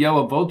turned the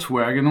yellow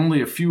Volkswagen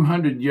only a few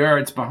hundred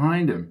yards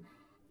behind him.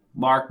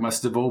 Lark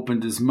must have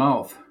opened his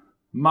mouth.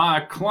 "My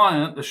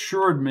client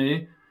assured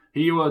me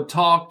he would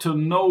talk to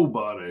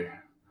nobody."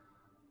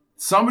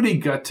 "Somebody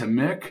got to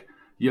Mick,"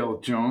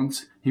 yelled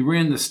Jones. He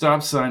ran the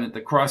stop sign at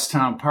the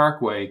crosstown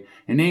parkway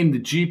and aimed the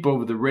Jeep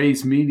over the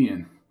raised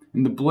median.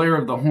 In the blare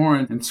of the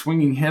horn and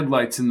swinging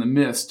headlights in the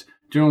mist,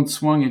 Jones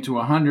swung into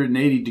a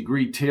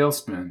 180-degree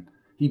tailspin.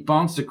 He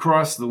bounced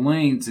across the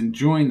lanes and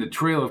joined the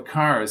trail of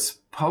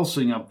cars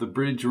pulsing up the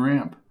bridge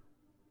ramp.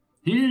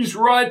 "He's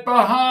right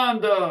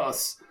behind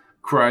us!"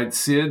 cried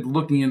Sid,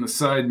 looking in the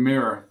side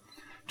mirror.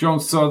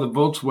 Jones saw the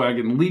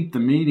Volkswagen leap the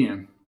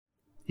median.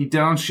 He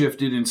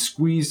downshifted and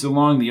squeezed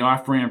along the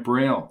off-ramp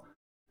rail.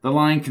 The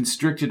line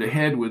constricted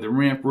ahead where the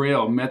ramp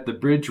rail met the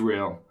bridge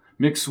rail.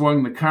 Mick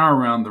swung the car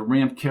around the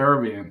ramp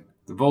caravan.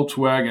 The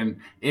Volkswagen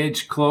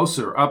edged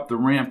closer up the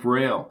ramp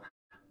rail.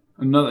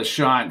 Another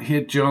shot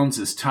hit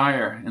Jones's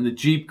tire, and the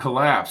Jeep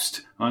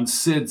collapsed on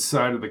Sid's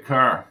side of the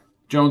car.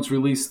 Jones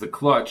released the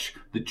clutch.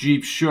 The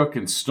Jeep shook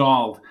and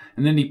stalled,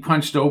 and then he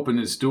punched open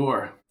his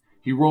door.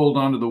 He rolled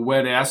onto the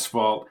wet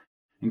asphalt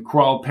and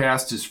crawled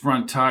past his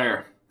front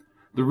tire.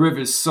 The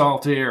river's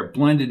salt air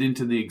blended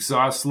into the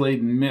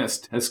exhaust-laden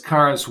mist as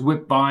cars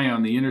whipped by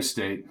on the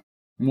interstate.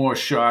 More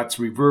shots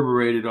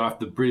reverberated off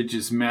the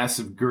bridge's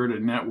massive girder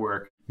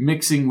network,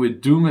 mixing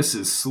with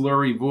Dumas's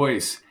slurry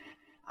voice.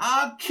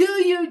 "I'll kill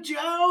you,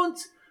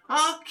 Jones!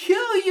 I'll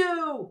kill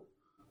you!"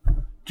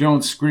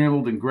 Jones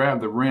scrambled and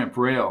grabbed the ramp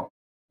rail.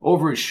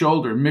 Over his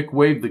shoulder, Mick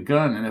waved the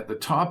gun, and at the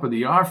top of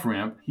the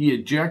off-ramp, he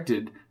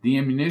ejected the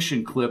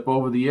ammunition clip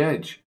over the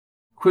edge.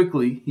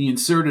 Quickly, he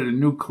inserted a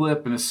new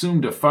clip and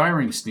assumed a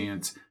firing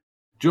stance.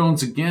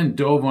 Jones again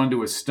dove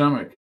onto his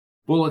stomach.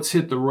 Bullets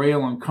hit the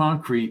rail and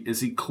concrete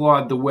as he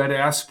clawed the wet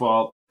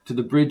asphalt to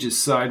the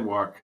bridge's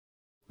sidewalk.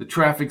 The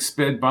traffic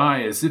sped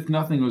by as if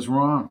nothing was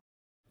wrong.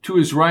 To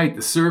his right,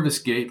 the service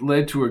gate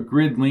led to a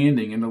grid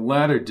landing, and the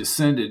ladder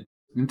descended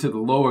into the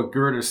lower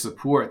girder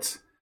supports.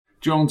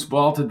 Jones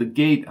vaulted the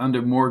gate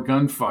under more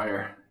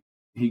gunfire.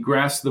 He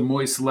grasped the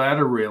moist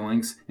ladder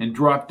railings and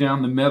dropped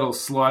down the metal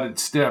slotted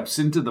steps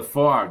into the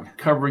fog,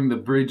 covering the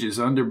bridge's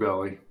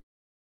underbelly.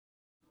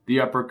 The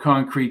upper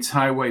concrete's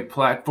highway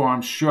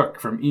platform shook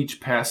from each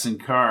passing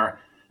car,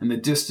 and the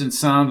distant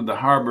sound of the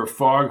harbor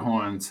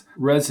foghorns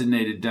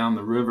resonated down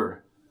the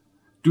river.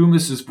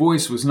 Dumas's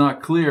voice was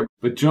not clear,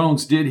 but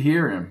Jones did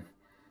hear him.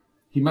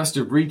 He must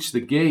have reached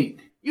the gate.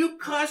 "You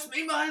cost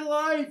me my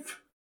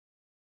life!"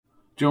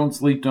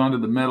 Jones leaped onto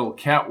the metal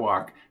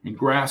catwalk and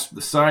grasped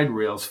the side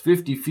rails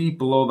 50 feet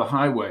below the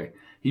highway.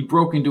 He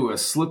broke into a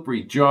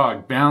slippery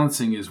jog,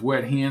 balancing his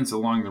wet hands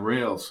along the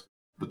rails.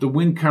 But the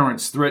wind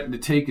currents threatened to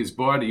take his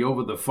body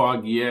over the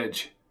foggy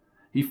edge.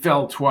 He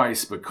fell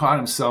twice, but caught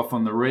himself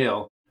on the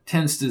rail,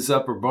 tensed his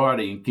upper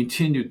body, and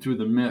continued through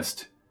the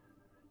mist.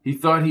 He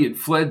thought he had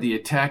fled the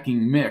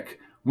attacking Mick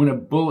when a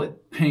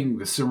bullet pinged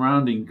the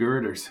surrounding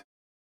girders.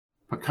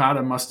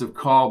 Picada must have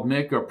called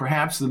Mick, or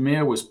perhaps the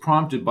mayor was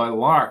prompted by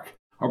Lark,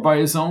 or by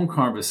his own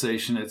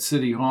conversation at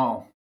City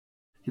Hall.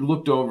 He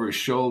looked over his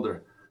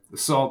shoulder. The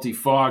salty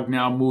fog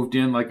now moved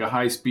in like a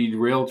high-speed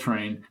rail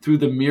train through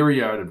the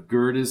myriad of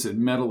girders and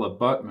metal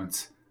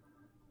abutments.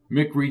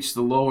 Mick reached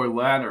the lower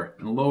ladder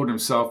and lowered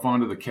himself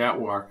onto the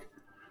catwalk.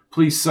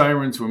 Police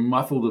sirens were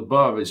muffled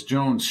above as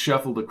Jones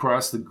shuffled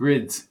across the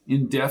grid's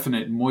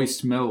indefinite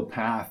moist metal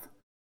path.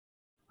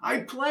 "I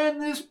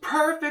planned this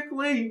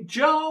perfectly,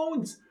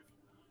 Jones!"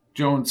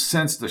 Jones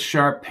sensed a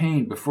sharp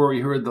pain before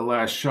he heard the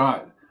last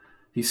shot.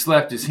 He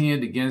slapped his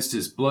hand against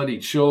his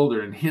bloodied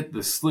shoulder and hit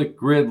the slick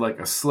grid like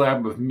a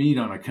slab of meat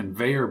on a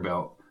conveyor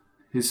belt.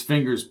 His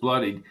fingers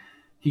bloodied.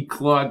 He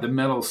clawed the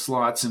metal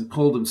slots and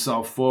pulled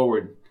himself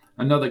forward.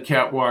 Another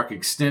catwalk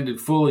extended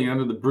fully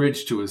under the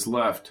bridge to his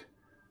left.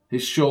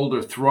 His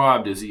shoulder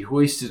throbbed as he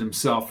hoisted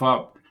himself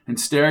up and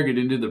staggered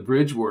into the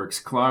bridgework's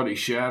cloudy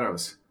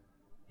shadows.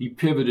 He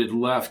pivoted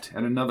left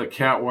at another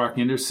catwalk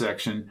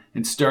intersection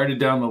and started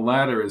down the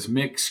ladder as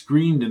Mick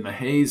screamed in the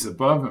haze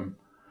above him.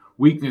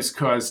 Weakness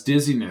caused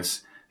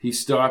dizziness. He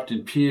stopped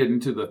and peered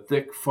into the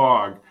thick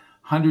fog,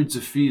 hundreds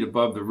of feet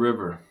above the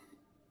river.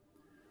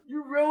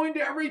 "You ruined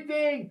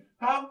everything!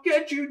 I'll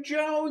get you,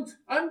 Jones!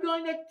 I'm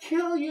going to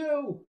kill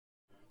you!"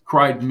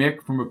 cried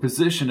Mick from a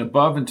position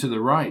above and to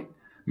the right.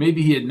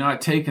 Maybe he had not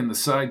taken the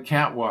side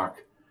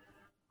catwalk.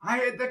 "I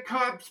had the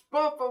cops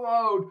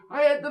buffaloed!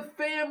 I had the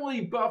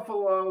family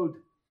buffaloed!"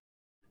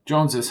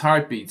 Jones's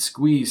heartbeat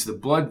squeezed the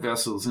blood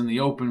vessels in the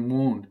open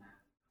wound.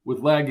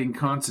 With lagging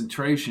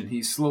concentration,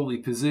 he slowly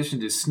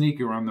positioned his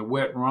sneaker on the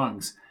wet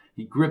rungs.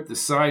 He gripped the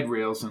side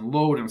rails and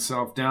lowered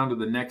himself down to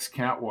the next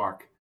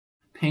catwalk.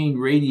 Pain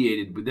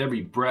radiated with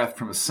every breath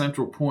from a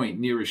central point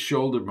near his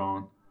shoulder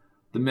bone.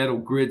 The metal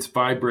grids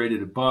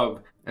vibrated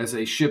above as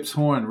a ship's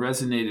horn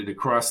resonated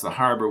across the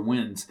harbor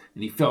winds,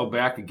 and he fell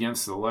back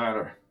against the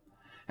ladder.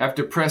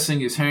 After pressing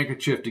his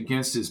handkerchief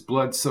against his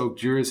blood-soaked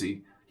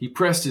jersey,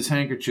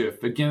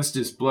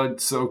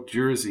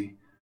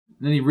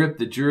 Then he ripped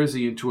the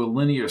jersey into a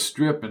linear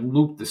strip and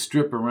looped the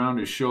strip around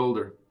his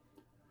shoulder.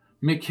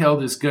 Mick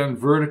held his gun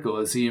vertical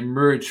as he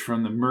emerged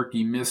from the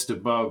murky mist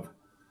above.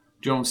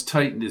 Jones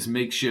tightened his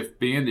makeshift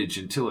bandage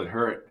until it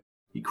hurt.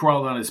 He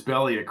crawled on his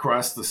belly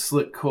across the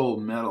slick,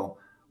 cold metal.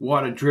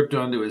 Water dripped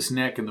onto his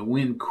neck and the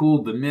wind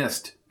cooled the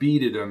mist,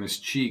 beaded on his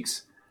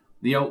cheeks.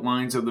 The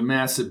outlines of the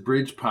massive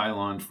bridge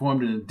pylon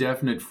formed an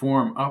indefinite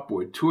form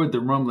upward toward the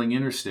rumbling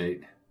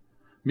interstate.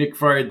 Mick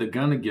fired the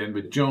gun again,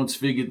 but Jones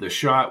figured the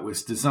shot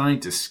was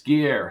designed to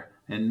scare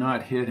and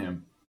not hit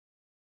him.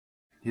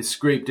 His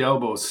scraped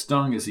elbows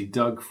stung as he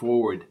dug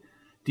forward.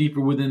 Deeper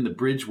within the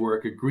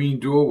bridgework, a green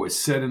door was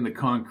set in the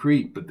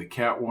concrete, but the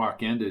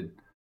catwalk ended.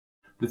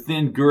 The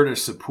thin girder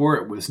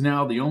support was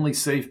now the only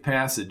safe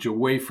passage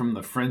away from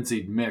the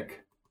frenzied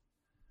Mick.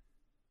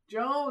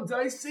 "Jones,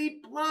 I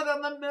see blood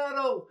on the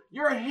metal.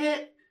 You're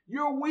hit.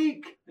 You're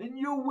weak, and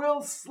you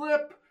will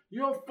slip.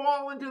 You'll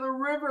fall into the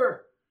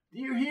river. Do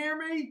you hear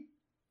me?"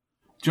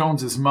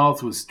 Jones's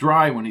mouth was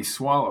dry when he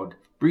swallowed.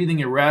 Breathing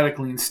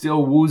erratically and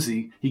still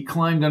woozy, he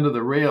climbed under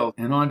the rail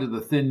and onto the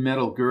thin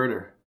metal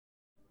girder.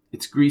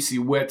 Its greasy,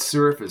 wet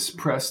surface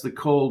pressed the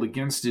cold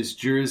against his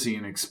jersey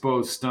and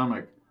exposed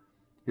stomach.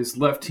 His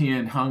left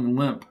hand hung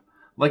limp.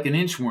 Like an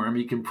inchworm,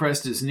 he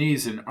compressed his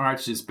knees and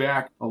arched his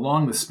back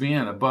along the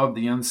span above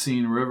the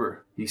unseen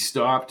river. He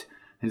stopped,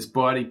 his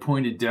body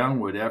pointed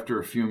downward after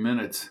a few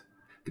minutes.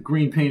 The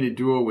green-painted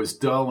door was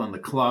dull in the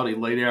cloudy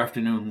late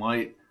afternoon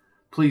light.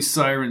 Police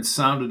sirens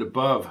sounded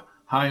above,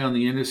 high on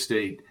the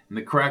interstate, and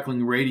the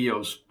crackling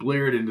radios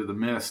blared into the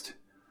mist.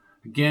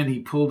 Again he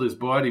pulled his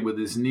body with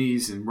his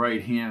knees and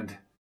right hand.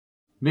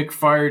 Mick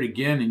fired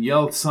again and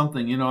yelled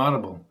something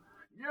inaudible.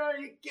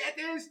 "You get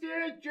this,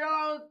 dude,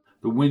 Jones!"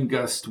 The wind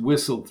gust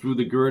whistled through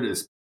the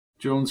girders.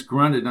 Jones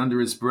grunted under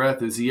his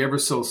breath as he ever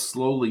so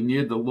slowly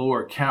neared the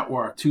lower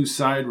catwalk 2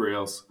 side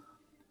rails.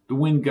 The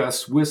wind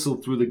gusts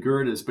whistled through the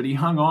girders, but he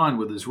hung on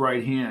with his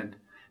right hand.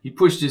 He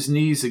pushed his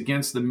knees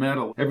against the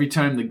metal every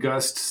time the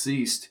gust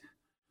ceased.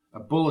 A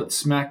bullet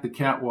smacked the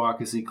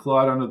catwalk as he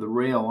clawed under the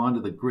rail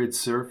onto the grid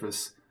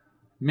surface.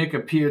 Mick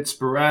appeared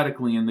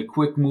sporadically in the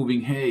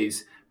quick-moving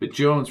haze, but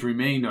Jones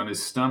remained on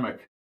his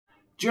stomach.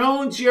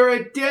 "Jones, you're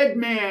a dead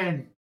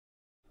man!"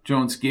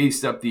 Jones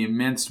gazed up the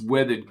immense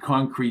weathered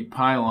concrete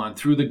pylon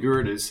through the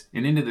girders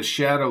and into the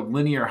shadowed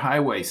linear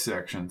highway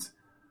sections.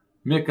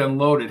 Mick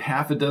unloaded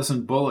half a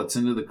dozen bullets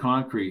into the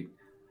concrete.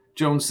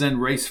 Jones then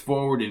raced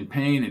forward in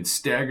pain and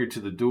staggered to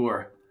the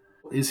door.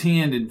 His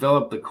hand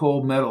enveloped the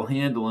cold metal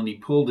handle and he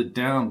pulled it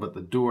down, but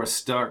the door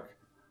stuck.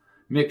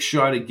 Mick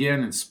shot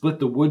again and split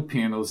the wood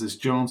panels as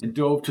Jones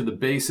dove to the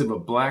base of a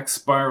black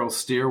spiral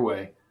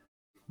stairway.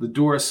 The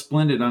door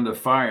splintered under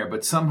fire,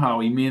 but somehow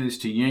he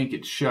managed to yank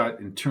it shut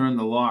and turn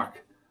the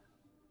lock.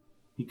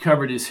 He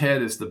covered his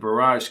head as the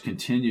barrage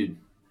continued.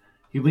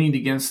 He leaned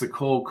against the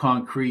cold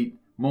concrete,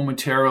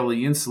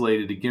 momentarily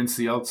insulated against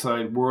the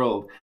outside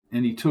world,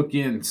 and he took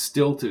in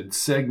stilted,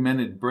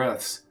 segmented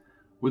breaths.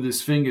 With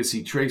his fingers,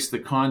 he traced the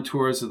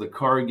contours of the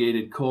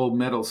corrugated cold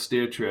metal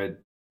stair tread.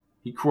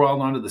 He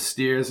crawled onto the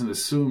stairs and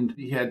assumed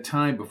he had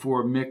time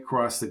before Mick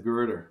crossed the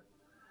girder.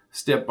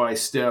 Step by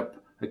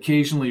step,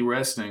 occasionally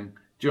resting,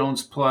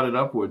 Jones plodded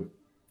upward.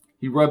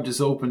 He rubbed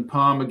his open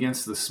palm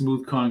against the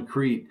smooth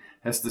concrete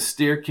as the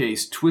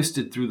staircase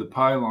twisted through the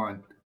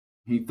pylon.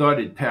 He thought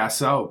he'd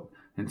pass out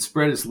and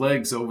spread his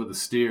legs over the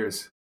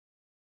stairs.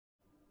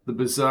 The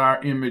bizarre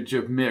image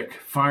of Mick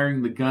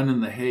firing the gun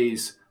in the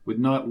haze would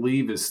not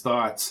leave his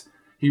thoughts.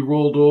 He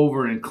rolled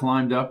over and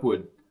climbed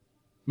upward.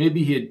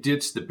 Maybe he had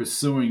ditched the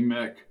pursuing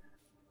Mick.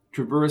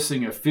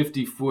 Traversing a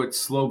 50-foot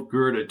slope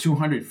girder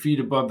 200 feet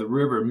above the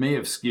river may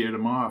have scared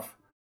him off.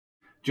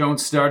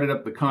 Jones started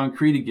up the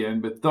concrete again,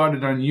 but thought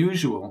it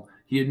unusual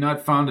he had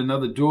not found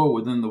another door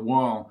within the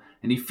wall,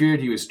 and he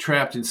feared he was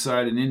trapped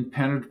inside an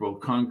impenetrable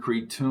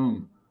concrete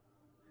tomb.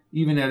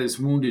 Even at his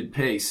wounded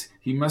pace,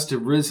 he must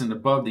have risen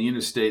above the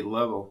interstate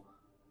level.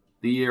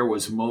 The air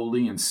was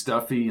moldy and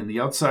stuffy, and the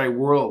outside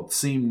world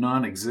seemed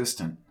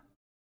non-existent.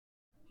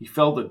 He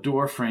felt the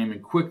door frame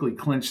and quickly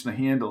clenched the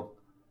handle.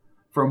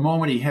 For a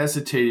moment he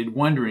hesitated,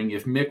 wondering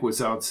if Mick was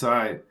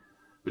outside,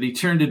 but he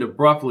turned it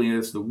abruptly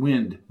as the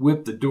wind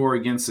whipped the door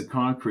against the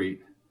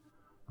concrete.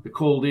 The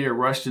cold air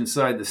rushed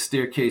inside the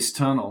staircase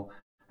tunnel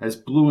as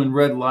blue and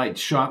red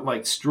lights shot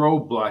like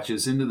strobe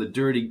blotches into the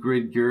dirty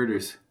grid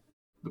girders.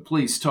 The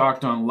police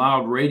talked on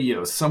loud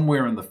radio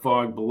somewhere in the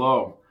fog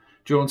below.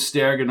 Jones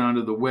staggered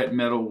onto the wet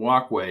metal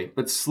walkway,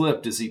 but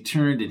slipped as he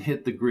turned and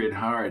hit the grid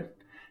hard.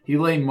 He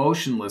lay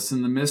motionless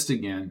in the mist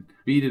again,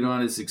 beaded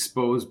on his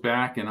exposed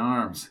back and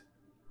arms.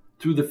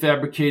 Through the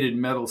fabricated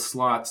metal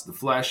slots, the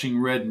flashing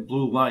red and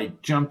blue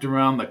light jumped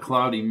around the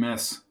cloudy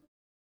mess.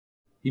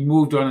 He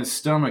moved on his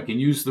stomach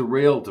and used the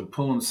rail to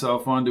pull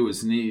himself onto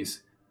his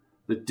knees.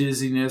 The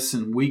dizziness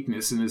and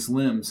weakness in his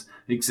limbs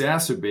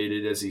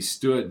exacerbated as he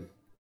stood.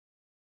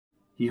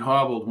 He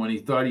hobbled when he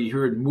thought he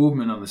heard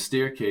movement on the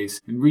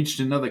staircase and reached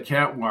another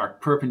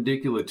catwalk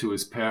perpendicular to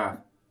his path.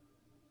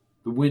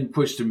 The wind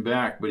pushed him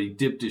back, but he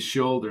dipped his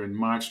shoulder and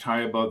marched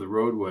high above the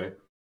roadway.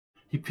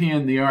 He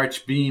panned the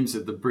arched beams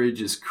at the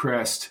bridge's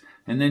crest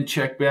and then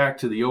checked back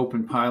to the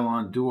open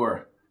pylon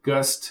door.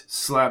 Gust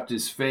slapped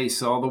his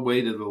face all the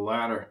way to the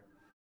ladder.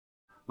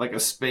 Like a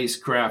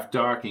spacecraft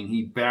docking,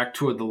 he backed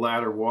toward the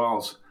ladder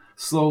walls.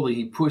 Slowly,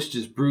 he pushed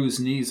his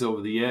bruised knees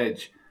over the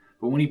edge.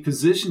 But when he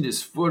positioned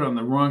his foot on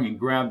the rung and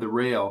grabbed the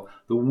rail,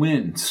 the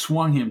wind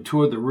swung him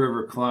toward the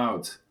river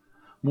clouds.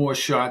 More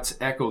shots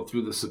echoed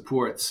through the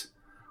supports.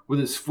 With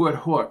his foot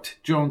hooked,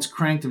 Jones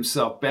cranked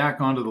himself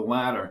back onto the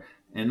ladder,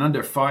 and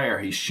under fire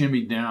he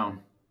shimmied down.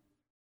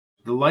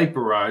 The light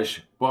barrage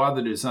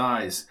bothered his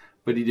eyes,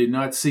 but he did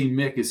not see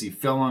Mick as he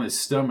fell on his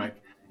stomach,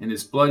 and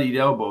his bloodied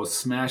elbows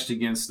smashed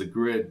against the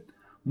grid.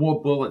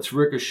 More bullets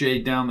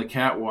ricocheted down the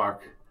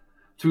catwalk.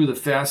 Through the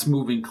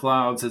fast-moving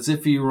clouds, as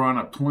if he were on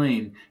a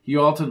plane, he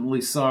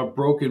alternately saw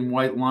broken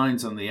white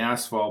lines on the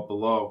asphalt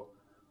below.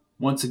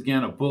 Once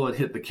again, a bullet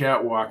hit the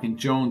catwalk, and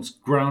Jones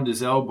ground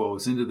his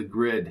elbows into the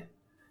grid.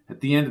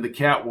 At the end of the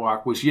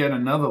catwalk was yet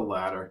another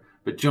ladder,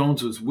 but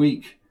Jones was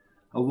weak.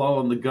 A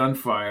lull in the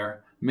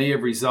gunfire may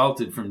have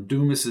resulted from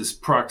Dumas's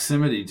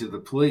proximity to the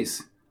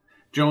police.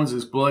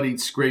 Jones's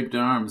bloodied, scraped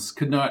arms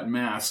could not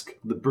mask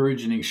the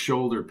burgeoning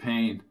shoulder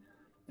pain.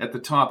 At the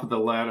top of the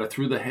ladder,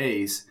 through the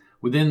haze,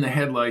 within the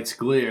headlights'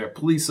 glare,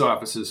 police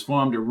officers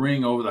formed a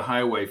ring over the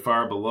highway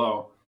far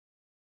below.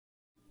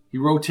 He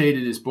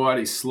rotated his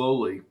body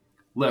slowly,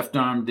 left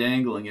arm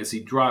dangling as he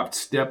dropped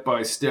step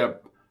by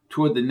step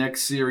toward the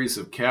next series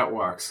of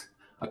catwalks.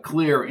 A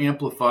clear,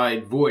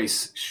 amplified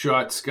voice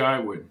shot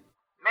skyward.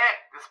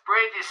 "Mick, this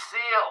bridge is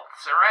sealed.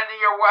 Surrender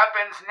your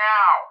weapons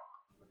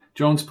now."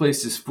 Jones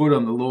placed his foot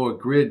on the lower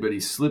grid, but he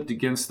slipped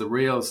against the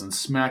rails and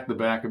smacked the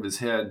back of his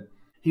head.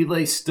 He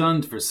lay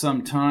stunned for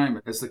some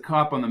time as the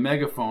cop on the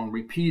megaphone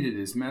repeated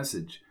his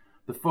message.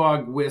 The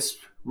fog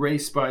wisp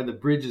raced by the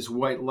bridge's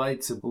white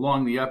lights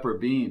along the upper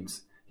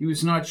beams. He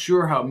was not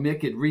sure how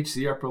Mick had reached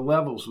the upper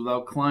levels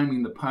without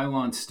climbing the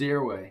pylon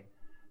stairway.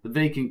 The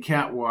vacant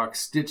catwalk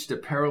stitched a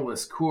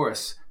perilous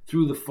course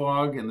through the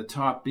fog and the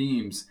top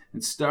beams,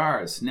 and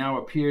stars now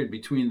appeared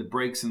between the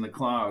breaks in the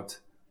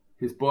clouds.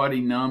 His body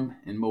numb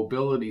and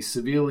mobility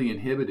severely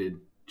inhibited,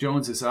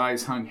 Jones's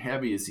eyes hung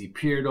heavy as he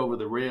peered over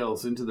the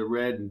rails into the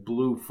red and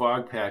blue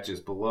fog patches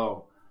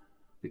below.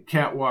 The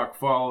catwalk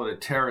followed a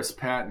terrace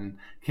pattern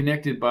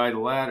connected by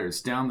ladders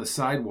down the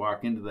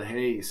sidewalk into the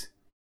haze.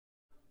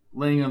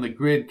 Laying on the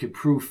grid could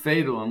prove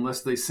fatal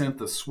unless they sent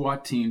the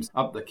SWAT teams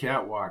up the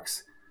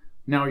catwalks.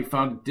 Now he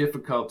found it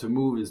difficult to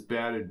move his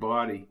battered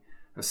body.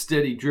 A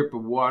steady drip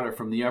of water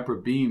from the upper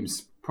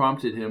beams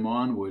prompted him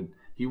onward.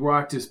 He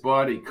rocked his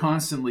body,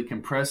 constantly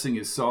compressing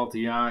his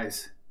salty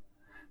eyes.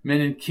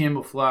 Men in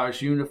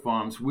camouflage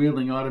uniforms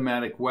wielding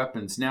automatic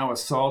weapons now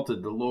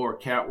assaulted the lower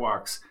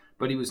catwalks,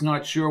 but he was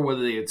not sure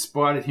whether they had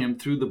spotted him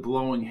through the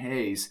blowing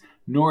haze,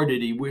 nor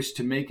did he wish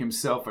to make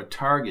himself a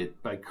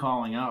target by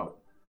calling out.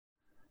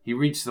 He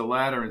reached the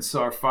ladder and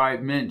saw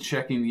 5 men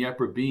checking the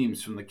upper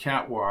beams from the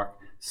catwalk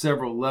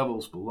several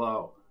levels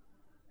below.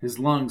 His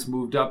lungs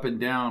moved up and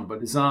down, but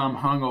his arm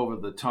hung over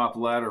the top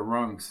ladder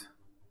rungs.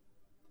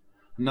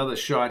 Another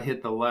shot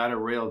hit the ladder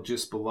rail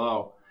just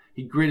below.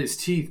 He grit his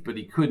teeth, but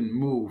he couldn't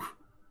move.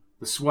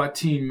 The SWAT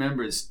team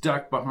members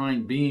ducked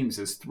behind beams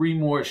as 3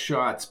 more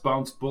shots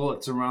bounced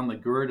bullets around the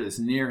girders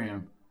near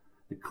him.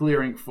 The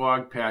clearing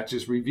fog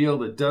patches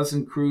revealed a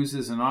dozen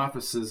cruisers and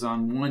officers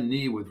on one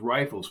knee with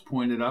rifles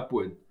pointed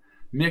upward.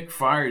 Mick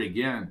fired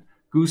again.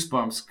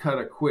 Goosebumps cut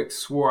a quick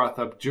swath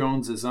up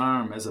Jones's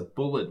arm as a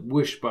bullet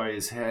whooshed by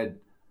his head.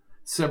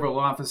 Several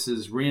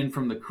officers ran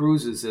from the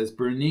cruisers as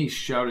Bernice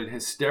shouted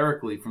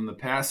hysterically from the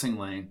passing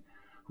lane.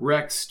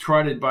 Rex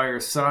trotted by her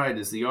side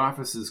as the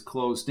officers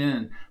closed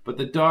in, but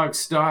the dog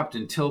stopped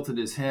and tilted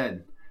his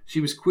head. She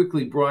was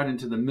quickly brought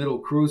into the middle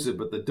cruiser,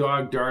 but the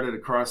dog darted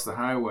across the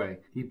highway.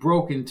 He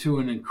broke into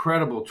an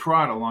incredible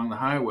trot along the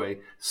highway,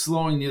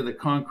 slowing near the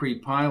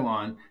concrete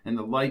pylon and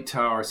the light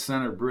tower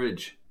center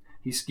bridge.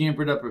 He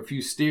scampered up a few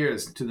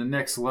stairs to the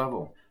next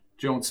level.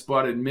 Jones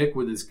spotted Mick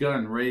with his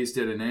gun raised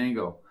at an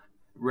angle.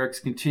 Rex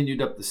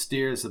continued up the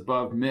stairs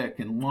above Mick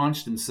and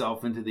launched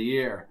himself into the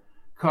air.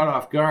 Caught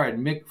off guard,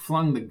 Mick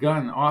flung the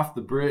gun off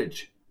the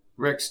bridge.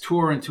 Rex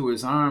tore into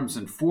his arms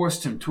and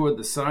forced him toward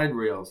the side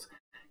rails.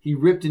 He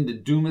ripped into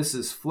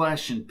Dumas's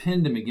flesh and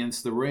pinned him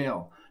against the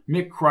rail.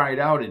 Mick cried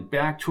out and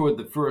backed toward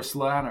the first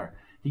ladder.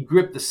 He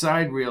gripped the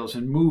side rails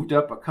and moved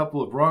up a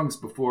couple of rungs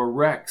before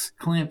Rex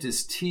clamped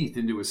his teeth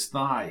into his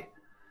thigh.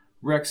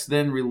 Rex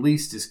then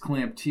released his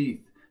clamped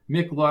teeth.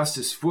 Mick lost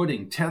his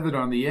footing, tethered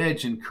on the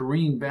edge, and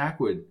careened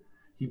backward.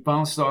 He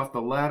bounced off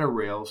the ladder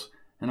rails,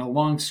 and a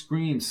long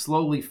scream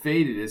slowly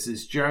faded as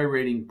his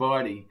gyrating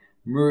body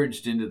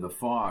merged into the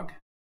fog.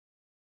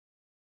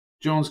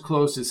 Jones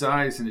closed his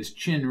eyes and his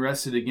chin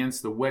rested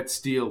against the wet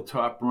steel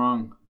top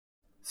rung.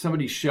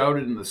 Somebody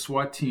shouted and the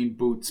SWAT team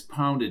boots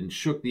pounded and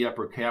shook the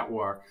upper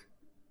catwalk.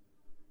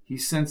 He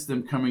sensed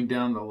them coming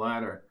down the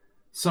ladder.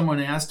 Someone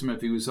asked him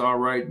if he was all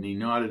right and he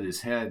nodded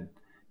his head.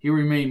 He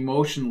remained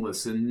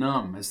motionless and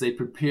numb as they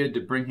prepared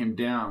to bring him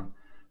down,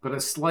 but a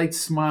slight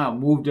smile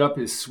moved up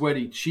his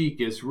sweaty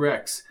cheek as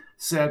Rex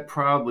sat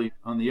proudly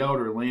on the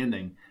outer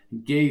landing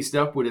and gazed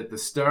upward at the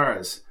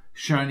stars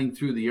shining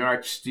through the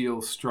arched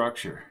steel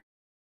structure.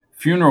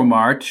 Funeral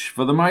March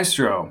for the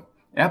Maestro.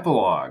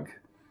 Epilogue.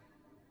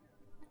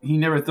 He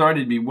never thought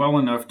he'd be well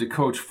enough to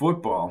coach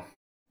football.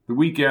 The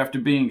week after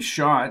being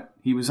shot,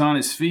 he was on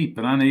his feet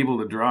but unable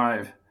to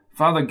drive.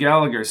 Father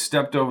Gallagher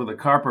stepped over the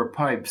copper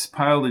pipes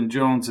piled in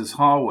Jones's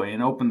hallway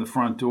and opened the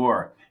front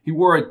door. He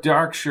wore a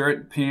dark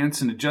shirt,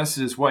 pants, and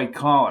adjusted his white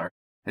collar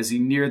as he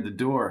neared the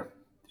door.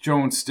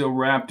 Jones, still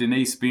wrapped in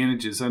ace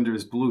bandages under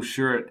his blue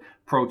shirt,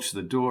 approached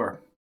the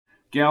door.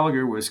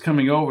 Gallagher was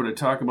coming over to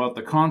talk about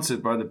the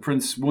concert by the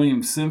Prince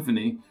William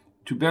Symphony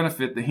to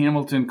benefit the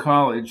Hamilton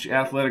College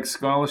athletic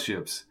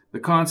scholarships.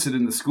 The concert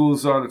in the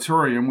school's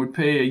auditorium would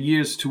pay a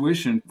year's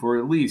tuition for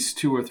at least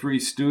 2 or 3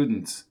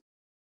 students.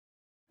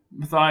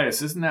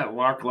 Matthias, isn't that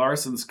Lark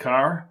Larsen's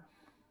car?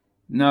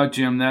 No,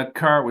 Jim, that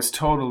car was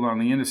totaled on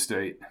the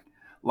interstate.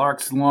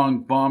 Lark's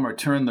long bomber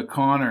turned the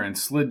corner and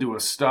slid to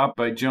a stop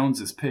by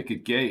Jones's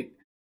picket gate.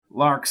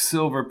 Lark's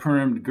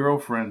silver-permed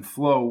girlfriend,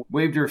 Flo,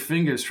 waved her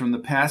fingers from the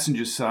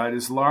passenger side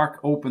as Lark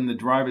opened the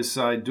driver's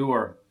side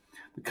door.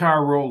 The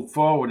car rolled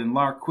forward and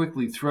Lark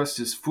quickly thrust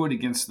his foot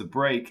against the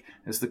brake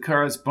as the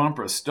car's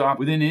bumper stopped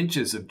within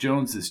inches of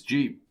Jones's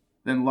Jeep.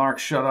 Then Lark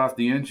shut off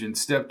the engine,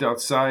 stepped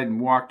outside,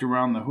 and walked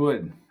around the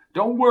hood.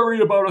 "Don't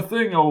worry about a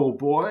thing, old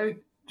boy."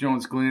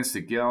 Jones glanced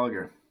at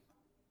Gallagher.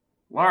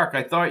 "Lark,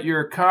 I thought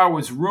your car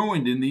was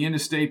ruined in the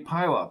interstate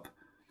pileup."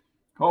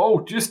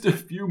 "Oh, just a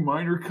few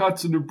minor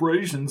cuts and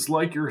abrasions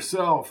like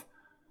yourself."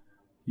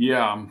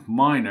 "Yeah,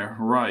 minor,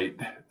 right,"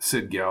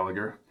 said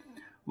Gallagher.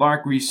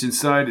 Lark reached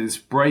inside his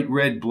bright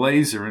red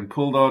blazer and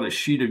pulled out a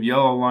sheet of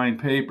yellow-lined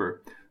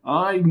paper.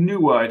 "I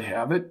knew I'd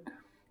have it."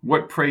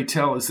 "What, pray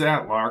tell, is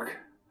that, Lark?"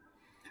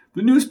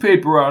 "The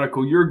newspaper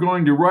article you're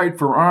going to write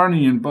for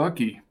Arnie and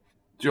Bucky."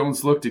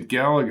 Jones looked at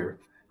Gallagher.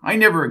 "I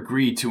never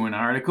agreed to an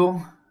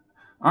article.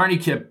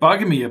 Arnie kept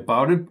bugging me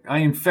about it. I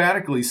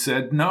emphatically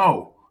said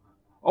no."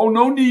 Oh,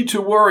 no need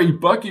to worry.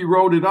 Bucky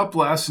wrote it up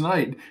last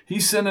night. He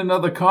sent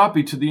another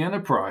copy to the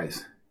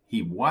Enterprise.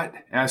 He what?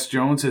 Asked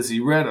Jones as he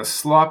read a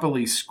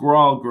sloppily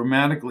scrawled,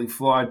 grammatically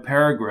flawed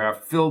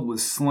paragraph filled with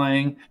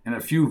slang and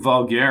a few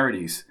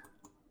vulgarities.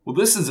 Well,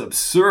 this is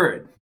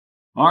absurd.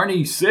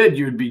 Arnie said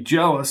you'd be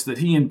jealous that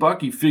he and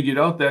Bucky figured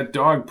out that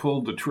dog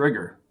pulled the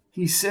trigger.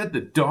 He said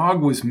the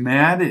dog was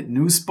mad at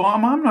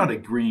Nussbaum? I'm not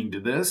agreeing to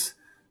this.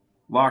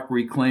 Locke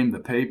reclaimed the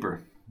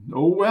paper.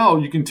 Oh, well,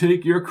 you can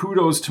take your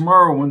kudos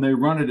tomorrow when they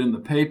run it in the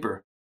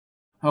paper.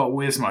 Oh,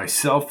 where's my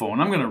cell phone?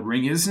 I'm going to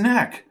wring his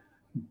neck.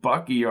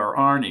 Bucky or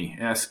Arnie?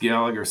 Asked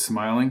Gallagher,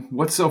 smiling.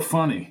 What's so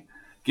funny?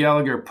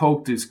 Gallagher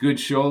poked his good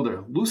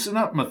shoulder. Loosen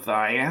up,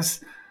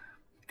 Matthias.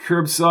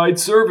 Curbside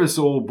service,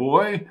 old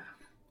boy.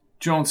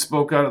 Jones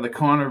spoke out of the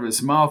corner of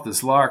his mouth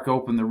as Lark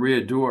opened the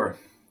rear door.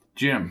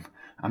 Jim,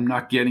 I'm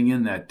not getting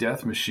in that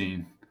death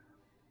machine.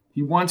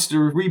 He wants to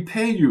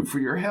repay you for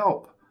your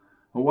help.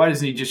 Well, why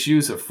doesn't he just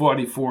use a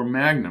 .44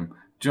 Magnum?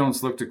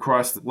 Jones looked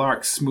across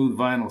Lark's smooth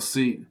vinyl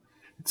seat.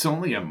 It's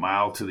only a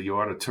mile to the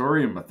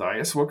auditorium,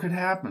 Matthias. What could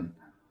happen?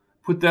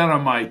 Put that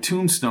on my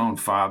tombstone,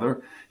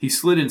 Father. He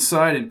slid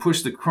inside and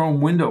pushed the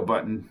chrome window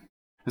button.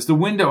 As the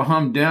window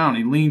hummed down,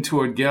 he leaned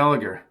toward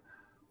Gallagher.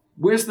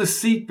 Where's the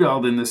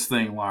seatbelt in this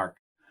thing, Lark?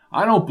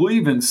 I don't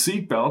believe in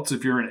seatbelts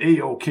if you're an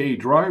A-OK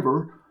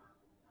driver.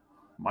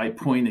 My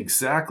point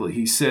exactly,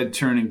 he said,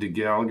 turning to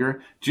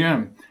Gallagher.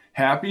 Jim,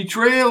 happy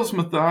trails,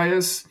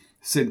 Matthias,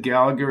 said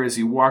Gallagher as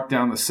he walked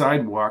down the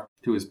sidewalk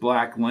to his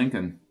black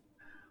Lincoln.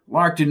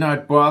 Lark did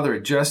not bother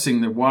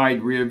adjusting the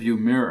wide rearview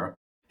mirror.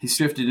 He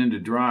shifted into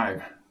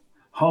drive.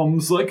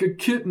 Hums like a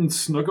kitten,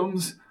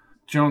 Snookums.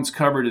 Jones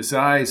covered his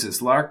eyes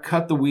as Lark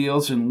cut the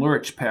wheels and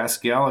lurched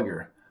past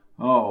Gallagher.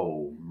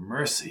 Oh,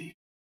 mercy.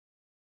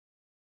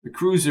 The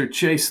cruiser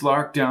chased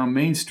Lark down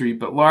Main Street,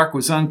 but Lark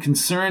was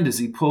unconcerned as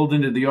he pulled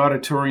into the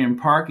auditorium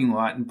parking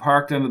lot and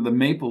parked under the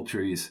maple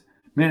trees.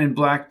 Men in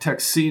black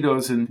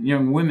tuxedos and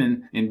young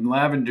women in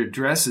lavender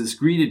dresses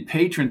greeted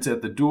patrons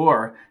at the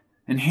door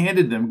and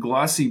handed them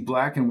glossy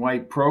black and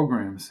white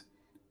programs.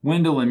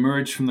 Wendell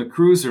emerged from the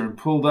cruiser and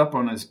pulled up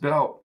on his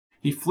belt.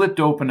 He flipped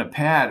open a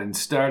pad and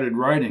started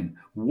writing.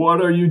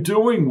 What are you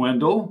doing,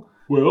 Wendell?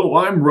 Well,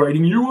 I'm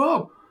writing you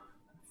up.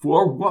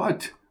 For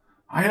what?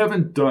 I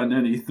haven't done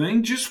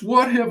anything. Just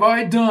what have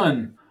I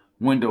done?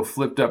 Wendell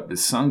flipped up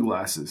his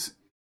sunglasses.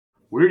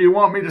 Where do you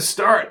want me to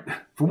start?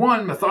 For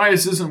one,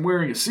 Matthias isn't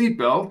wearing a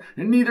seatbelt,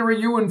 and neither are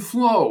you and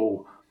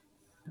Flo.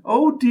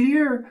 Oh,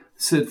 dear,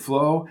 said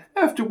Flo,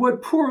 after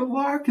what poor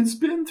Lark has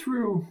been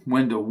through.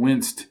 Wendell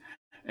winced.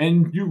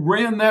 And you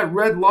ran that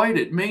red light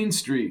at Main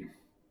Street.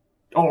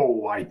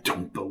 Oh, I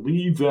don't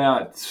believe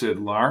that, said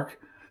Lark.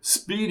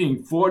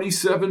 Speeding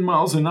 47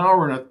 miles an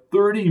hour in a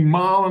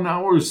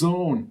 30-mile-an-hour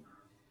zone.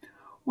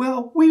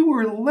 Well, we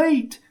were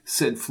late,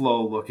 said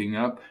Flo, looking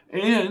up.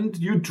 And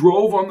you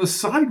drove on the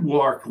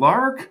sidewalk,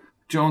 Lark.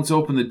 Jones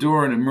opened the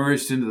door and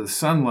emerged into the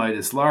sunlight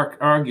as Lark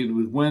argued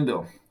with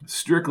Wendell.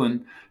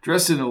 Strickland,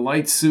 dressed in a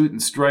light suit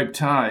and striped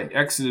tie,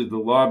 exited the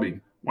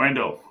lobby.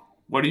 Wendell,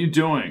 what are you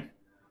doing?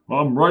 Well,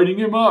 I'm writing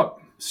him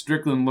up.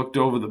 Strickland looked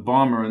over the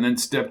bomber and then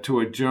stepped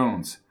toward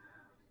Jones.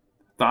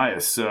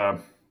 Matthias,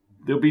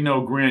 there'll be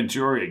no grand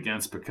jury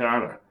against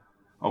Picard.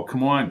 Oh,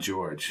 come on,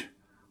 George.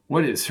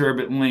 What is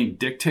Herbert Lane,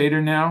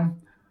 dictator now?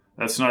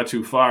 That's not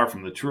too far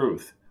from the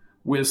truth.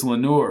 Where's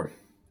Lenore?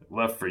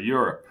 Left for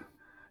Europe.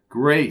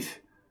 Great.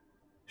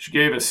 She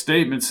gave a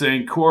statement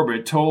saying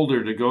Corbett told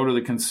her to go to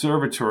the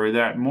conservatory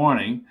that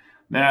morning.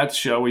 That,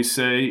 shall we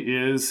say,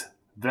 is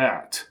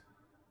that.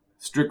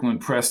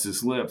 Strickland pressed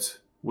his lips.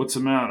 What's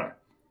the matter?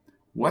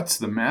 What's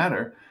the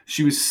matter?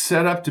 She was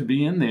set up to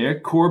be in there.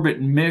 Corbett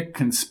and Mick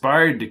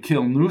conspired to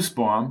kill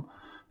Nussbaum.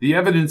 The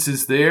evidence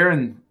is there,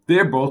 and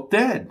they're both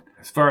dead.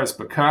 As far as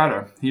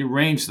Picard, he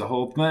arranged the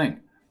whole thing.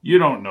 You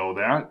don't know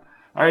that.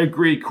 I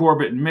agree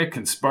Corbett and Mick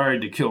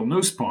conspired to kill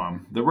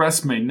Nussbaum. The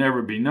rest may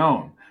never be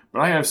known.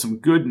 But I have some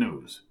good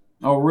news.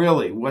 Oh,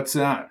 really? What's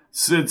that?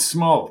 Sid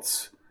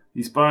Smoltz.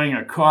 He's buying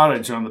a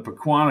cottage on the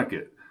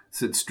Pequannocket,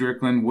 said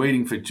Strickland,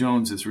 waiting for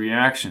Jones's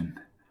reaction.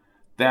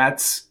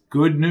 That's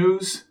good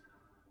news?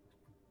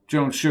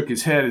 Jones shook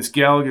his head as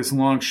Gallagher's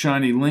long,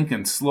 shiny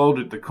Lincoln slowed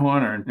at the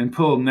corner and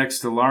pulled next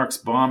to Lark's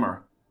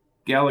bomber.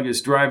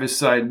 Gallagher's driver's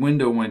side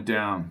window went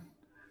down.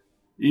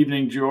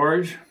 Evening,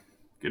 George.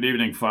 Good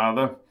evening,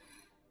 Father.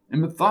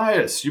 And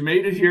Matthias, you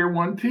made it here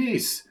one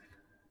piece.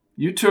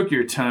 You took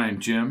your time,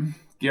 Jim.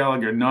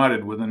 Gallagher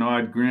nodded with an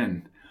odd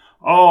grin.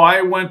 Oh,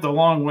 I went the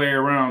long way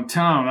around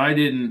town. I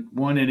didn't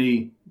want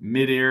any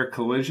mid-air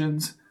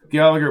collisions.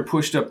 Gallagher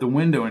pushed up the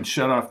window and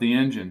shut off the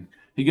engine.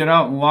 He got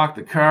out and locked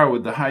the car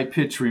with the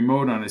high-pitched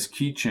remote on his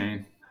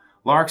keychain.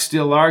 Lark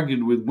still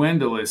argued with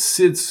Wendell as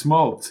Sid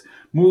Smoltz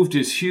moved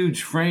his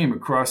huge frame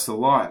across the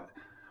lot.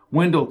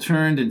 Wendell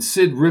turned and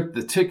Sid ripped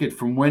the ticket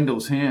from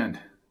Wendell's hand.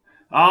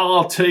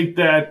 I'll take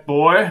that,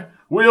 boy.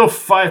 We'll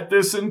fight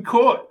this in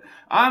court.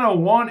 I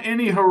don't want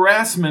any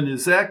harassment.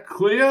 Is that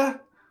clear?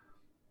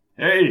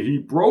 Hey, he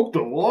broke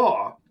the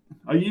law.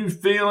 Are you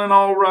feeling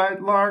all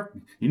right, Lark?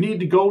 You need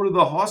to go to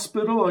the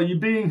hospital? Are you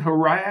being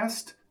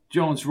harassed?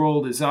 Jones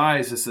rolled his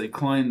eyes as they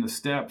climbed the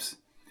steps.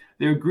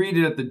 They were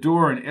greeted at the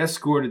door and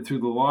escorted through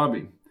the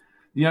lobby.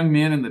 The young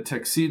man in the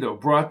tuxedo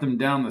brought them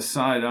down the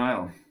side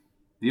aisle.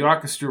 The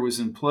orchestra was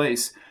in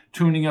place,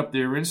 tuning up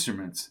their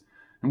instruments,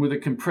 and with a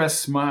compressed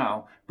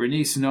smile,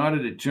 Bernice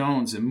nodded at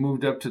Jones and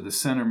moved up to the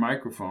center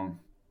microphone.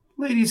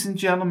 Ladies and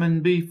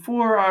gentlemen,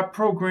 before our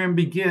program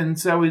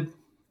begins, I would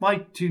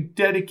like to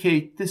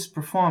dedicate this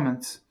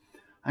performance.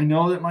 I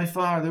know that my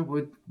father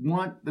would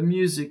want the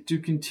music to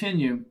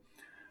continue.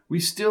 We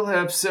still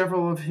have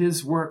several of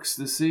his works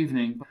this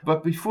evening,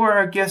 but before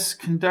our guest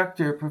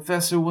conductor,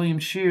 Professor William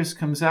Shears,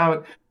 comes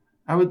out,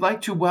 I would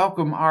like to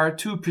welcome our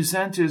two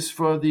presenters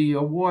for the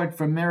award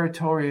for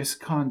meritorious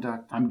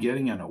conduct. I'm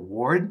getting an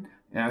award?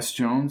 Asked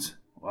Jones.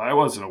 Well, I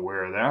wasn't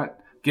aware of that.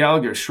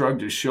 Gallagher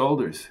shrugged his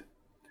shoulders.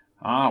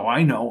 Oh,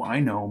 I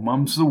know,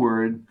 mum's the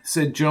word,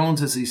 said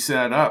Jones as he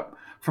sat up.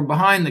 From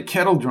behind the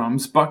kettle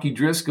drums, Bucky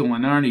Driscoll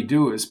and Arnie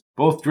Dewars,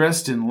 both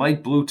dressed in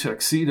light blue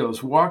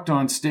tuxedos, walked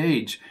on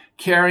stage,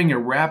 carrying a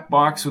wrap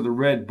box with a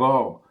red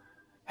bow.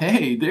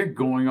 Hey, they're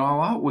going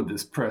all out with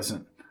this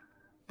present.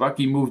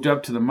 Bucky moved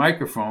up to the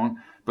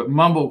microphone, but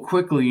mumbled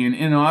quickly and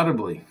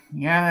inaudibly.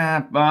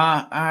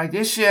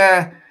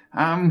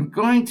 I'm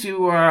going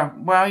to,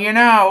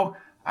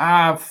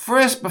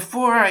 first,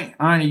 before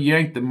Arnie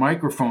yanked the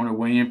microphone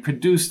away and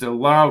produced a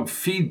loud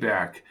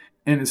feedback,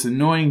 and his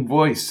annoying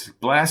voice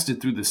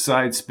blasted through the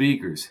side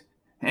speakers.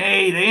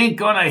 Hey, they ain't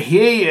gonna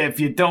hear you if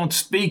you don't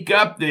speak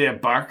up there,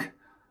 Buck.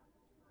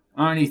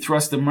 Arnie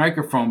thrust the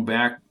microphone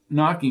back,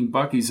 knocking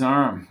Bucky's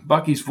arm.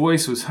 Bucky's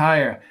voice was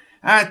higher.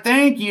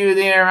 Thank you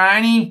there,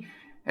 Arnie.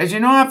 As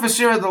an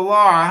officer of the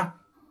law...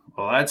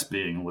 Well, that's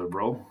being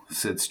liberal,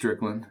 said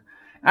Strickland.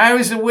 I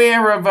was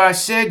aware of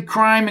said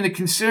crime in the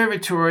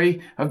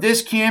conservatory of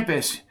this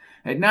campus.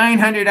 At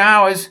 900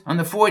 hours on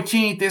the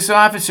 14th, this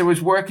officer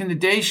was working the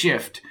day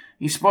shift.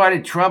 He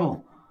spotted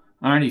trouble.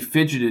 Arnie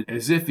fidgeted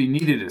as if he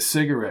needed a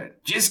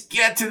cigarette. Just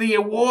get to the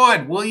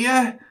award, will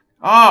ya?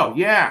 Oh,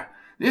 yeah.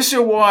 This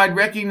award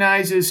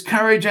recognizes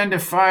courage under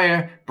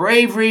fire,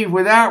 bravery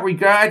without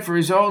regard for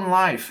his own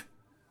life.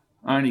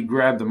 Arnie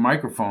grabbed the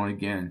microphone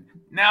again.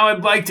 Now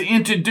I'd like to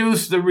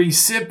introduce the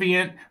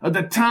recipient of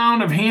the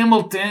Town of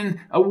Hamilton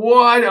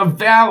Award of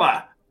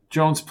Valor.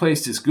 Jones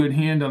placed his good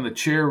hand on the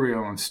chair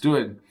rail and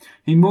stood.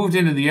 He moved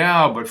into the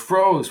aisle but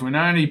froze when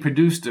Arnie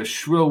produced a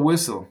shrill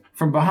whistle.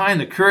 From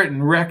behind the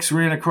curtain, Rex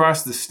ran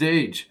across the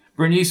stage.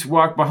 Bernice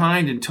walked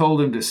behind and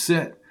told him to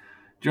sit.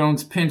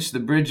 Jones pinched the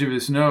bridge of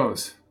his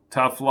nose.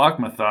 Tough luck,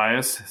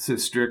 Matthias,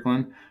 said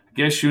Strickland. I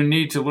guess you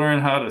need to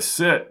learn how to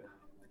sit.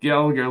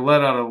 Gallagher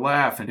let out a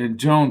laugh, and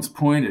Jones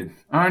pointed.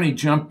 Arnie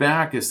jumped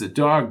back as the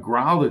dog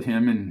growled at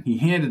him, and he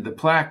handed the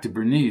plaque to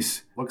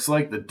Bernice. Looks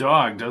like the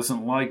dog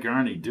doesn't like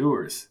Arnie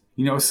Dewars.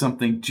 You know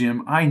something,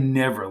 Jim? I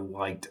never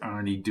liked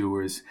Arnie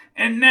Dewars.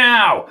 And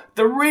now,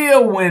 the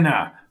real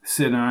winner,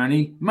 said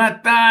Arnie.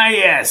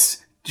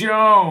 Matthias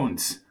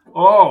Jones.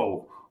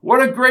 Oh,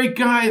 what a great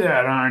guy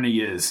that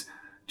Arnie is.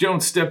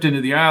 Jones stepped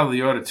into the aisle of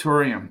the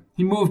auditorium.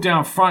 He moved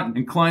down front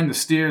and climbed the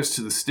stairs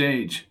to the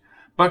stage.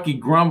 Bucky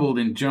grumbled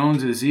in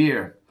Jones's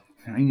ear.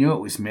 I knew it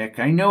was Mick.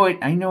 I know it.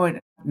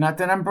 Not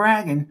that I'm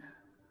bragging.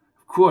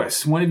 Of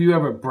course, when have you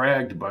ever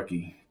bragged,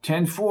 Bucky?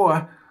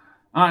 10-4.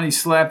 Arnie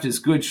slapped his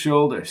good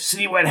shoulder.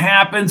 See what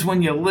happens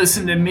when you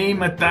listen to me,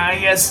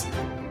 Matthias?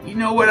 You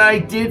know what I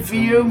did for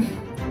you?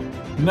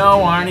 No,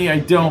 Arnie, I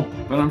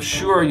don't, but I'm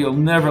sure you'll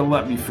never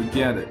let me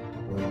forget it.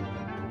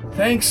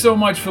 Thanks so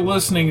much for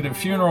listening to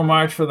Funeral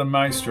March for the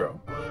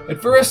Maestro.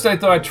 At first I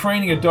thought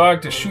training a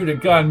dog to shoot a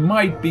gun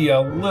might be a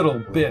little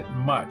bit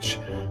much,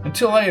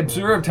 until I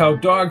observed how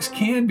dogs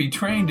can be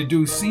trained to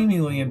do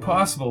seemingly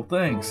impossible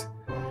things.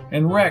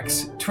 And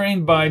Rex,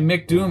 trained by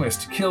Mick Dumas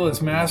to kill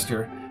his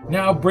master,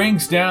 now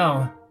brings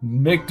down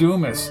Mick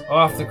Dumas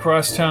off the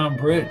crosstown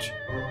bridge.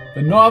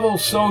 The novel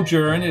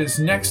Sojourn is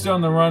next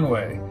on the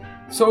runway.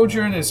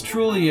 Sojourn is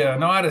truly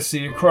an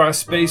odyssey across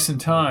space and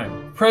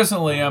time.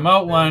 Presently, I'm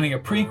outlining a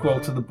prequel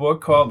to the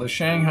book called The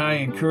Shanghai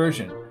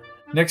Incursion.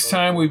 Next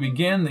time we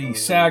begin the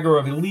saga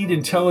of elite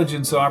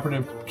intelligence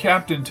operative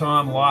Captain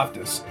Tom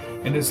Loftus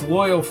and his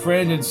loyal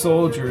friend and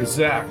soldier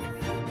Zach,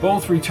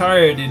 both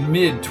retired in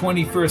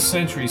mid-21st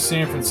century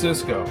San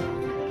Francisco.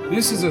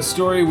 This is a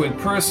story with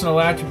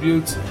personal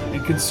attributes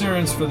and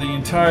concerns for the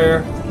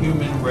entire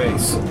human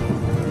race.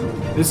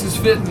 This is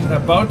Fitton,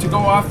 about to go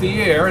off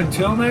the air.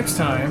 Until next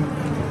time,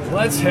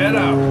 let's head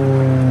out.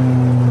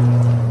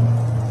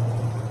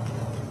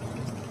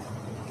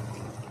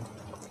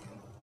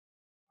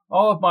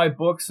 All of my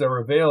books are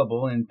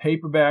available in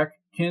paperback,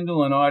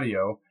 Kindle, and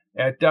audio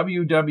at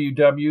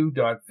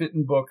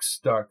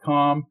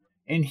www.fittonbooks.com.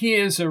 And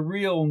here's a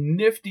real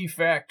nifty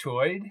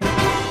factoid.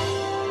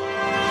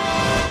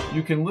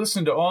 You can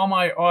listen to all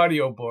my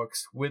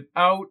audiobooks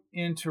without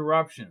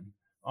interruption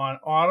on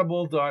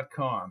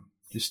audible.com.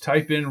 Just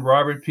type in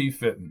Robert P.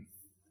 Fitton.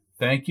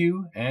 Thank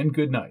you and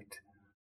good night.